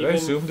 can't Did I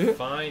assumed even it?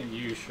 find.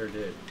 You sure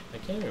did. I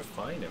can't even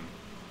find him.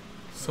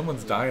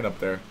 Someone's dying up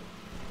there.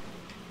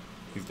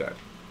 He's dead.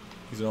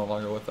 He's no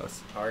longer with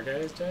us. Our guy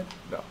is dead.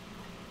 No.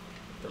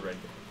 The red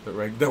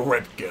guy. The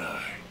red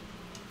guy.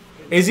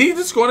 Is he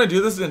just going to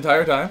do this the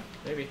entire time?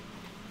 Maybe.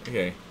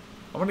 Okay.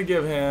 I'm going to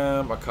give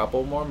him a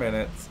couple more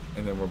minutes,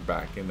 and then we're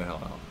back in the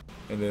hell out.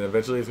 And then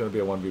eventually it's going to be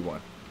a 1v1.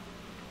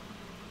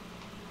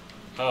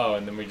 Oh,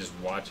 and then we just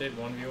watch it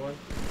 1v1?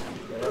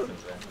 What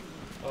happens there?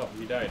 Oh,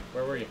 you died.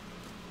 Where were you?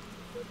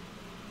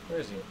 Where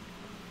is he?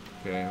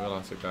 Okay, we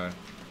lost a guy.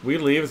 We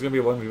leave, it's going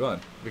to be a 1v1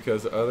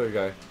 because the other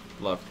guy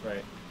left.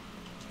 Right.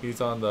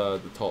 He's on the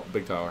tall,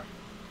 big tower.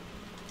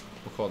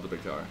 We'll call it the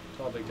big tower.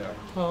 Tall big tower.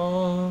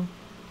 Oh.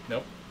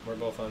 Nope. We're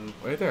both on...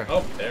 Right there.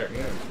 Oh, there.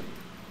 Yeah.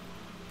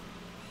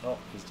 Oh,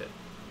 he's dead.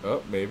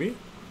 Oh, maybe?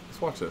 Let's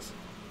watch this.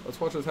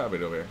 Let's watch what's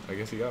happening over here. I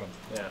guess he got him.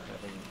 Yeah, I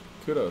think...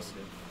 Kudos.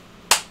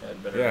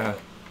 Better Yeah.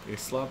 He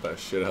slapped that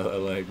shit out of that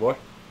leg, boy.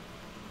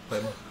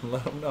 Let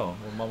him know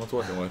what Mama's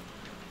working with.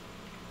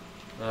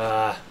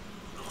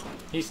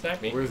 He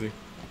sniped me. Where is he?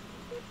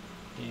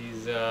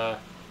 He's,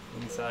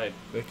 inside.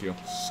 Thank you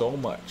so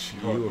much.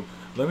 You,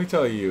 let me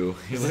tell you.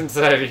 He's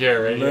inside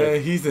here, right here.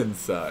 He's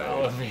inside.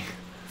 Follow me.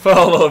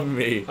 Follow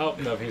me. Oh,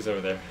 no, he's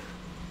over there.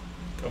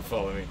 Don't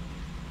follow me.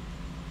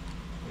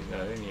 He's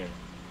not in here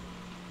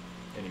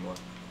anymore.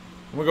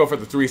 I'm gonna go for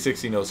the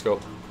 360 no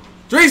scope.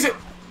 360!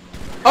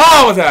 Oh,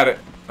 almost had it.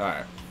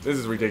 Alright. This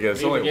is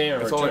ridiculous. Leave the game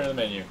and return to the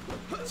menu.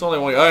 It's only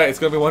one. Alright, it's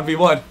gonna be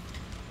 1v1.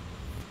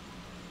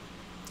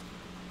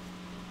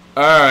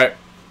 Alright.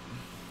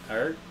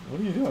 Art? What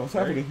are you doing? What's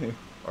happening?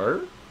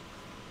 Art?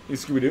 You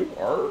Scooby-Doo?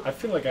 Art? I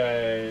feel like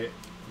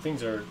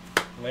things are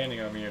landing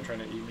on me and trying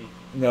to eat me.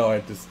 No,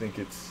 I just think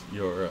it's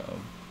your,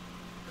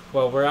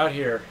 Well, we're out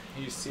here.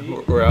 You see?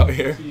 We're out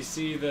here. You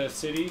see the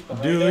city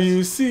behind Do us?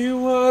 you see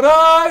what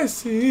I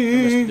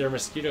see? There are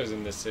mosquitoes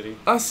in this city.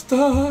 A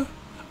star,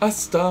 a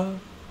star.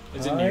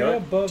 Is it New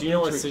York? Do you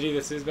know what city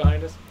this is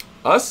behind us?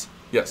 Us?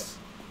 Yes.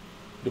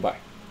 Dubai.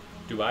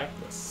 Dubai?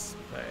 Yes.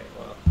 Alright,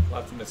 well,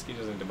 lots of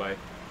mosquitoes in Dubai.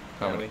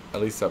 How many?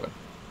 At least 7.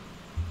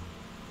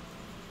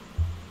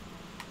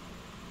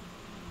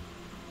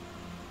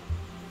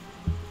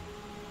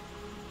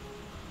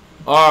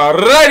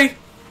 Alrighty.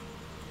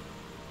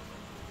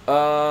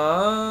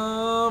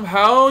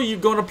 How you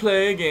gonna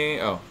play a game?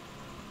 Oh.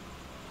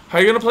 How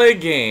you gonna play a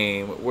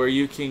game where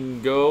you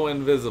can go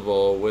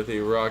invisible with a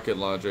rocket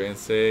launcher and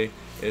say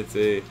it's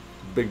a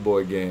big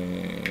boy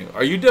game?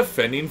 Are you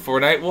defending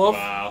Fortnite, Wolf?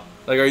 Wow.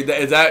 Like,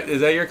 is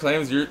that your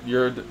claims?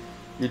 You're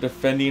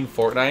defending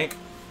Fortnite,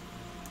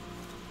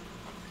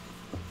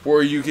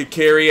 where you could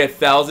carry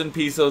 1,000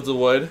 pieces of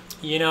wood?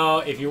 You know,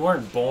 if you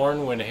weren't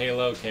born when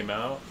Halo came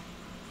out,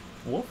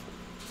 Wolf?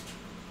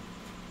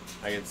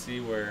 I could see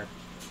where.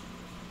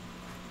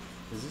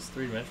 Is this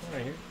 3-dimensional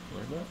right here?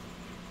 Like that?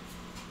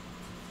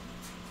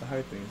 The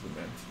high things,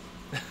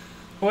 man.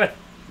 What?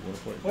 You wanna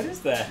play? What is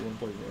that? You wanna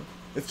play game?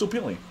 It's still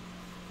peeling.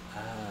 Ah,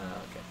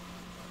 okay.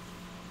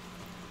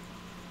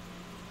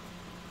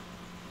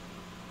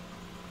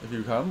 If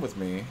you come with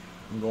me,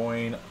 I'm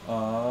going,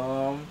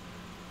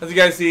 as you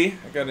guys see,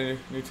 I got a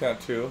new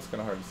tattoo. It's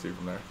kind of hard to see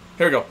from there.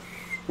 Here we go.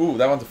 Ooh,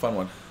 that one's a fun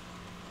one.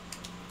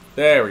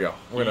 There we go.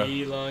 We're gonna.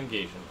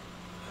 Elongation.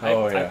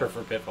 Oh, I yeah.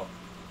 prefer Pitfall.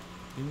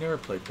 You never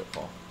played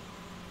Pitfall.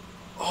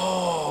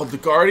 Oh, the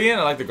Guardian?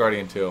 I like the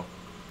Guardian too.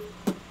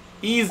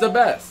 He's the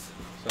best.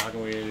 So how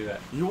can we do that?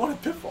 You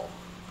wanted Pitfall.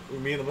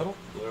 Me in the middle,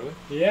 literally.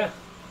 Yeah.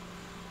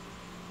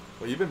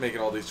 Well, you've been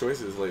making all these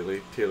choices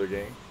lately, Taylor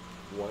Gang.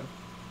 1.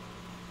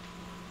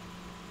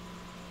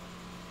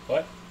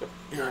 What?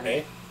 You're an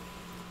A.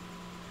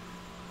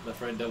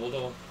 Left, right, double,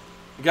 double.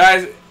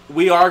 Guys,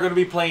 we are going to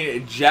be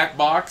playing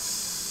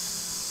Jackbox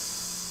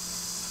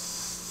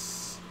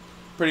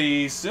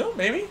pretty soon,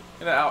 maybe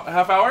in a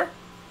half hour.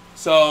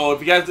 So if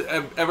you guys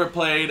have ever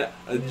played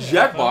a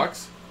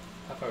Jackbox,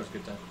 Half hour's a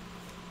good time.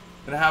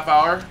 in a half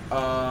hour,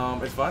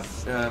 it's fun.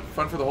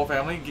 Fun for the whole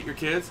family. Get your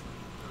kids.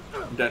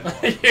 I'm dead.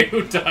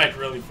 You died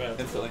really fast.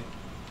 Instantly.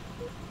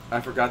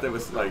 I forgot that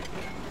was like,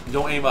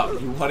 don't aim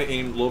up. You want to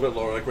aim a little bit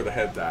lower, like where the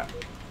head's at.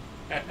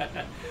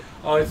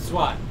 Oh, it's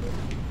SWAT.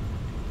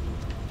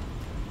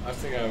 I was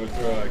thinking I would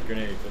throw a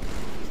grenade, but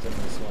it's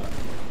definitely SWAT.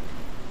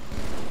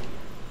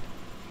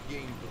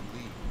 Gain the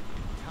lead.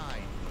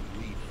 Tied the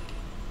leader.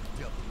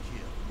 Double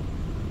kill.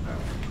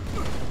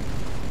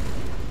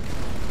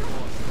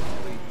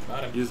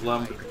 Got him. You just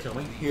let him kill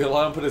me? You gonna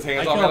let him put his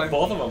hands I on me killed like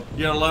both of them.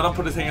 You gonna let him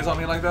put his hands on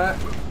me like that?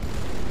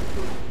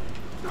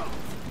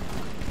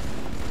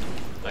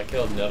 I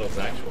killed Nettles,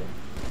 actually.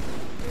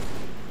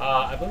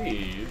 I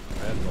believe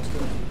I had the most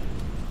kills.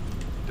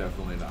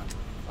 Definitely not.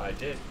 I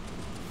did.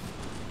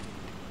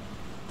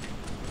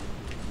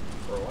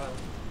 For a while.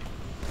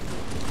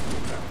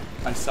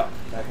 I suck.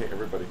 I hate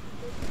everybody.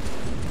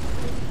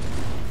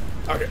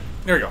 Okay,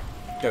 here we go.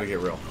 Gotta get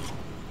real.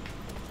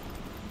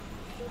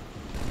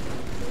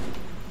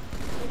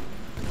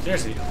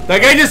 Seriously.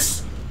 That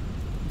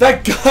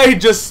guy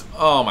just...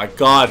 Oh my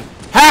god.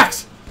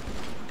 Hacks!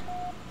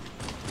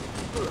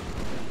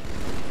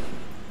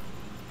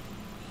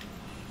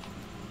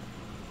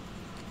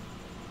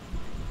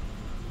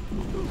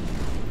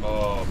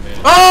 Oh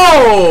man.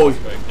 Oh!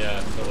 Quick,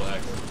 yeah, total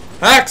hacks.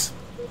 Hacks!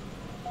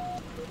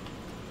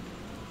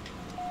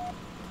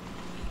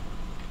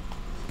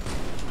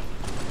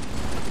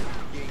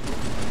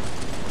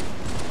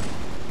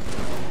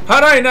 How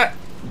did I not?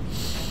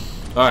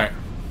 Alright.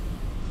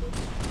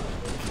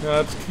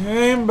 Cats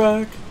came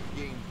back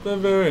the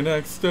very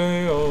next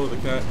day. Oh, the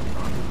cat.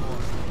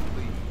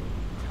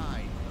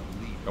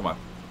 Come on.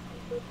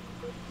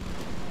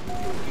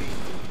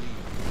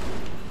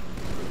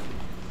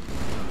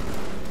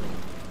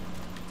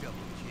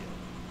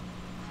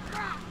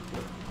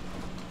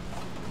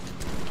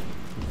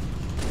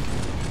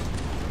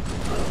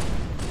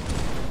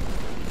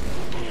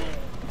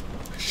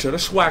 Should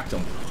have schwacked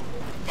him.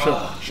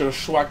 Should have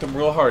schwacked him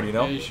real hard, you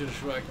know? Yeah, you should have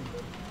schwacked him.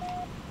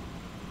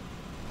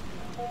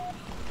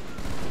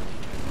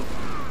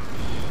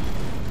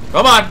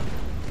 Come on!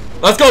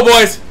 Let's go,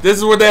 boys! This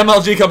is where the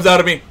MLG comes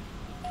out of me.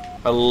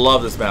 I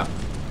love this map.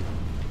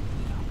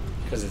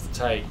 Because it's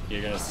tight,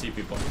 you're gonna see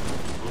people.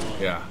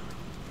 Yeah.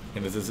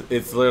 And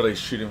it's literally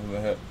shooting from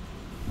the hip.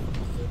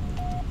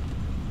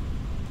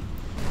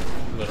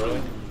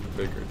 Literally.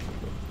 Bigger.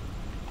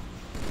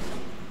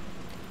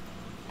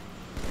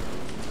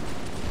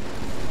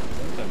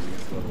 Sometimes it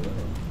gets a little bit.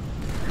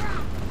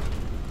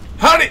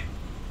 Howdy!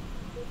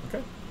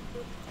 Okay.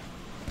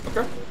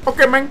 Okay.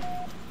 Okay, man.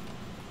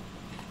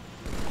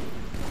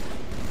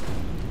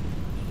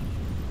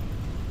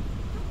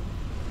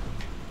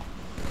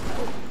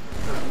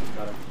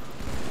 Got him.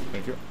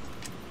 Thank you.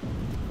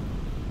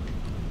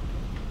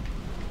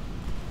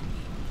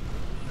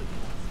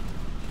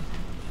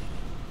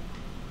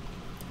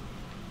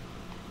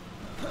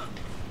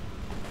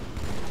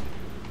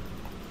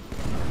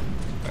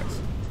 Nice.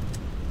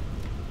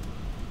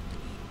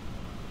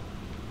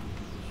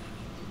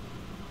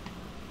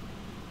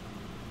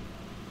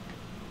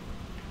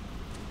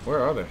 Where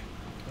are they? I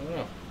don't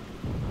know.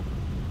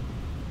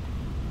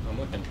 I'm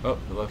looking. Oh,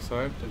 the left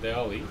side. Did they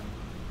all leave?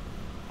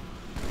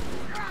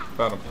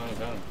 Found him. Oh, I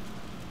found him.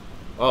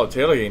 Oh,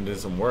 Taylor Game did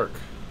some work.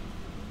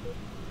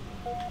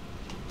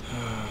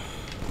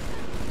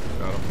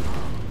 Got him.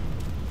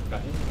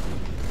 Got him.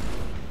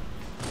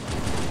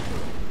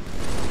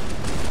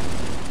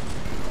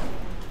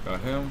 Got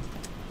him.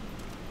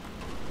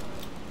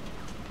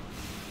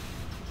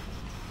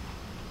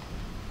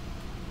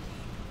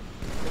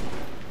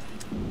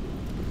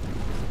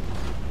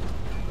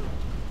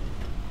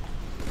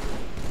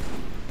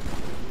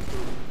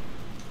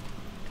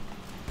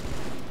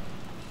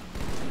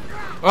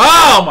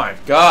 Oh my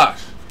gosh!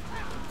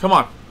 Come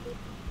on.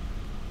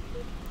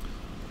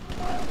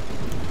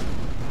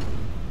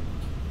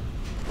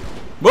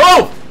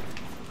 Move!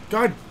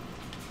 God.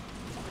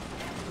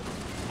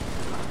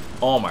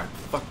 Oh my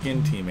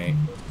fucking teammate.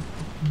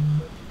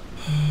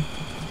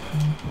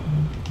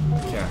 I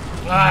can't.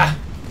 Ah!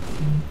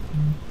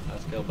 I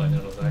was killed by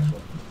Noodles,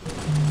 actually.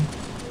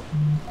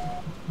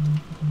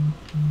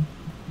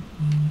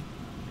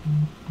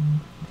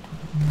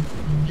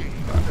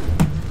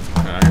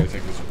 I gotta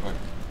take this real quick.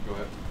 Go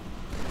ahead.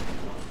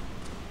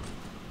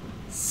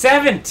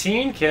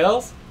 17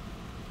 kills?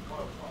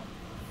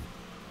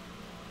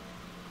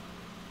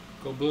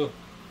 Go blue.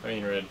 I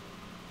mean red.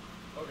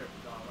 Okay.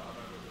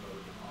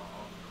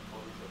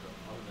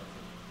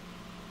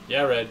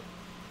 Yeah, red.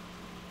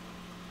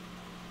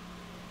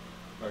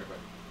 Alright,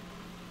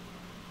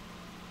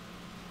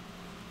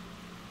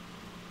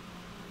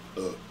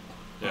 bye.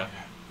 Yeah.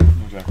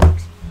 No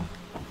jackbox.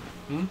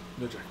 Hmm?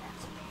 No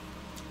jackbox.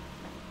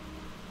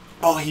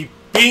 Oh, he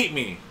beat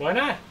me! Why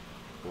not?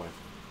 What?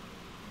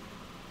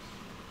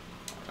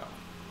 No.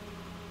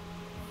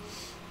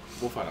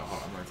 We'll find out.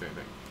 Hold on, I'm not saying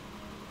anything.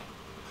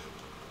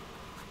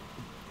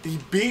 He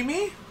beat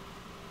me?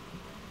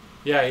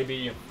 Yeah, he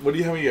beat you. What do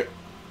you have me get?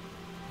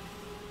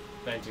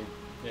 19.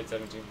 You had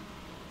 17.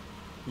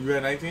 You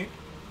had 19?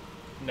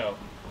 No.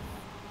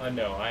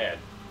 No, I had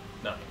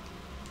 9.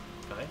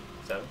 9?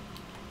 7?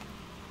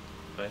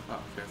 9? Oh,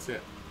 okay, that's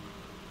it.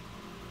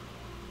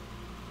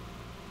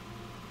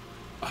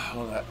 I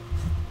love that.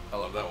 I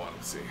love that one.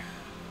 Let's see.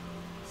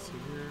 Let's see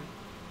here.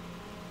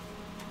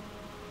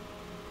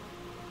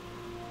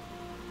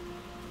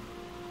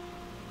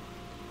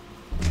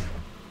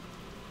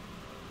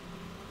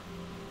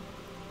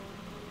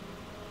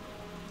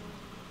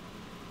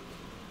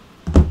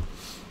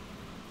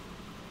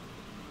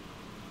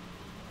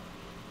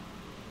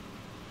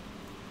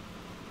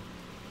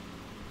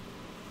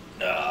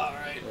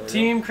 Alright.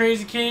 Team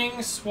Crazy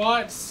King,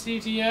 SWAT,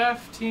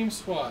 CTF, Team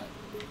SWAT.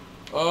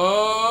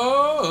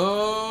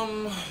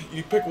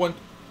 You pick one.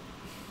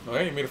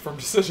 Okay, you made a firm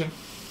decision.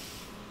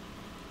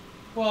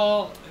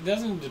 Well, it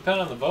doesn't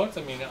depend on the votes.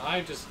 I mean,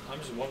 I'm just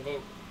one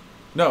vote.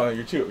 No,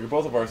 you're two. You're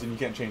both of ours, and you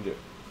can't change it.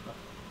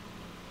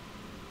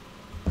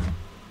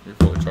 You're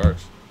fully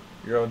charged.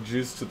 You're all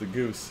juice to the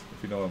goose,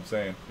 if you know what I'm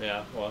saying.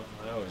 Yeah, well,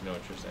 I always know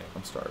what you're saying.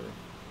 I'm starving.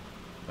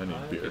 I need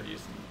I beer. could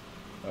use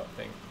some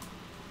thing.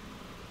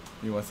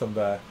 You want some of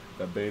that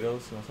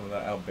Betos? You want some of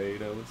that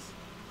Albedos?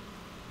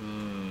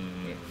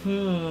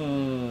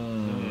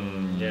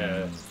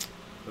 Yeah.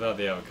 Without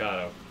the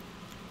avocado.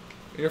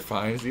 You're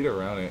fine. Just eat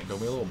around it. Don't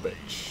be a little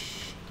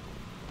bitch.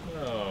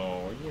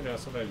 No, you know,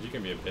 sometimes you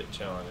can be a bit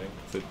challenging.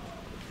 That's it.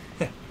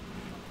 A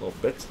little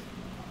bit.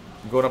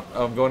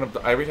 I'm going up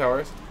the ivory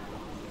towers.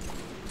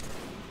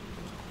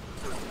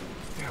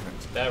 Damn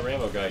it. That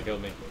Rambo guy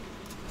killed me.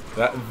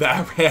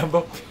 That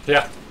Rambo?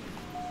 Yeah.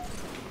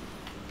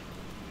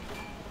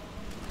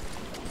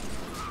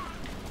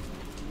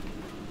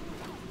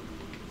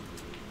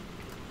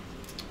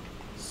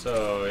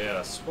 So,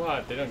 yeah,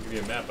 SWAT, they don't give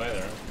you a map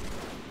either,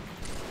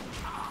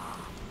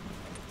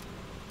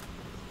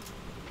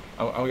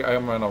 huh?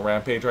 I'm on a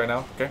rampage right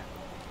now, okay?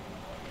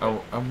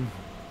 I'm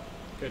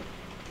Good.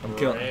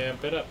 killing.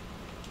 Ramp it up.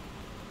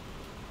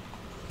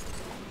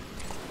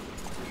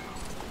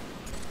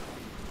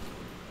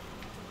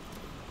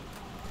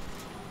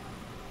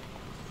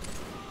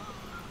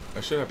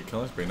 I should have a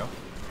killing spree, no?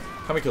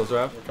 How many kills do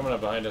I have? They're coming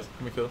up behind us.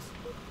 How many kills?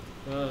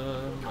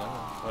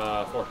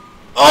 4.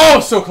 Oh,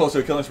 so close to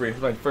a killing spree. It's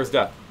my first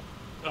death.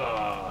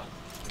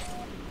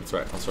 That's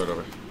right. I'll start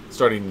over.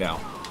 Starting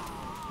now.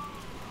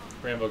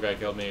 Rambo guy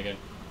killed me again.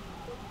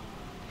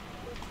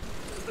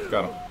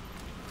 Got him.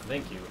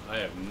 Thank you. I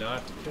have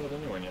not killed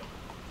anyone yet.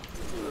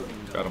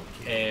 Got him.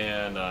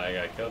 And I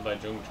got killed by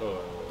Jung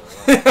Cho.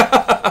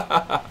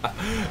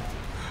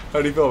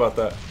 How do you feel about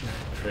that?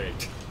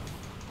 Great.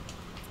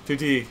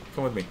 2T,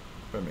 come with me.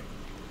 Come with me.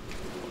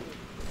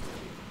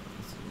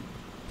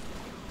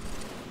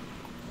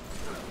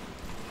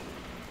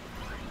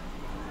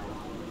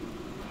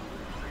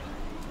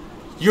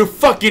 You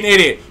fucking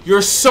idiot!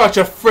 You're such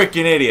a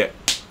freaking idiot!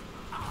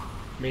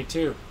 Me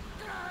too.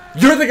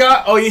 You're the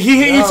guy. Oh, he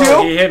hit you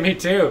too? He hit me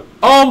too.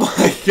 Oh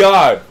my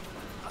god!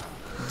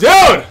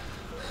 Dude!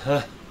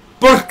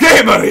 ¿Por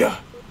qué, Maria?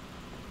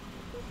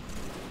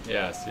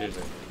 Yeah,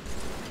 seriously.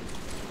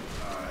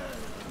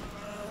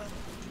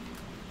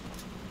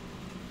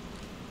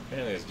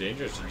 Apparently it's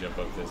dangerous to jump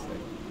up this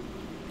thing.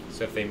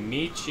 So if they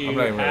meet you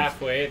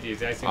halfway at the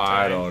exact same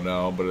time... I don't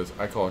know, but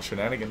I call it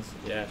shenanigans.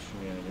 Yeah,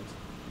 shenanigans.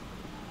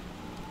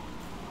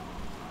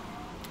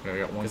 Yeah, I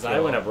got one Because kill. I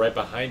went up right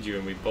behind you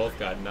and we both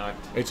got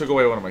knocked. It took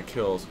away one of my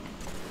kills.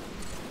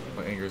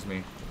 That angers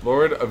me.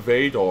 Lord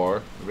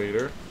Vader.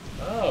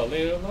 Oh,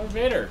 Lord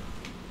Vader.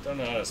 Don't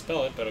know how to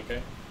spell it, but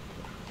okay.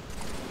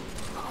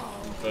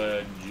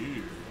 But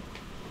you.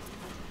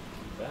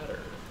 Better.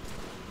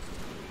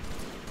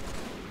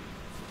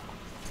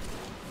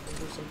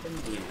 There's something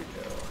blue to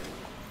go.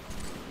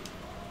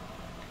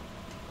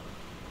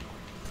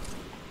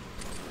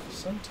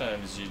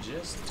 Sometimes you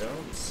just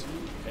don't see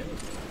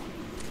anything.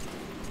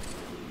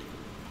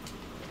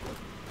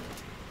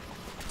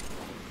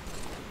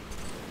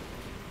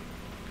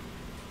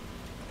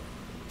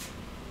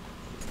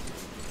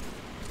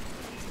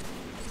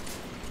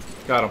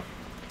 Got him.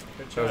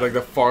 That was like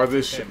the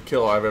farthest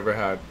kill I've ever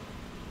had.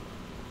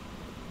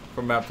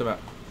 From map to map.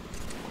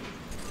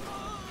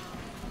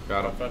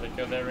 Got him. I thought they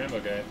killed that Rambo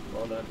guy.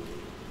 Well done.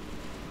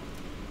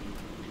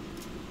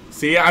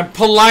 See, I'm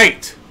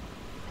polite!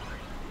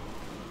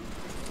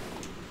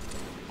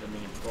 I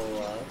mean,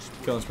 pull out.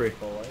 Killing spree.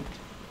 Pull out.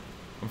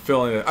 I'm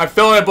feeling it. I'm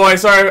feeling it, boy.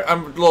 Sorry,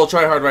 I'm a little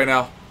tryhard right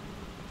now.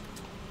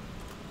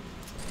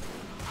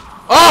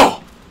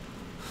 Oh!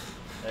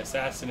 I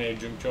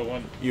assassinated Jung Cho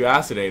 1. You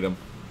acidate him.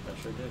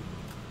 I sure did.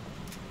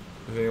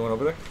 Is anyone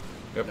over there?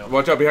 Yep. No.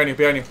 Watch out behind you.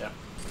 Behind you. Yeah.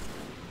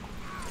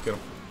 Get him.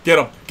 Get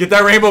him. Get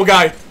that rainbow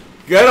guy.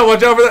 Get him.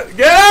 Watch out for that.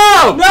 Get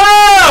him! No!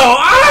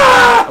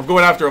 Ah! I'm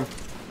going after him.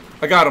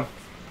 I got him.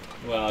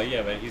 Well,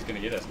 yeah, but he's gonna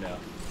get us now.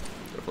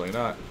 Definitely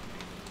not.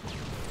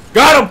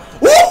 Got him!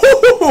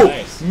 Woo!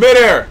 Nice.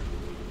 Midair.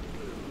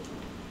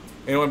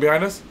 Anyone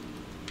behind us?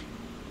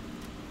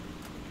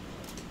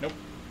 Nope.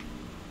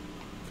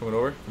 Coming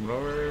over. Coming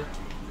over.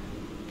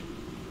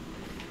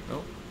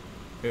 Nope.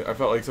 Yeah, I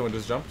felt like someone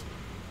just jumped.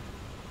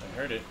 I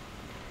heard it.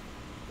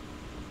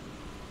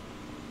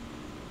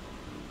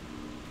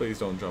 Please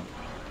don't jump.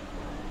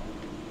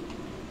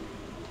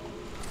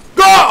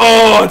 Go!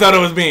 Oh, I thought it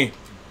was me.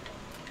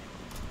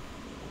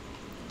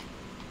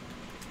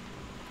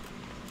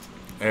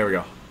 There we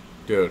go.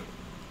 Dude,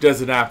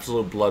 there's an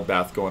absolute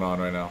bloodbath going on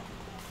right now.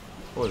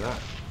 What was that?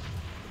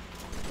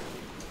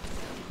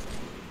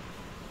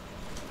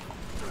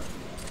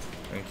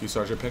 Thank you,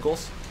 Sergeant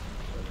Pinkles.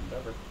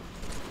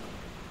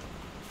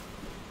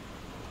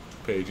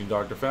 Paging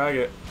Dr.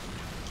 Faggot.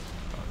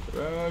 Dr.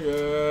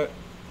 Faggot.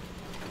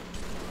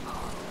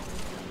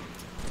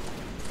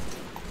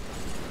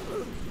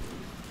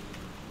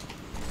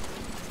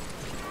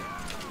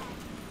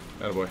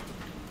 Attaboy.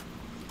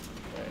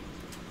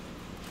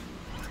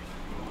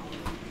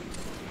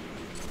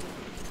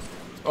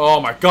 Oh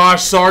my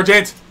gosh,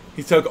 Sergeant!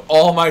 He took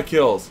all my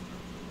kills.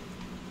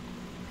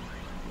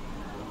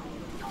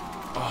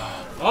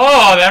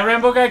 Oh, that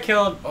Rambo guy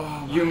killed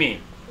Yumi.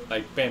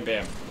 Like, bam,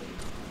 bam.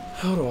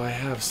 How do I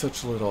have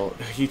such little...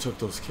 He took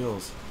those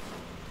kills.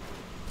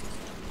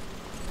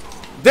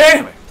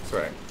 Damn it! That's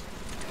right.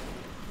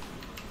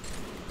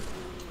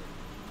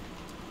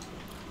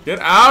 Get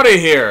out of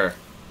here!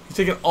 He's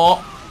taking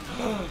all.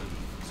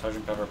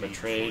 Sergeant Pepper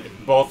betrayed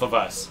both of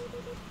us.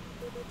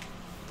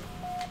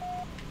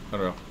 I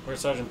don't know.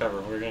 Where's Sergeant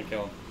Pepper? We're gonna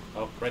kill him.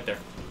 Oh, right there.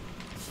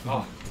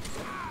 Oh.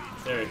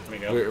 There we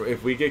go.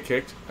 If we get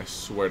kicked, I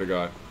swear to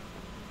God.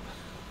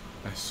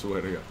 I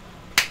swear to God.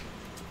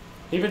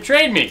 He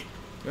betrayed me!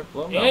 Yep,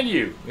 let him know. And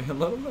you! Yeah,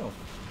 let him know.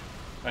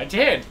 I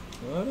did!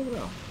 Let him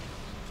know.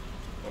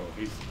 Oh,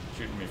 he's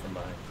shooting me from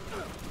behind.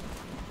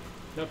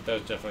 Nope, that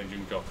was definitely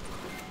Junko.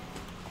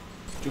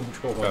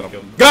 Junko Got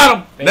him. Got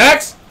him!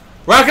 Next!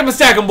 Rack him and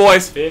stack him,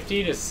 boys!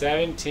 50 to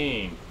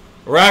 17.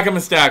 Rack him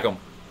and stack him.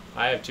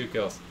 I have 2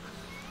 kills.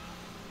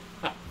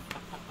 I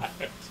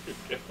have 2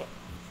 kills.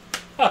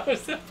 How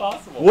is that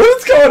possible? What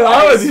is going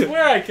on with you? I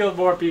swear I killed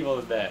more people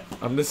than that.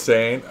 I'm just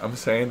saying. I'm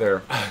saying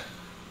there.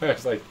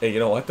 It's like, Hey, you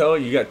know what though?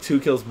 You got 2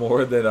 kills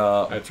more than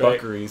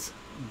Buckaries.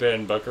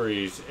 Ben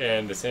Buckaries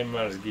and the same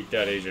amount as Geeked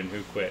Out Asian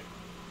who quit.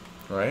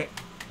 Right?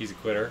 He's a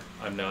quitter.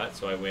 I'm not,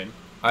 so I win.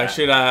 I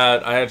should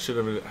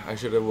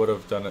have would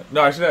have done it.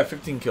 No, I should have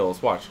 15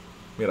 kills. Watch.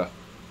 Mira.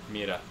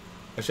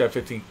 I should have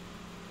 15.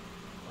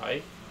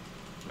 I?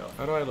 No.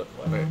 How do I look?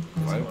 Wait,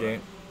 find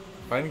game.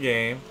 Find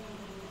game.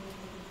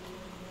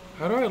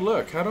 How do I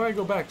look? How do I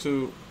go back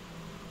to?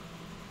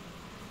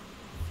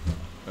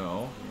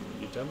 No.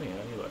 You tell me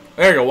how you look.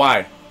 There you go.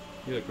 Why?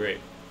 You look great.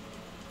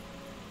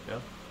 Yeah?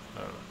 I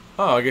don't know.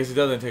 Oh, I guess it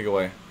doesn't take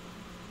away.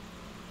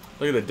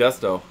 Look at the deaths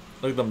though.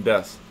 Look at them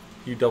deaths.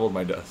 You doubled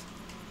my deaths.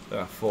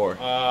 4.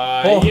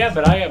 Oh. Yeah,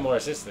 but I got more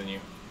assists than you.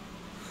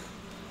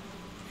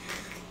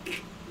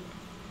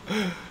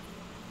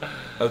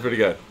 That's pretty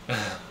good.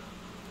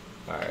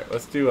 Alright,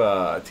 let's do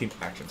a team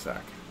action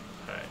stack.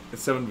 Alright.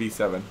 It's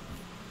 7v7.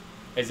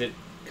 Is it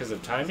because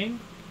of timing?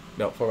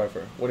 No,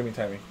 4x4. What do you mean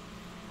timing?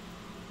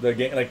 The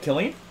game, like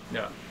killing?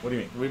 No. What do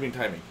you mean? What do you mean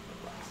timing?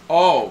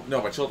 Oh,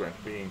 no, my children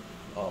being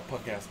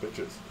punk ass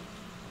bitches.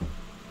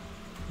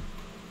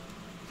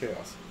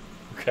 Chaos.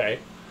 Okay.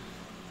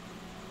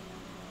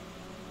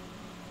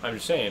 I'm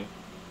just saying,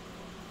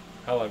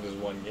 how long does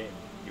one game?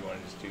 You want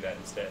to just do that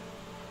instead?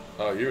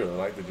 Oh, you really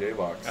like the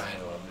J-Box. I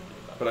love the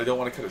J-Box. But I don't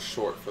want to cut it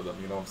short for them,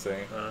 you know what I'm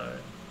saying?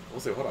 Alright. We'll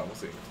see, hold on, we'll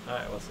see.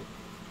 Alright, we'll see.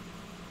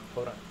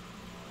 Hold on.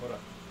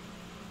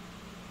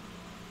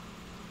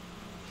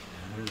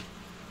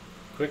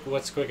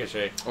 What's quickish,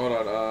 eh? Hold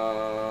on,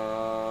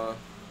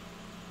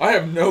 I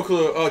have no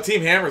clue. Oh,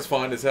 Team Hammer's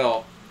fun as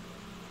hell.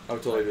 I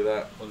would totally do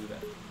that. We'll do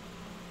that.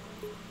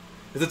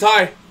 It's a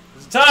tie!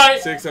 It's a tie!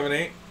 6, 7,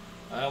 8.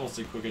 I almost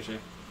did quickish, eh?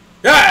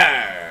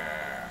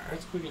 Yeah!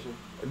 What's quickish, eh?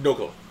 No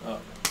clue. Oh,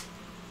 okay.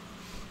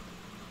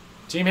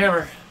 Team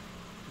Hammer.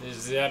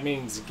 That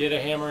means get a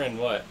hammer and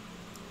what?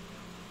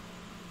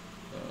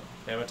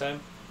 Hammer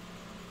time?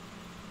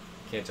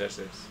 Can't touch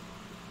this.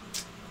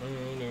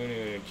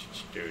 Can't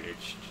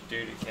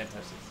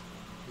touch this.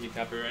 Is you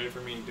copyrighted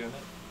for me doing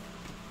that?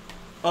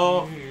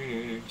 Oh.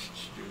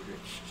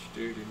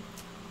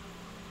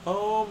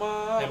 Oh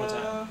my. Hammer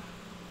time.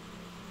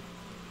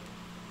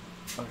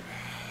 Okay,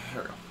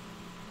 there we go.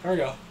 There we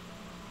go.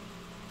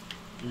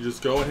 You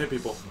just go and hit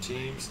people.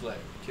 Team Slayer.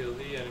 Kill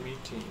the enemy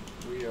team.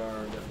 We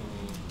are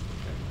definitely...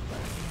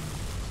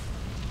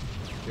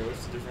 Okay,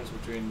 what's the difference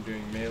between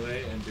doing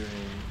melee and doing...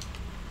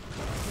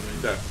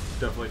 Dead.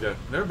 Definitely dead.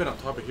 Never been on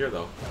top of here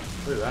though.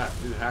 Look at that.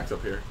 These hacks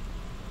up here.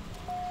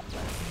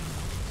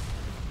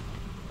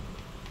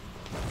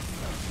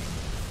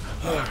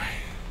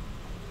 Alright.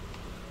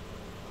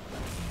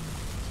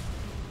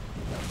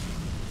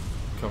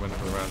 Coming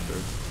for the round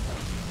 3.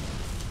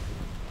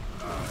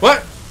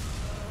 What?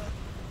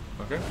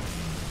 Okay.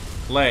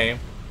 Lame.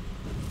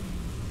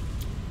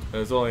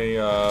 There's only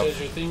Does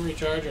your thing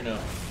recharge or no?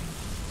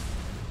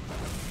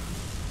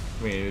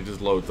 I mean it just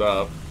loads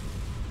up.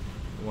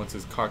 Once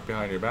it's cocked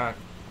behind your back.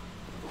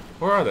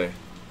 Where are they?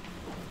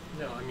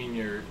 No, I mean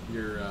your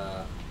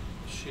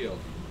shield.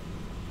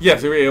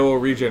 Yes, it will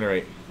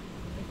regenerate.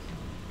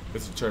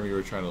 It's the term you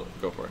were trying to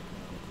go for.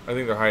 I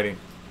think they're hiding.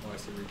 Oh, I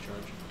see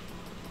recharge.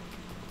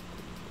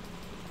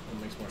 It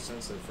makes more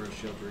sense that for a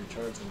shield to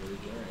recharge than to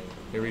regenerate.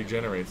 It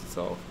regenerates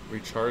itself.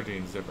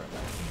 Recharging is different. Yeah.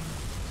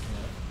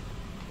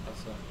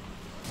 That's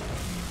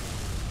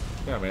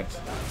Yeah, man.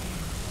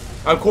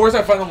 Of course,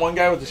 I find the one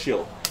guy with the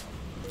shield.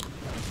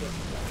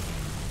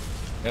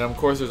 And of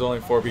course, there's only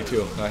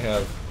 4v2. I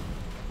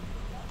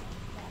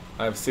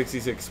have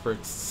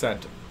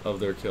 66% of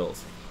their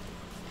kills.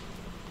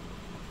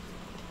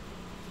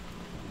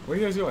 Where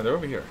are you guys going? They're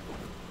over here.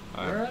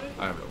 Where are they?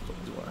 I have no clue.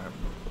 I have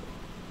no clue.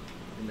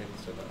 You're making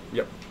stuff up.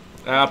 Yep.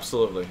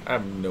 Absolutely. I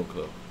have no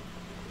clue.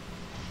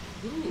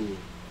 Ooh. I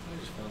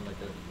just found like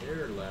an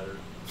air ladder.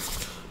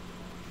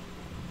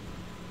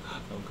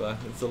 I'm glad.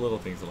 It's the little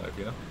things in life,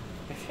 you know?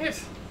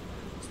 Yes.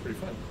 It's pretty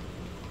fun.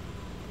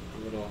 A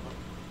little...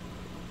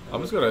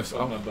 I'm just gonna...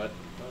 Oh, my butt.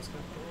 That was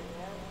good.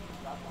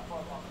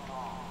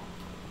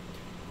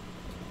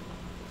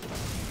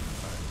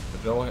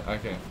 No way. I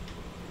can't.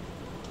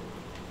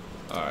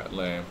 Alright,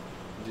 lame.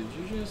 Did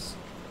you just...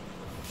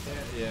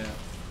 Yeah.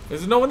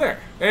 There's no one there.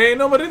 Ain't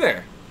nobody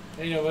there.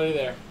 Ain't nobody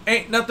there.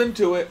 Ain't nothing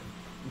to it.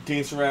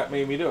 Gangster Rap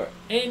made me do it.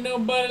 Ain't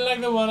nobody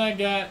like the one I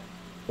got.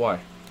 Why?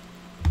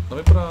 Let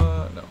me put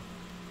on... No.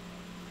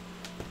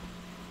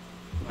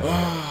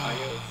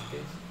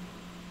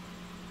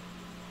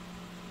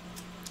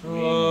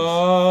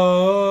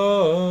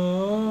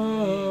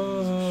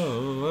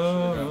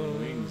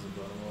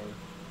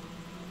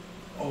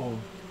 Oh,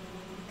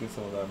 get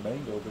some of that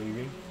mango,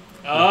 baby.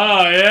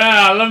 Oh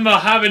yeah, I love my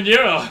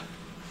habanero.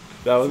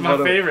 That was It's my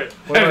favorite.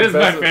 one of That is my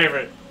best-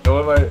 favorite.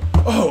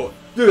 Oh,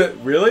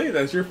 dude, really?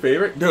 That's your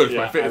favorite? Dude, it's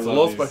Yeah, my favorite. I It's a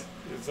love little these.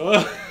 spicy. It's a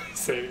little.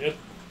 Say it again.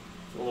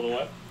 It's a little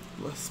what?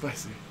 Less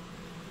spicy.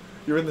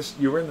 You were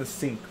in the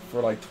sink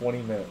for like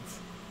 20 minutes.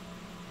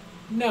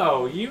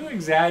 No, you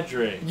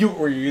exaggerate.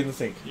 Were you in the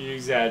sink? You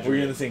exaggerate. Were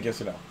you in the sink?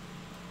 Yes or no?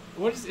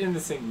 What does in the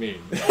sink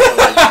mean?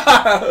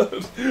 What,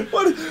 Really,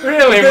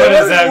 what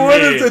does that mean?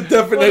 What is the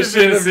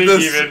definition what does of in the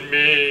this? sink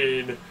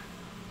even mean?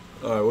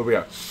 All right, what do we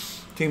got?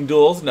 Team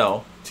duels?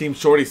 No. Team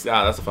shorties?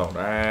 Ah, that's a phone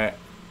right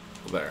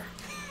there.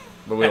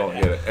 But we don't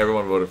get it.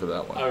 Everyone voted for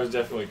that one. I was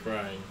definitely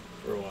crying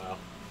for a while.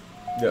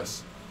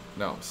 Yes.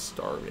 Now I'm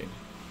starving.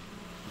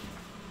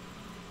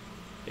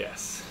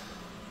 Yes.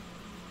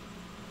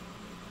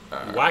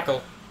 Alright.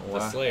 Wackle, the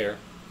Wha- Slayer,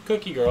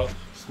 Cookie Girl,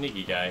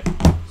 Sneaky Guy,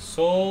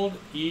 Sold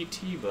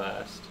E.T.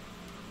 Blast,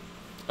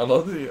 I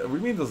love the. We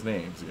mean those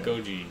names. Yeah.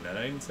 Goji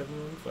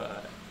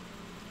 9715.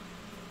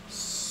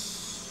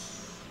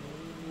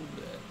 Sold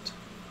it.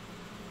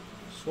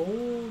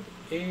 Sold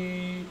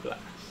a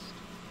Blast.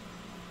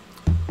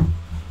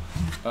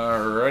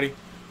 Alrighty.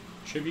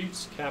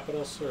 Tributes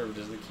Capital served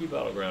as the key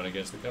battleground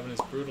against the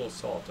Covenant's brutal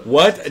assault. of-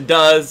 What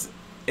does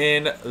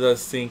in the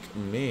sink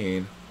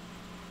mean?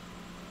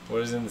 What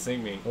does in the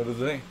sink mean? What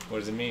does it mean? What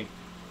does it mean?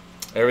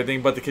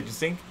 Everything but the kitchen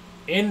sink?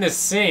 In the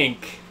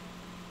sink.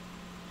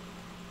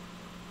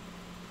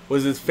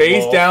 Was his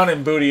face Wolf. down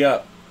and booty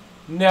up?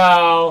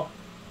 No.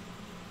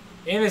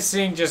 In the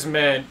sink just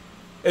meant.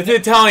 It's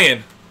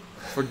Italian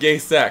for gay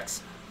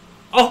sex.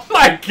 Oh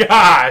my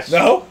gosh!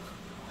 No?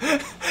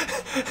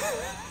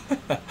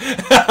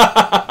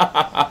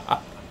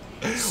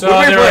 So What are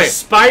we there were playing?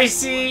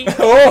 spicy,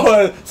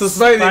 Oh,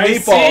 society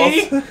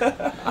Spicy?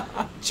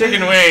 meatballs.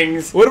 chicken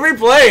wings. What are we A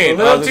playing?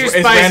 little Oh, too it's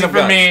spicy random for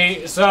guns.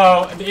 me.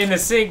 So in the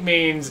sink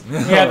means we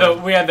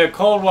had the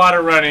cold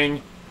water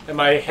running, and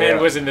my head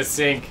Yeah. was in the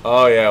sink,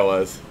 Oh yeah, it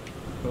was.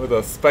 With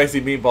those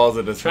spicy meatballs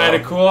in his trying to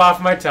mouth. cool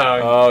off my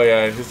tongue. Oh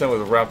yeah, his tongue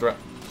was wrapped around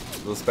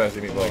those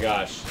spicy meatballs. Oh my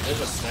gosh,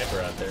 there's a sniper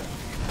out there.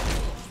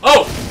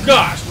 Oh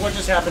gosh, what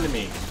just happened to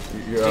me?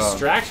 Yeah.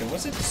 Distraction.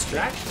 What's a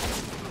distraction?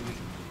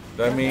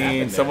 That What happened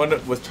means there?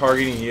 someone was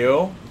targeting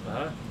you,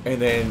 Uh-huh.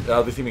 and then the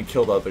other team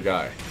killed the other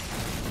guy.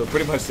 So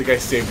pretty much the guy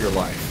saved your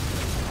life.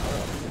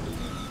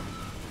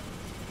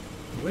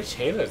 Which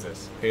Halo is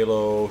this?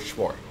 Halo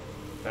Schwar.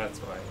 That's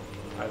why.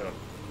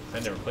 I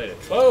never played it.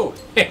 Whoa!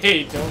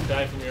 Hey, don't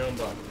die from your own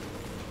bomb.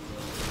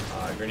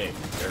 Grenade.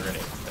 They're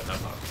grenades. They're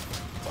not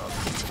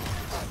bombs.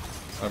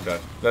 I'm done.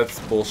 That's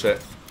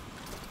bullshit.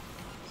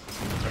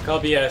 I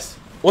call BS.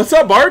 What's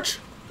up, Barch?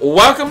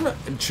 Welcome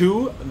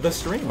to the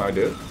stream, my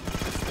dude.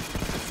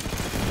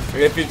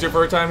 If it's your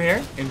first time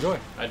here, enjoy.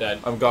 I died.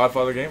 I'm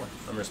Godfather Gamer.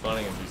 I'm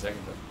responding in 3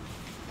 seconds though.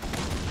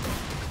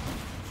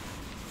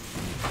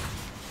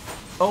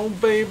 Oh,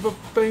 baby,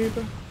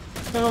 baby.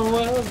 Oh,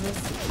 what was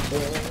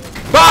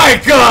this?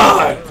 My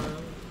God!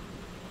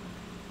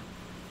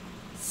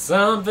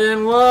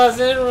 Something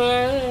wasn't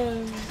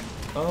right.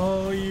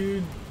 Oh,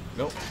 you...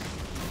 Nope.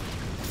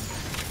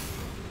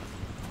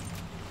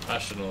 I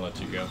shouldn't have let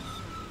you go.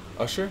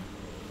 Usher?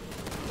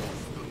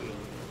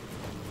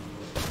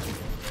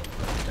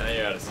 Now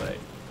you're out of sight.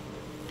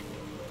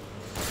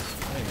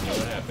 I don't even know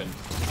what happened.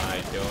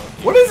 I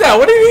don't. What is that?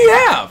 What did he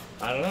have?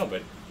 I don't know,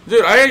 but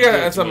Dude, I Give it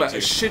got to some me, too.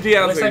 shitty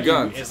ass it's like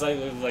guns. it's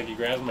like he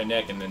grabs my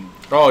neck and then.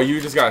 Oh,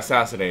 you just got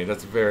assassinated.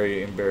 That's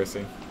very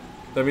embarrassing.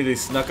 That means they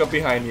snuck up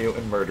behind you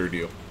and murdered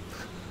you.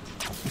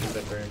 Is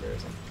that very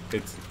embarrassing?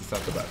 It's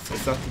not the best.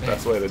 It's not the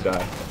best way to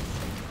die.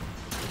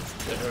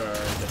 There are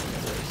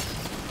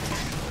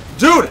definitely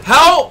Dude,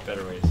 how?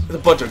 better ways. There's a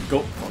bunch of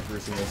goat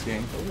fuckers in this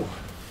game. Ooh.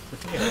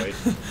 Anyway,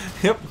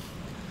 Yep.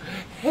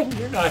 and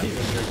you're not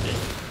even drinking.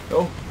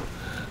 Oh.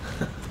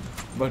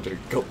 Bunch of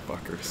goat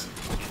fuckers.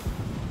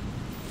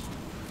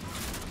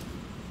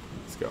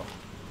 Let's go.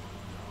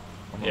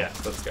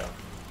 Yes, let's go.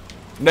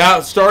 Now,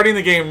 starting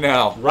the game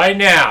now. Right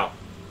now.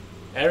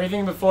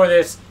 Everything before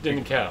this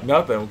didn't count.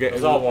 Nothing. We'll get, It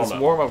was all it's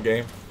warm-up. warm-up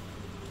game.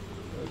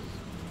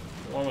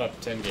 Warm up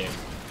 10 games.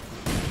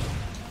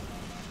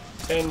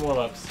 10 warm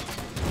ups.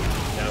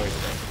 Now we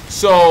play.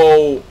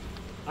 So,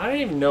 I don't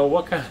even know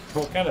what kind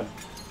of.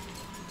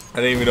 I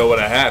didn't even know what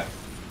I had.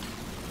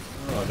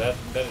 Oh, that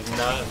is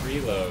not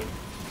reload.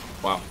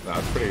 Wow,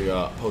 that's pretty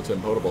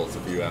potent potables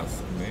if you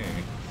ask me.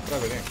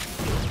 Whatever there.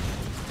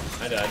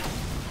 I died.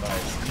 Bye.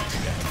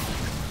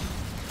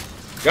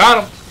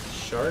 Got him.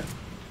 Shark.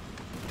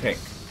 Tank.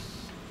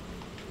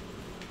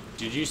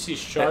 Did you see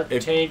Shark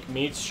If- Tank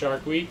meets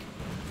Shark Week?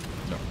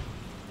 No.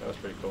 That was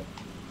pretty cool.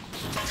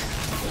 It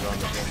was on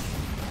this one.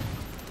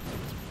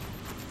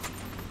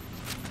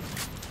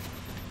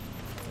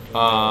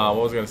 What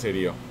was I gonna say to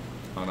you?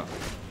 Oh no.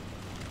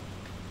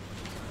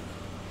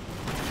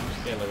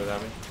 Can't live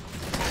without me.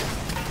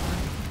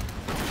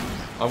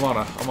 I'm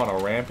on a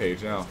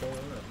rampage now. What's going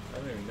on? I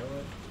don't even know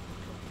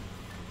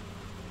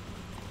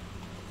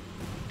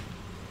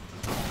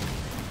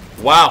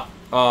it.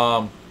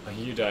 Wow.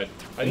 You died.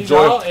 Are these Enjoy-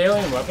 all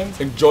alien weapons?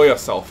 Enjoy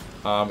yourself.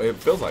 It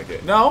feels like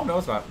it. No,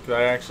 it's not. 'Cause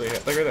I actually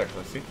hit. Look right there.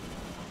 Let's see.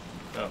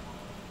 Oh.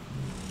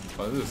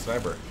 Oh, this is a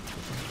sniper.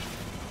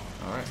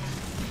 All right.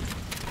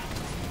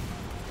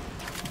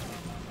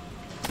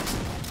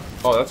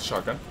 Oh, that's a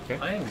shotgun. Okay.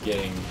 I am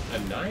getting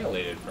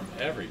annihilated from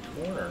every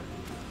corner.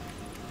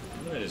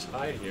 I'm gonna just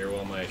hide here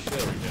while my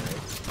shield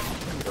regenerates.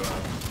 Go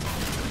out.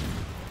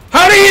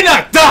 How do you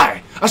not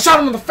die? I shot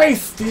him in the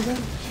face, Steven.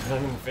 Shot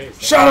him in the face.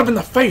 Shot him in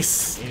the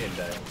face. He didn't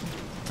die.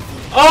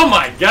 Oh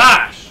my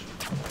gosh!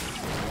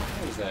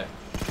 What is that?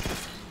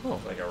 Oh,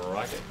 like a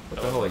rocket.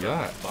 What the hell is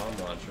that? Bomb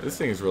launcher. This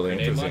thing is really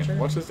Grenade interesting.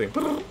 launcher? Watch this thing. It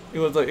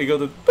goes like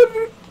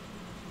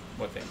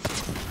What thing?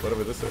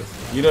 whatever this is.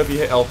 You know, if you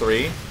hit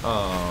L3, you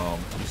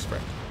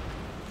sprint.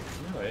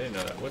 No, I didn't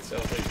know that. What's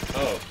L3?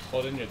 Oh,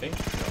 hold in your thing? No,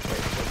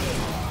 wait, what's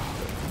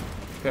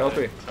Okay,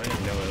 L3. I don't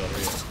even know what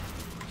L3 is.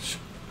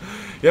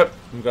 Yep.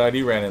 I'm glad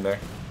you ran in there.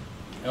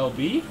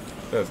 LB?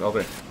 Yes,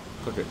 L3.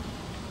 Click it.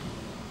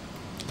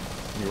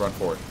 You run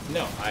forward.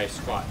 No, I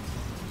squat.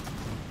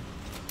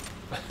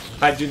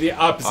 I do the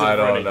opposite I of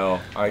don't running. know.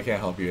 I can't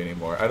help you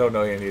anymore. I don't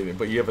know anything,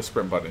 but you have a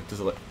sprint button.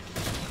 Just let.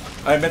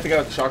 I met the guy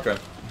with the shotgun.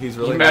 He's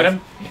really You met nice.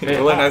 him? He's a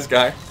really nice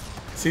guy.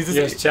 See, You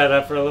guys chat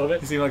up for a little bit?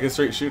 he seemed like a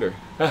straight shooter.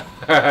 A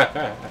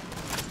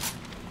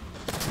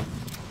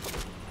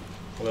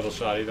little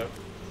shoddy though.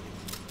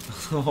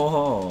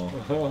 Oh.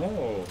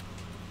 Oh.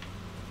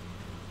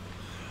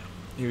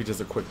 Maybe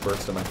just a quick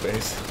burst in my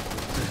face.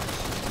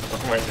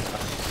 Oh my god.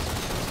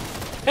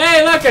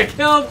 Hey, look, I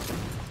killed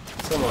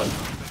someone.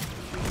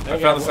 I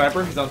found the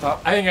sniper. He's on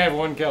top. I think I have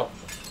one kill.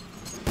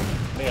 I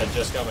think I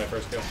just got my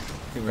first kill.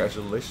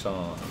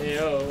 Congratulations. Hey,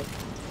 yo.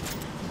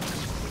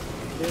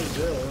 I'm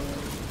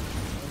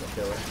a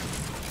killer.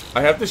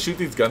 I have to shoot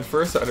these guns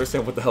first to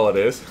understand what the hell it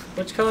is.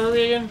 Which color are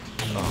we again?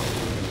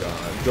 Oh my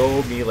god.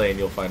 Go melee and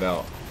you'll find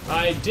out.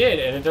 I did,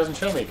 and it doesn't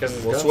show me because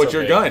it's Well, switch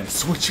your gun.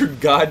 Switch your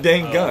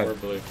goddamn Oh, gun. we're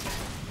blue.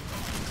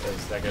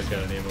 Because that guy's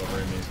got a name over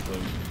him, he's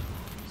blue.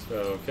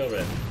 So, kill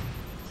red.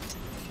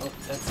 Oh,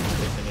 that's the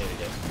grenade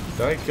again.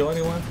 Did I kill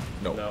anyone?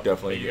 No, No,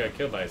 definitely. but you got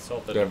killed by a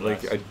salted Definitely,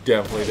 blast. I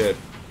definitely did.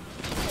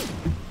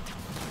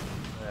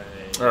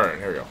 Alright,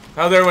 here we go.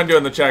 How's everyone doing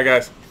in the chat,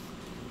 guys?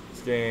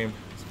 This game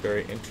is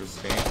very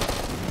interesting.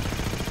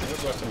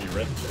 Where's watching you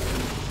red?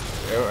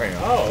 Oh, hang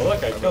on. Oh,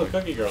 look, I killed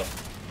Cookie Girl.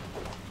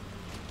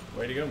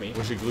 Way to go, me.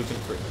 Was she gluten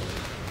free?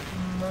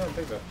 I don't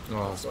think so.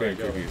 Oh, That's where I spam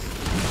go. cookies.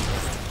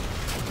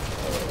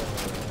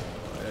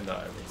 And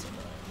I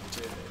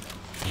did.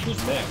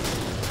 Who's next?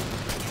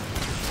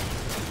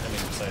 I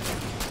mean, besides you.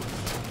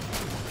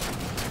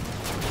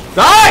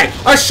 Die!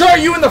 I shot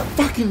you in the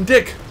fucking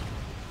dick!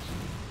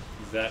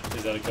 Is that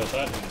a kill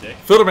shot in the dick?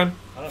 Filterman.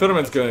 I don't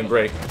Filterman's think going to that's a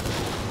break. kill shot.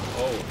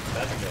 Oh,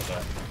 that's a kill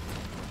shot.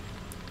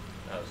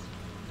 That was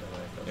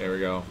definitely a kill There we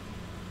go. shot.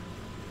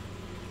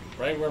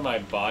 Right where my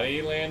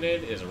body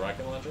landed is a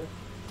rocket launcher.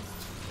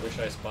 Wish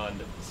I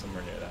spawned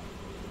somewhere near that.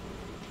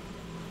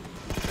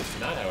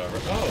 Not, however.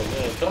 Oh,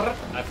 little.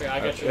 I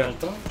got your yeah.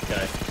 little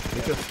guy.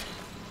 Me too.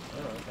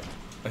 Oh, okay.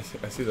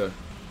 I see the...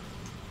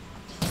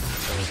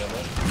 Some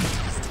resemblance.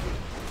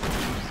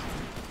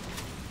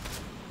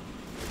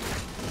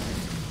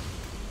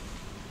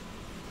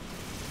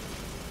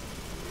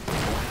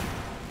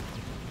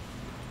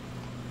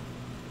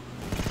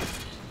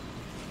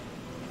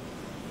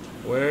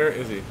 Where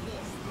is he?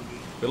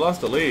 We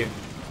lost the lead.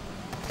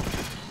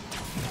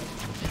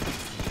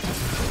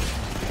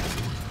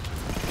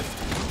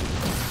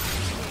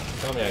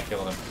 Tell me I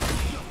killed him.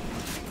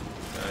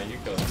 You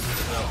killed him.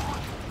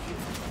 Oh.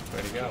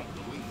 Way to go.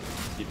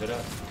 Keep it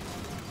up.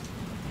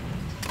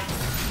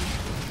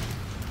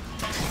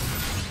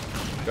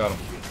 Got him.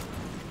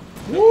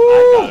 I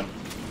got him.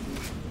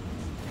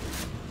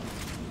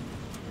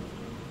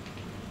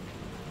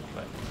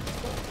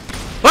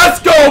 Let's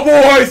go,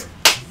 boys!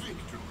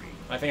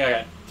 I think I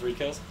got 3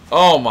 kills.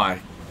 Oh my I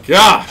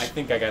gosh.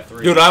 think I got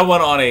 3. Dude, I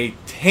went on a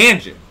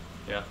tangent.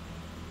 Yeah.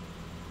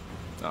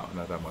 No,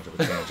 not that much of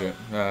a tangent.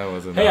 No, it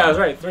wasn't Hey, that. I was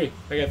right. 3.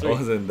 I got 3.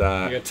 Wasn't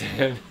that. I got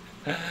 10.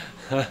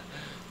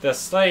 The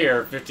Slayer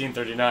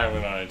 1539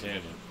 went on a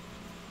tangent.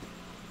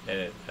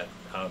 And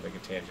I don't think a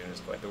tangent is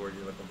quite the word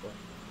you're looking for.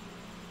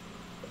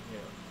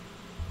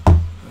 But,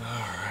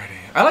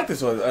 Alrighty. I like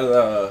this one.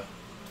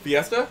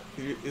 Fiesta?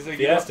 Is it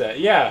Fiesta,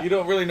 yeah. You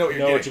don't really know what you're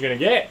know what getting. you're gonna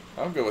get.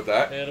 I'm good with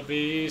that. It'll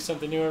be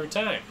something new every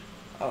time.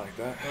 I like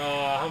that.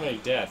 How many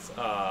deaths?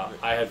 I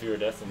had fewer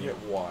deaths than You you.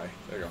 get Y.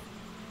 There you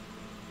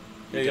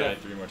go. You Yeah, died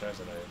 3 more times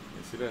than I did.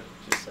 Yes, you did.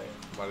 Just saying.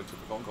 Might have took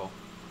a phone call.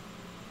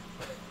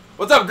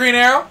 What's up, Green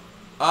Arrow?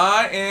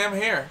 I am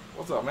here.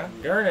 What's up, man?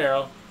 Gurn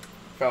arrow.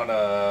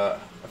 I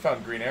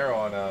found Green Arrow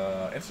on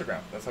Instagram.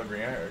 That's how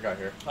Green Arrow got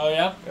here. Oh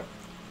yeah. Yep.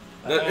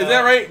 Is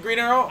that right, Green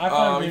Arrow? I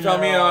found Green you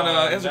found me Arrow on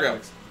on Instagram.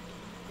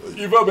 Netflix.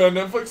 You found me on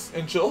Netflix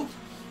and chilled?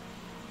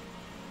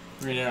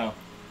 Green Arrow.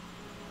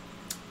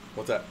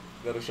 What's that?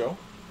 Is that a show?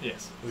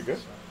 Yes. Is it good?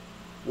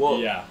 Well,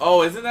 yeah.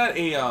 Oh, isn't that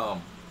a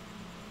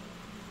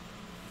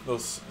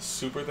those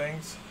super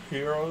things?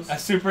 Heroes? A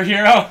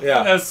superhero?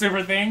 Yeah. Those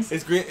super things?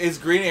 Is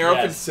Green Arrow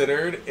Yes.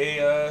 considered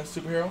a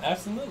superhero?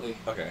 Absolutely.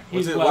 Okay.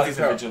 He's what's a his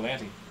power?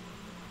 vigilante.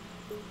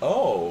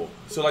 Oh,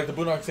 so like the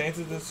Boondock Saints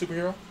is a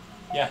superhero?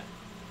 Yeah.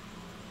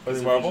 Are He's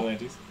they a Marvel?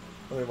 vigilantes.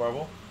 Are they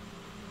Marvel?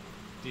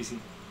 DC.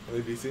 Are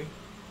they DC?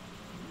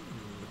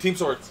 Team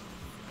Swords.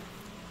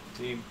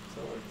 Team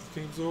Swords.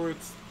 Team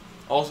Swords.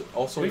 Also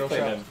We've no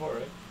played that shot. before,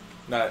 right?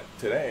 Not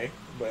today,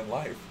 but in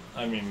life.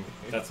 I mean,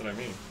 that's what I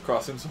mean.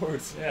 Crossing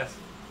swords. Yes.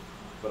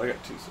 But I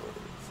got 2 swords.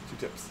 2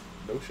 tips.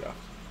 No shot.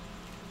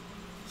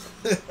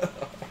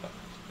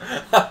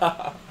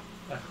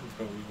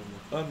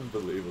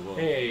 Unbelievable.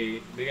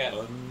 Hey, they got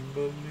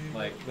Unbelievable.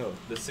 like no.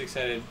 the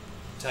six-headed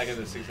Attack of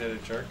the Six-Headed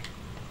Shark.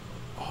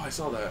 Oh, I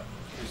saw that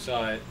You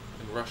saw it.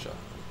 in Russia.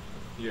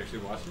 You actually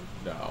watched it?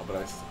 No, but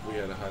we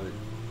had a highly.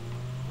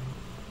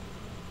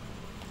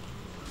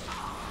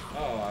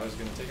 Oh, I was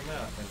gonna take him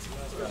out. And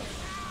someone else got him.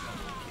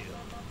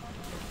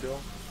 Kill.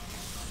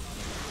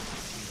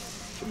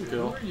 Who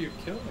Kill. are you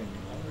killing?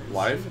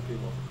 Why are you Life? shooting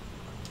people?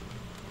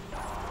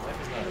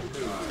 Life is not a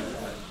food.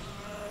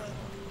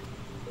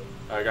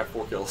 I got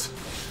 4 kills.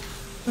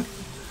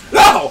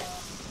 No!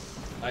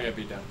 I got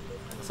beat down.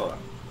 I saw that.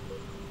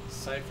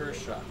 Cypher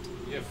shot.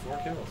 You have 4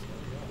 kills.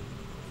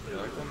 There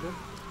You like them, dude? you go.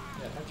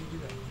 Yeah, how'd you do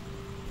that?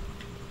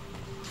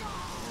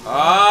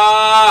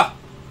 Ah!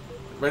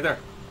 Right there.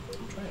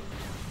 I'm trying.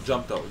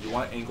 Jump though. You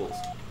want angles.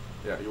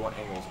 Yeah, you want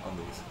angles on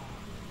these.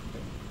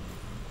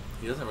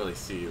 He doesn't really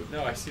see you.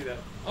 No, I see that.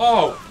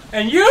 Oh!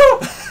 And you?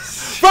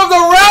 From the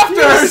You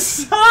rafters!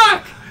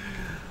 suck!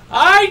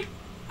 I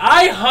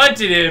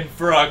hunted him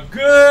for a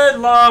good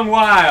long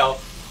while,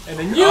 and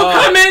then you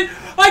come in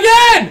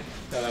again!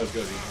 No, that was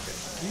good.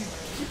 Okay.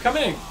 You come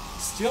in and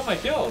steal my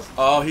kills.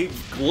 Oh, he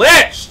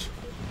glitched!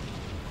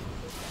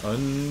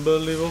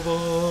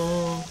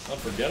 Unbelievable.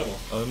 Unforgettable.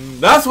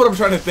 That's what I'm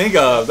trying to think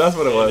of. That's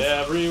what it was. In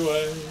every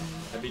way.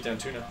 I beat down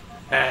Tuna.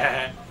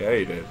 Yeah,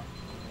 you did.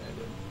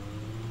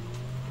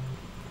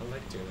 I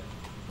like Tuna.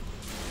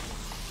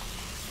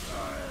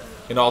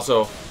 And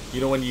also,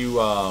 you know when you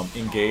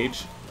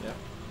engage Yeah.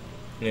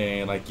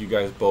 and like you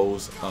guys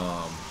bows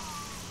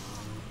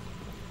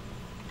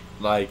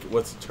like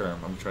what's the term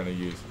I'm trying to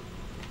use?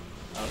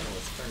 I don't know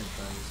what's turning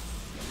times.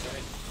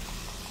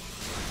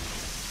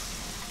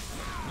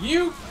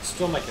 You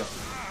stole my kill.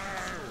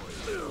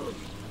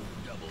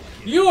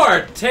 You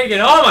are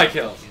taking all my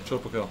kills.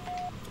 Triple kill.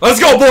 Let's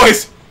go,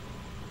 boys!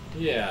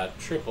 Yeah,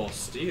 triple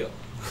steal.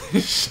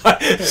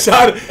 shot,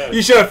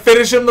 you should have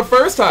finished him the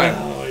first time.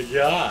 Oh my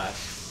gosh.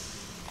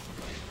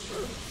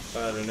 If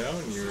I'd have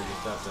known, you were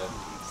just up to.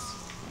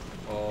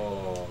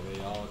 Oh, they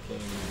all came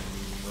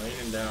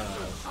raining down on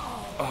us.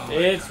 Oh,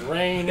 It's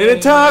raining. And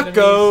it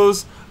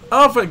tacos.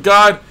 Oh, for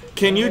God.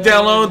 Can you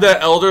download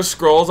the Elder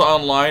Scrolls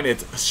online?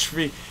 It's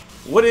free.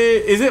 What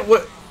is it?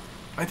 What?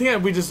 I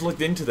think we just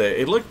looked into that.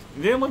 It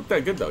didn't look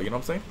that good though. You know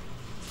what I'm saying?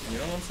 You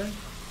know what I'm saying?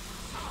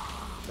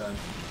 Done.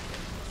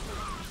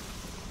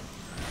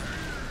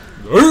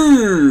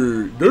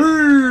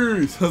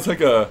 Sounds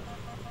like a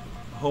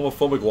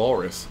homophobic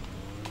walrus.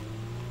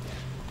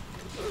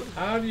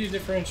 How do you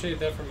differentiate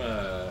that from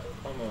a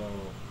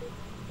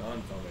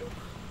non-phobic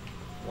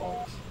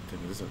walrus?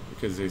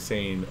 Because they're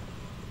saying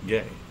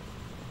gay,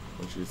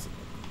 which is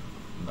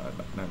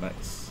not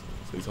nice.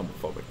 So he's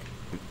homophobic.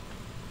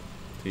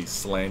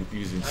 He's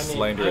using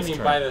slanderous terms.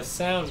 by the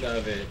sound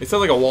of it. It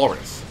sounds like a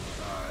walrus.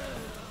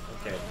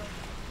 Okay.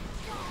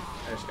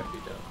 I just got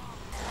beat down.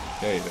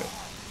 Yeah, you did.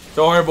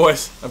 Don't worry,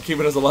 boys. I'm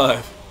keeping us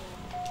alive.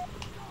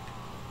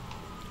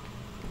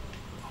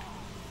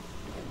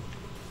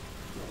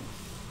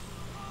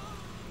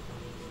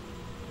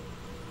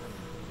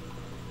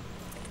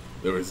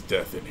 There is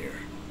death in here.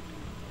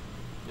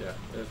 Yeah,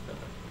 there's been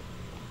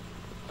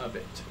a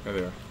bit. There they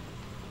are.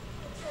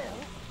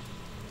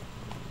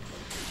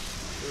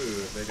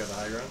 Ooh, they got the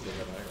high ground. They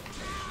got the high ground.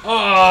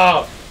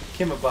 Oh!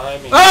 Came up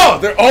behind me.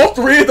 Oh! All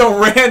 3 of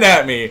them ran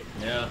at me.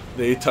 Yeah.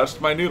 They touched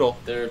my noodle.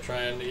 They're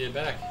trying to get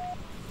back.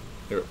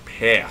 They're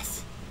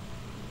pass.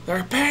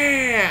 They're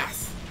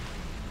pass.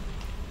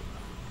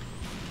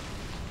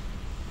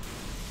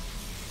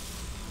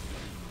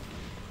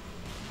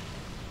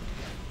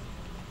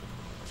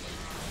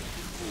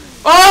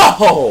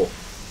 Oh!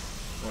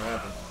 What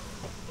happened?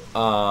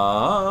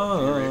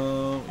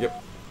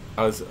 Yep.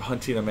 I was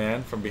hunting a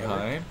man from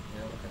behind,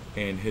 Yeah,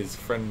 okay. and his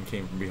friend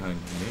came from behind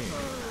me.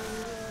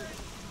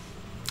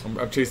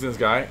 I'm chasing this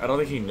guy. I don't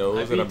think he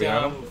knows that I'm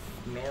behind him.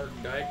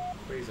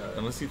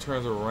 Unless he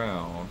turns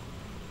around.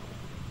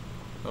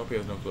 Nope, he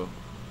has no clue.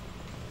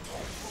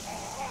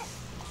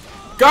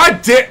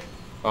 God damn!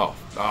 Oh,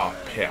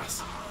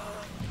 pass.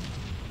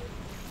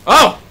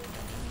 Oh!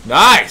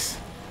 Nice!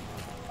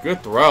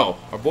 Good throw.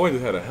 Our boys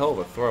had a hell of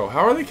a throw.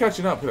 How are they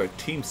catching up? Because our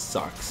team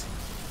sucks.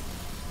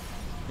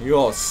 You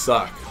all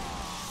suck.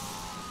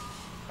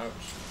 Ouch.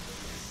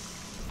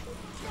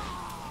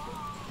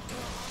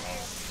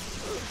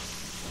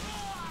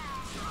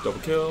 Double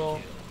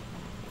kill.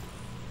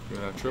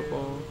 Doing that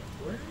triple.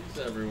 Where is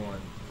everyone?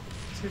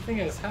 See, the thing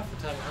is, half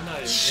the time I'm not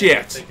even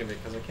Shit. think of it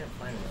because I can't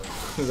find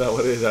it. Is that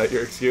what is that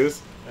your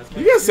excuse? That's my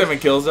You got excuse. 7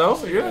 kills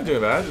though. You're not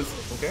doing bad.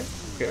 Just, okay.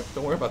 Okay.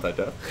 Don't worry about that,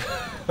 Dev.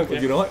 Okay.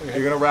 You know what?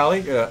 You're gonna rally.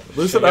 Yeah.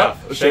 Loosen Shake up.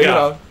 off. Shake it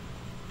off. off.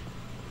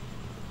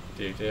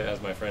 Dude,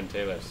 as my friend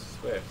Taylor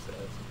Swift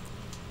says,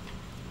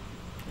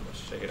 you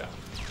must shake it off.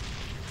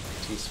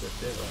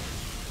 T-Swift is on.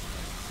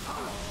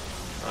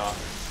 Oh.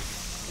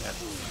 Yeah.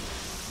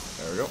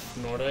 There we go.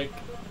 Nordic,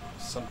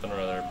 something or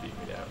other beat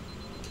me down.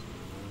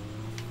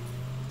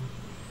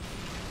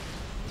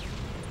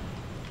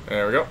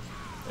 There we go.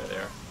 There they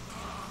are.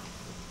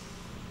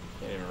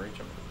 Can't even reach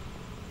them.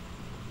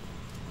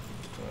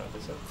 Going out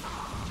this up.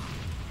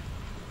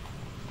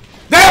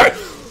 Damn it!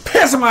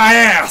 Piss in my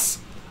ass!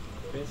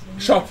 Facing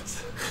Shot.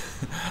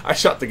 I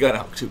shot the gun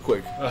out too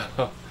quick.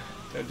 Oh,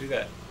 don't do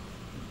that.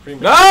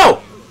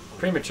 No!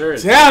 Premature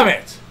is. Damn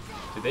it!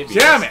 Did they beat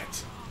Damn us?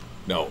 it!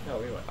 No. No,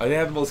 we won. I didn't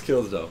have the most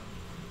kills though.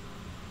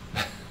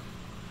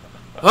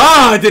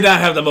 I did not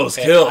have the most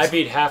Okay, kills. I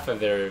beat half of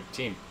their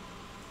team.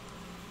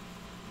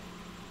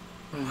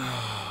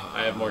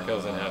 I have more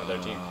kills than half of their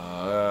team.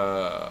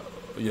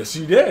 Yes,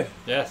 you did.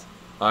 Yes.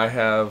 I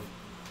have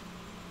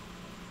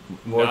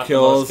more Not the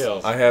kills. most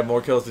kills. I have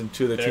more kills than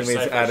 2 of the Their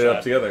teammates sniper added up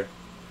shot. together.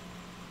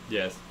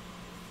 Yes.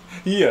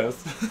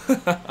 Yes.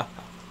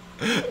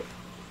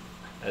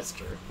 That's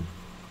true.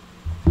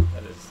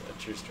 That is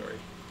a true story.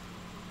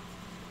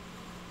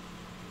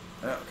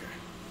 Okay.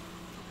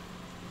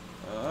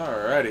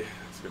 Alrighty.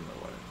 That's good enough.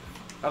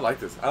 I like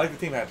this. I like the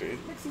team hatchery.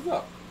 It mixes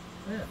up.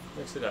 Yeah,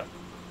 mix it up.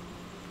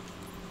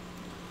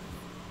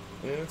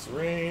 It's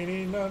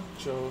raining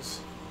nachos.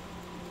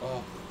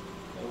 Oh,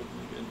 that would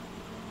be good.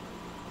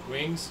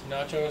 Wings,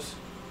 nachos.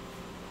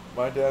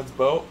 My dad's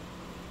boat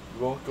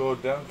won't go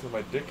down till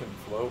my dick can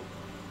float.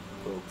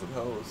 Boats and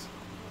hose.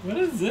 What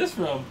is this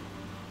from?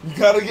 You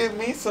gotta give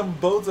me some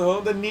boats and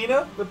hose. The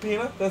Nina, the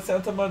Pina, the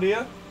Santa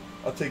Maria.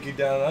 I'll take you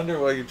down under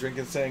while you're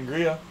drinking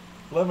sangria.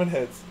 Lemon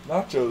heads,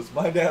 nachos,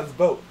 my dad's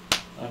boat.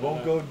 It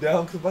won't go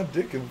down because my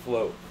dick can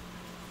float.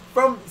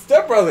 From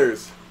Step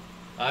Brothers.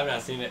 I've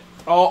not seen it.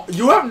 Oh,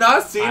 you have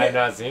not seen I have it?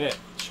 not seen it.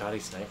 Shoddy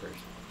snipers.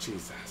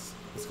 Jesus.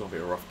 It's gonna be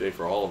a rough day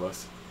for all of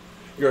us.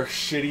 You're a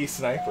shitty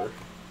sniper.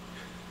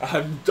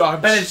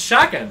 But it's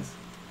shotguns.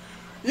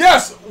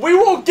 Yes, we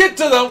won't get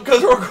to them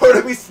because we're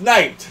going to be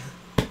sniped.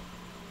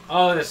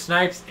 Oh, the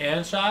snipes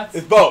and shots?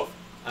 It's both.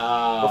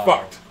 Oh. We're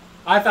fucked.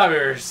 I thought we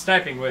were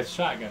sniping with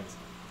shotguns.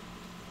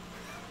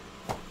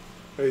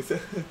 Wait, can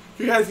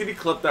you guys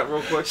clip that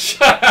real quick?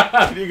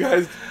 Can you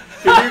guys,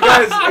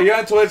 are you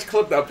on Twitch?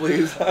 Clip that,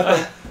 please. I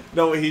don't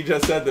know what he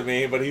just said to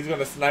me, but he's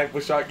gonna snipe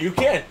with shotgun. You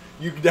can.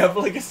 You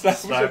definitely can snipe,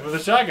 Snipe with a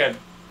shotgun.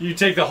 You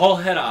take the whole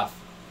head off.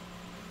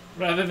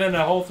 Rather than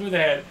a hole through the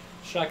head,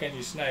 shotgun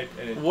you snipe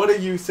and it... What are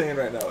you saying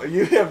right now?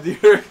 You have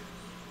your...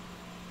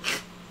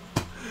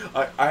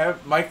 I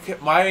have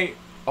my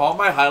all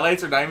my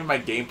highlights are not even my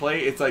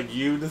gameplay. It's like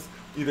you just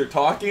either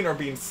talking or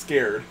being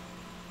scared.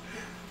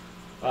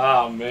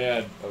 Oh,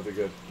 man. That was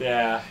good.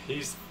 Yeah,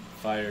 he's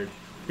fired.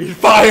 He's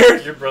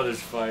fired? Your brother's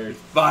fired.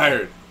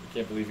 Fired. I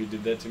can't believe he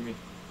did that to me.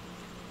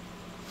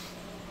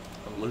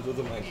 I've lived with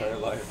him my entire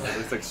life.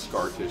 It's like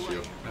scar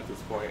tissue at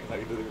this point.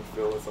 Like, it doesn't even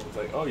feel it. Someone's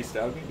like, oh, you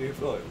stabbed me? Didn't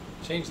feel it.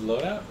 Change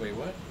loadout? Wait,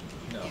 what?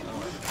 No, I don't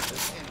want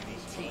this.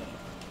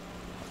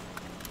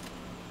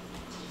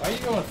 Why are you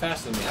going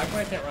faster than me? How come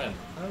I can't run?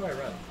 How do I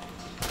run?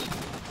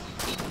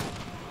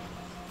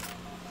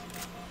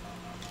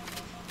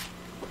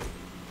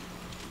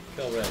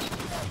 Kill red.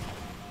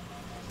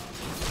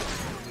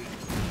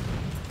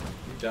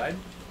 You died?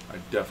 I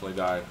definitely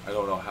died. I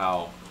don't know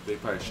how. They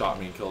probably shot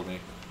me and killed me.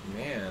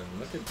 Man,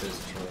 look at this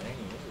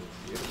terrain.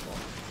 This is beautiful.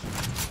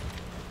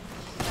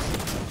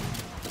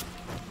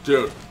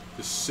 Dude,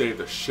 just saved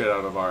the shit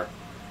out of our...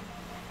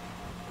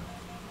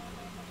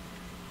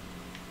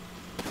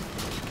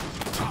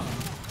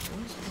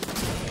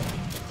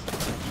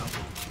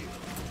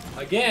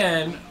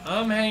 Again,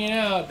 I'm hanging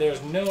out.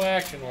 There's no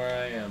action where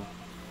I am.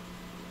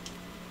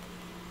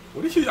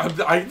 What did you...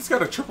 I just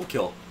got a triple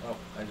kill. Oh,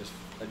 I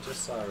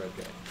just saw a red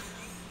guy.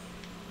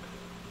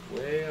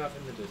 Way off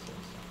in the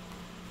distance.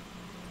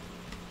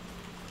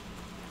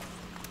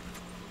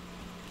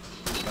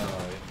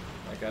 Oh,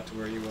 I got to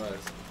where he was.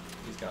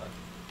 He's gone.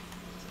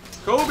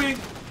 Kobe!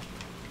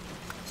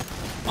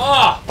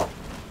 Ah! Oh!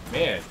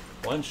 Man,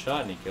 one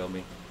shot and he killed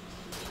me.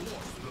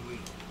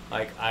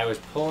 Like, I was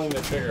pulling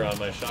the trigger on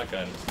my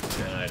shotgun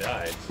and I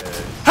died.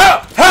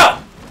 How?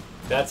 How?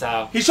 That's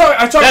how. He shot...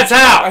 That's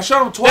how! I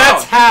shot him 12.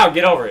 That's how!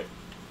 Get over it.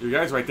 You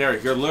guys right there.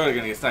 You're literally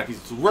gonna get sniped.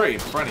 He's right in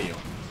front of you.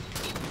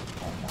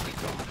 Oh my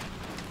god.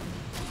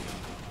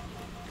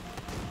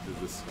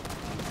 This.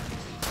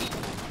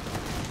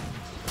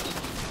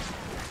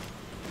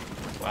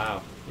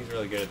 Wow, he's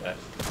really good at that.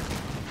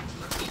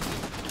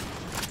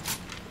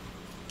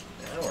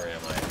 Now where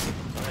am I?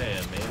 I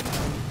am in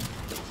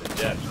the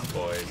depths,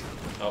 boys.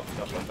 Oh,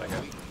 no, back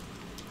up.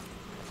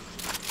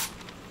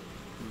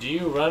 Do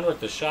you run with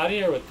the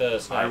shotty or with the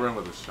sniper? I run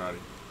with a shotty.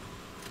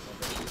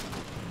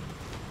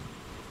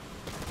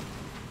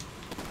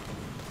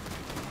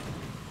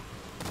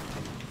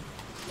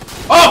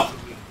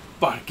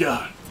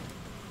 god.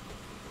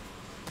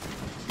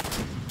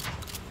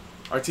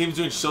 Our team's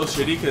doing so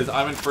shitty because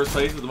I'm in first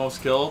place with the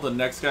most kill. The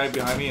next guy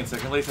behind me in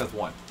second place has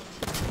 1.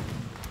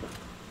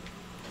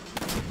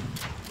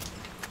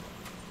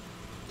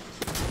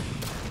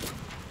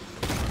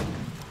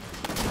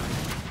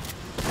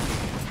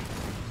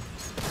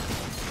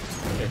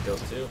 I get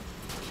kills too.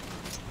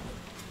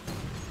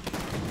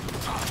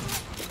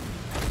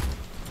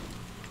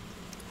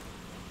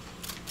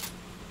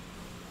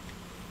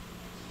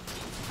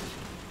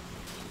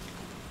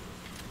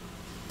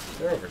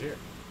 They're over here.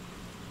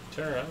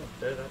 Turn around.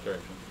 They're that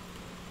direction.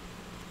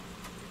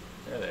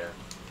 There they are.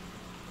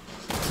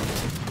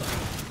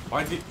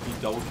 Why did he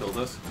double kill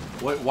us?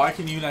 Why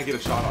can you not get a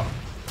shot on him?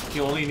 He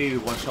only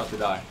needed 1 shot to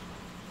die.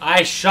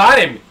 I shot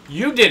him!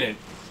 You didn't!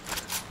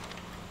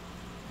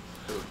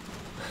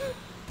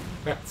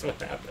 That's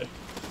what happened.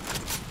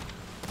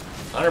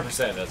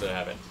 100% that's what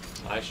happened.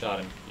 I shot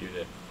him, you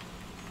did.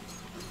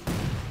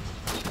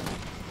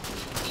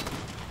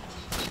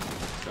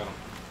 Got him.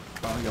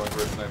 Finally got my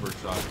first sniper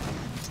shot.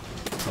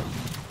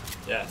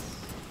 Yes.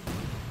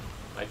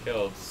 I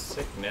killed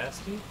Sick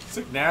Nasty?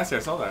 Sick Nasty, I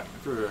saw that. I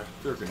threw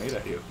a grenade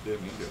at you.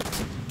 Didn't mean to.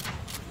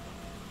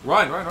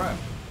 Run! Totally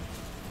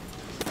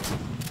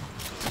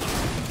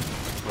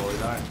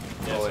died.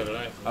 Yeah, so did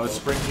I. I was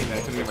sprinting and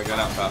I couldn't get my gun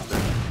out faster.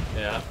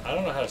 Yeah, I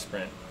don't know how to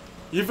sprint.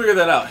 You figure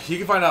that out. You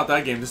can find out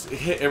that game. Just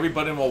hit every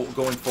button while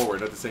going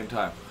forward at the same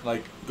time.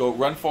 Like, go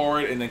run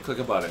forward and then click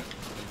a button.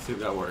 See if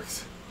that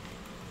works.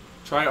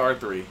 Try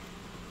R3.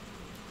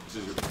 Which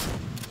is your...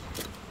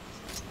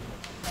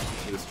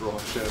 You're just throwing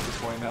shit at this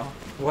point now.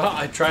 Well,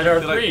 I tried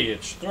R3.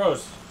 It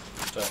throws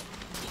stuff.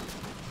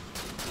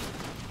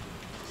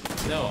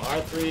 No,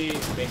 R3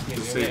 makes me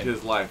Just zoom saved in.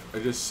 his life. I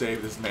just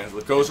saved this man's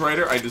life. Ghost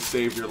Rider, I just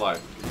saved your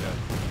life. Yeah.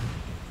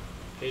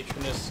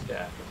 Patronus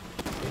cat.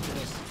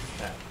 Patronus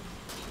cat.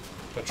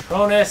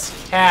 Patronus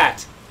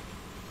cat.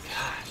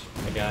 Gosh,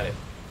 I got it.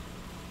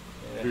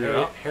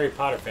 Yeah, Harry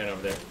Potter fan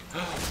over there.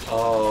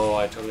 Oh,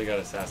 I totally got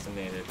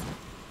assassinated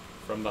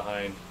from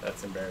behind.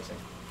 That's embarrassing.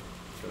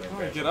 Really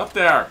embarrassing. Get up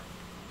there.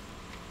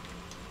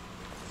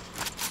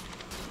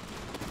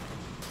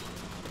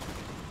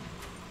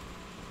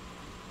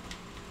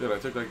 Dude, I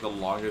took like the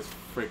longest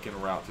freaking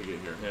route to get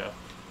here. Yeah.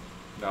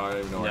 Now I don't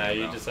even know where I am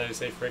you now. decided to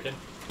say freaking?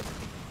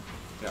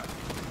 Yeah.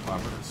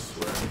 I'm gonna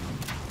swear.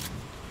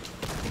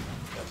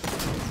 That's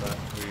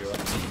who you are.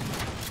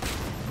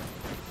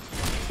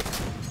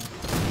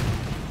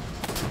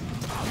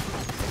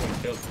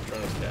 Someone killed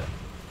Patronus cat.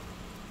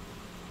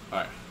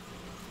 Alright.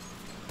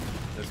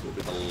 This will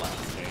be the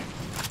last game.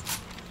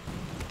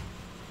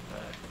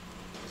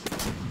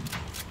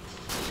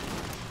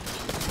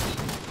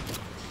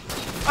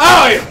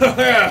 Oh,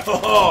 yeah!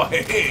 Oh,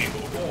 hey!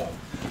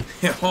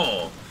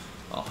 Oh,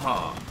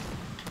 uh-huh.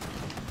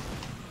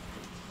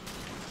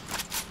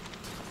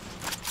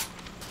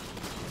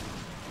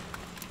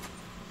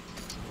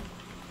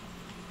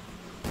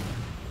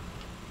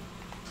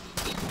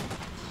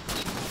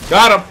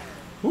 Got him!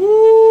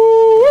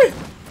 Woo!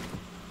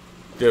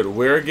 Dude,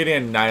 we're getting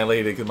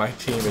annihilated because my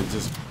team is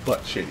just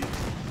butt shitty.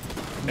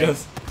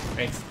 Thanks.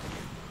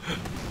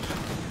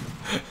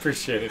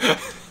 Appreciate it.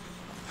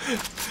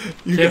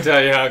 You Can't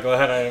tell you how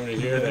glad I am to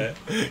hear that.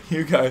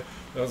 You guys.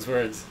 Those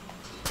words.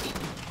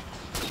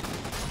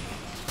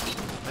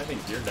 I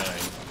think you're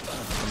dying.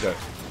 I'm dead.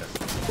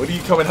 What are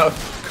you coming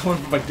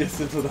from my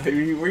distance with?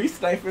 Were you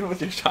sniping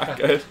with your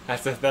shotgun?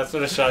 That's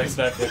what a shotty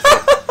snipe looks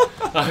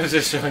like. I was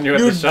just showing you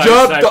what the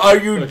shotty snipe Are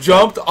you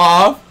jumped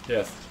off?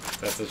 Yes,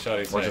 that's a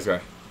shotty snipe. Watch this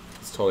guy.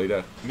 He's totally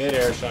dead.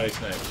 Mid-air shotty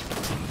snipe.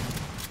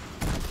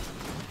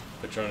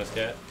 Patronus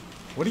cat.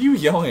 What are you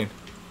yelling?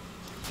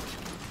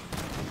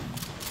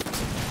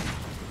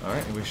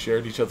 Alright, and we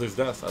shared each other's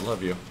deaths. I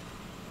love you.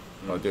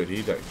 Oh, dude,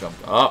 he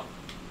jumped up.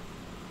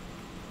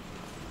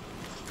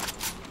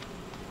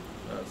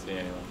 I don't see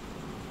anyone.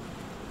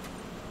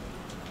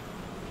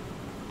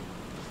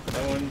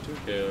 No one to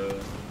kill.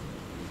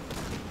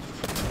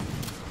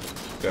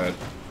 Dead.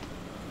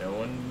 No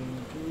one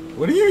to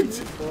What are you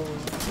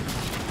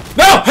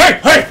No!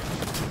 Hey!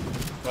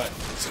 What?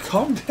 So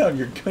calm down.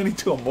 You're getting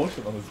too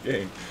emotional on this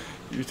game.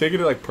 You're taking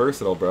it like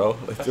personal, bro.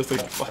 It's just a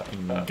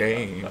fucking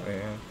game,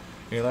 man.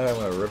 You're like, I'm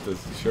gonna rip this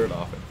shirt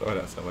off and throw it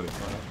at somebody.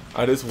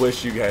 I just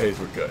wish you guys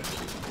were good.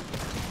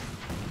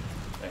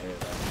 I hear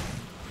that.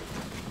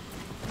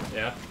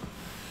 Yeah?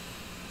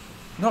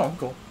 No, I'm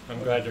cool.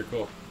 I'm glad you're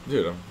cool.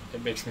 Dude,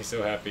 It makes me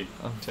so happy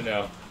to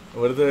know.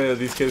 what do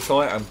these kids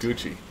call it? I'm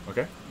Gucci,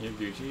 okay? You're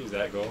Gucci, is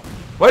that goal?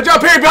 Watch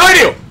out here behind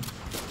you!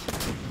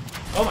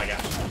 Oh my gosh.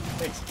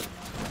 Thanks.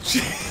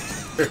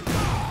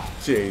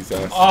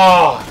 Jesus.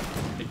 Oh!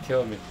 It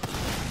killed me.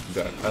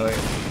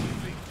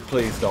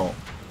 Please don't.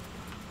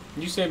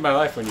 You saved my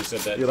life when you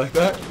said that. You like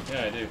that?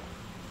 Yeah, I do.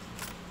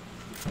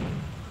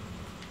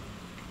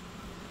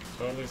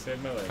 Totally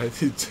saved my life. I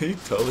did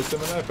totally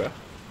saved my life, bro.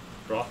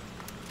 Bro.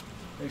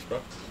 Thanks, bro.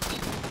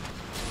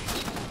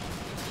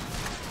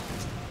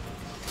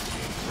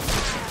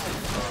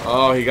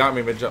 Oh, he got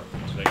me mid-jump.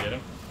 Did I get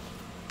him?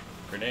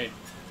 Grenade.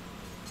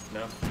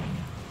 No.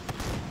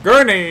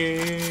 Gurney!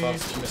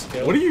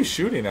 Miskill. What are you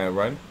shooting at,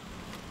 Run?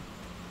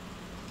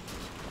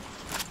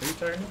 Who are you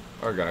targeting?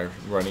 Our guy,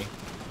 Runny.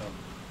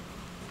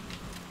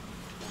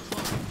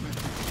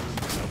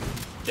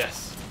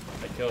 Yes.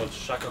 I killed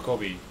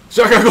Shakakobi.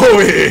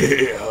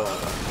 Shakagoe!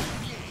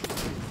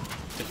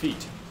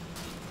 Defeat.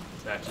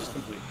 Match is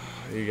complete.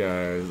 You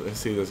guys, let's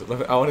see this.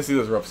 I want to see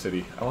this rough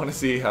city. I want to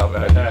see how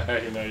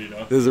bad. You know you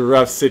don't. This is a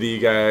rough city, you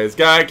guys.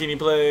 Guy, can you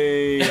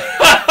play?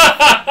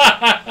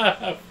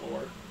 4.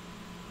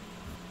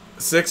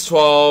 6,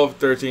 12,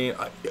 13.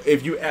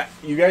 If you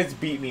guys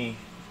beat me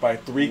by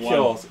 3 1.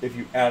 kills, if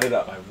you add it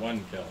up. By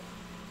 1 kill.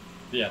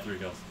 Yeah, 3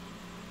 kills.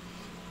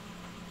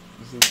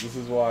 This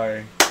is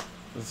why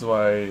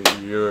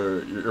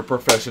your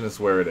profession is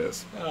where it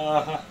is.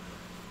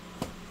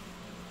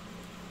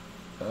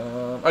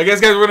 I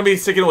guess, guys, we're gonna be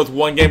sticking with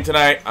 1 game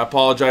tonight. I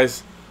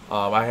apologize.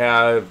 I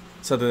had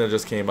something that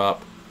just came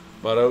up,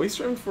 but we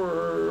streamed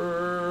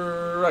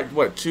for like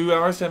what, 2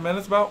 hours, 10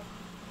 minutes, about.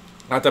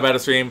 Not that bad a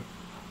stream.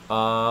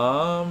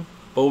 But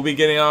we'll be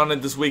getting on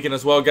it this weekend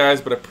as well,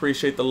 guys. But I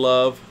appreciate the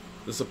love,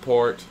 the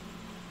support,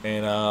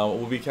 and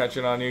we'll be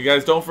catching on you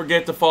guys. Don't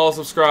forget to follow,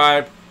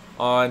 subscribe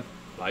on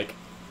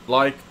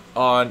Like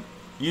on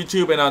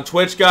YouTube and on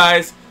Twitch,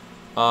 guys.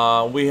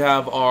 We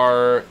have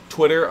our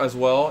Twitter as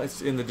well.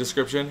 It's in the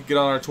description. Get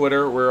on our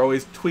Twitter. We're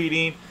always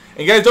tweeting.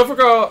 And guys, don't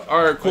forget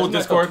our cool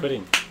Discord.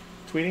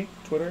 Tweeting?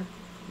 Twitter?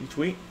 You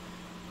tweet?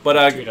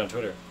 But tweet on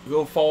Twitter.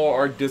 Go follow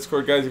our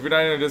Discord, guys. If you're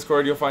not in our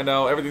Discord, you'll find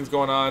out everything's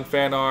going on.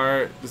 Fan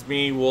art. Just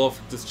me,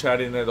 Wolf, just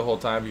chatting there the whole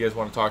time. If you guys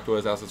want to talk to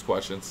us, ask us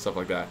questions, stuff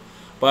like that.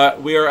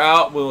 But we are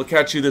out. We'll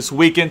catch you this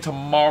weekend,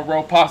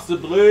 tomorrow,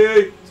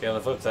 possibly. See you on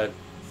the flip side.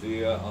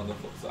 See ya on the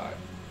flip side.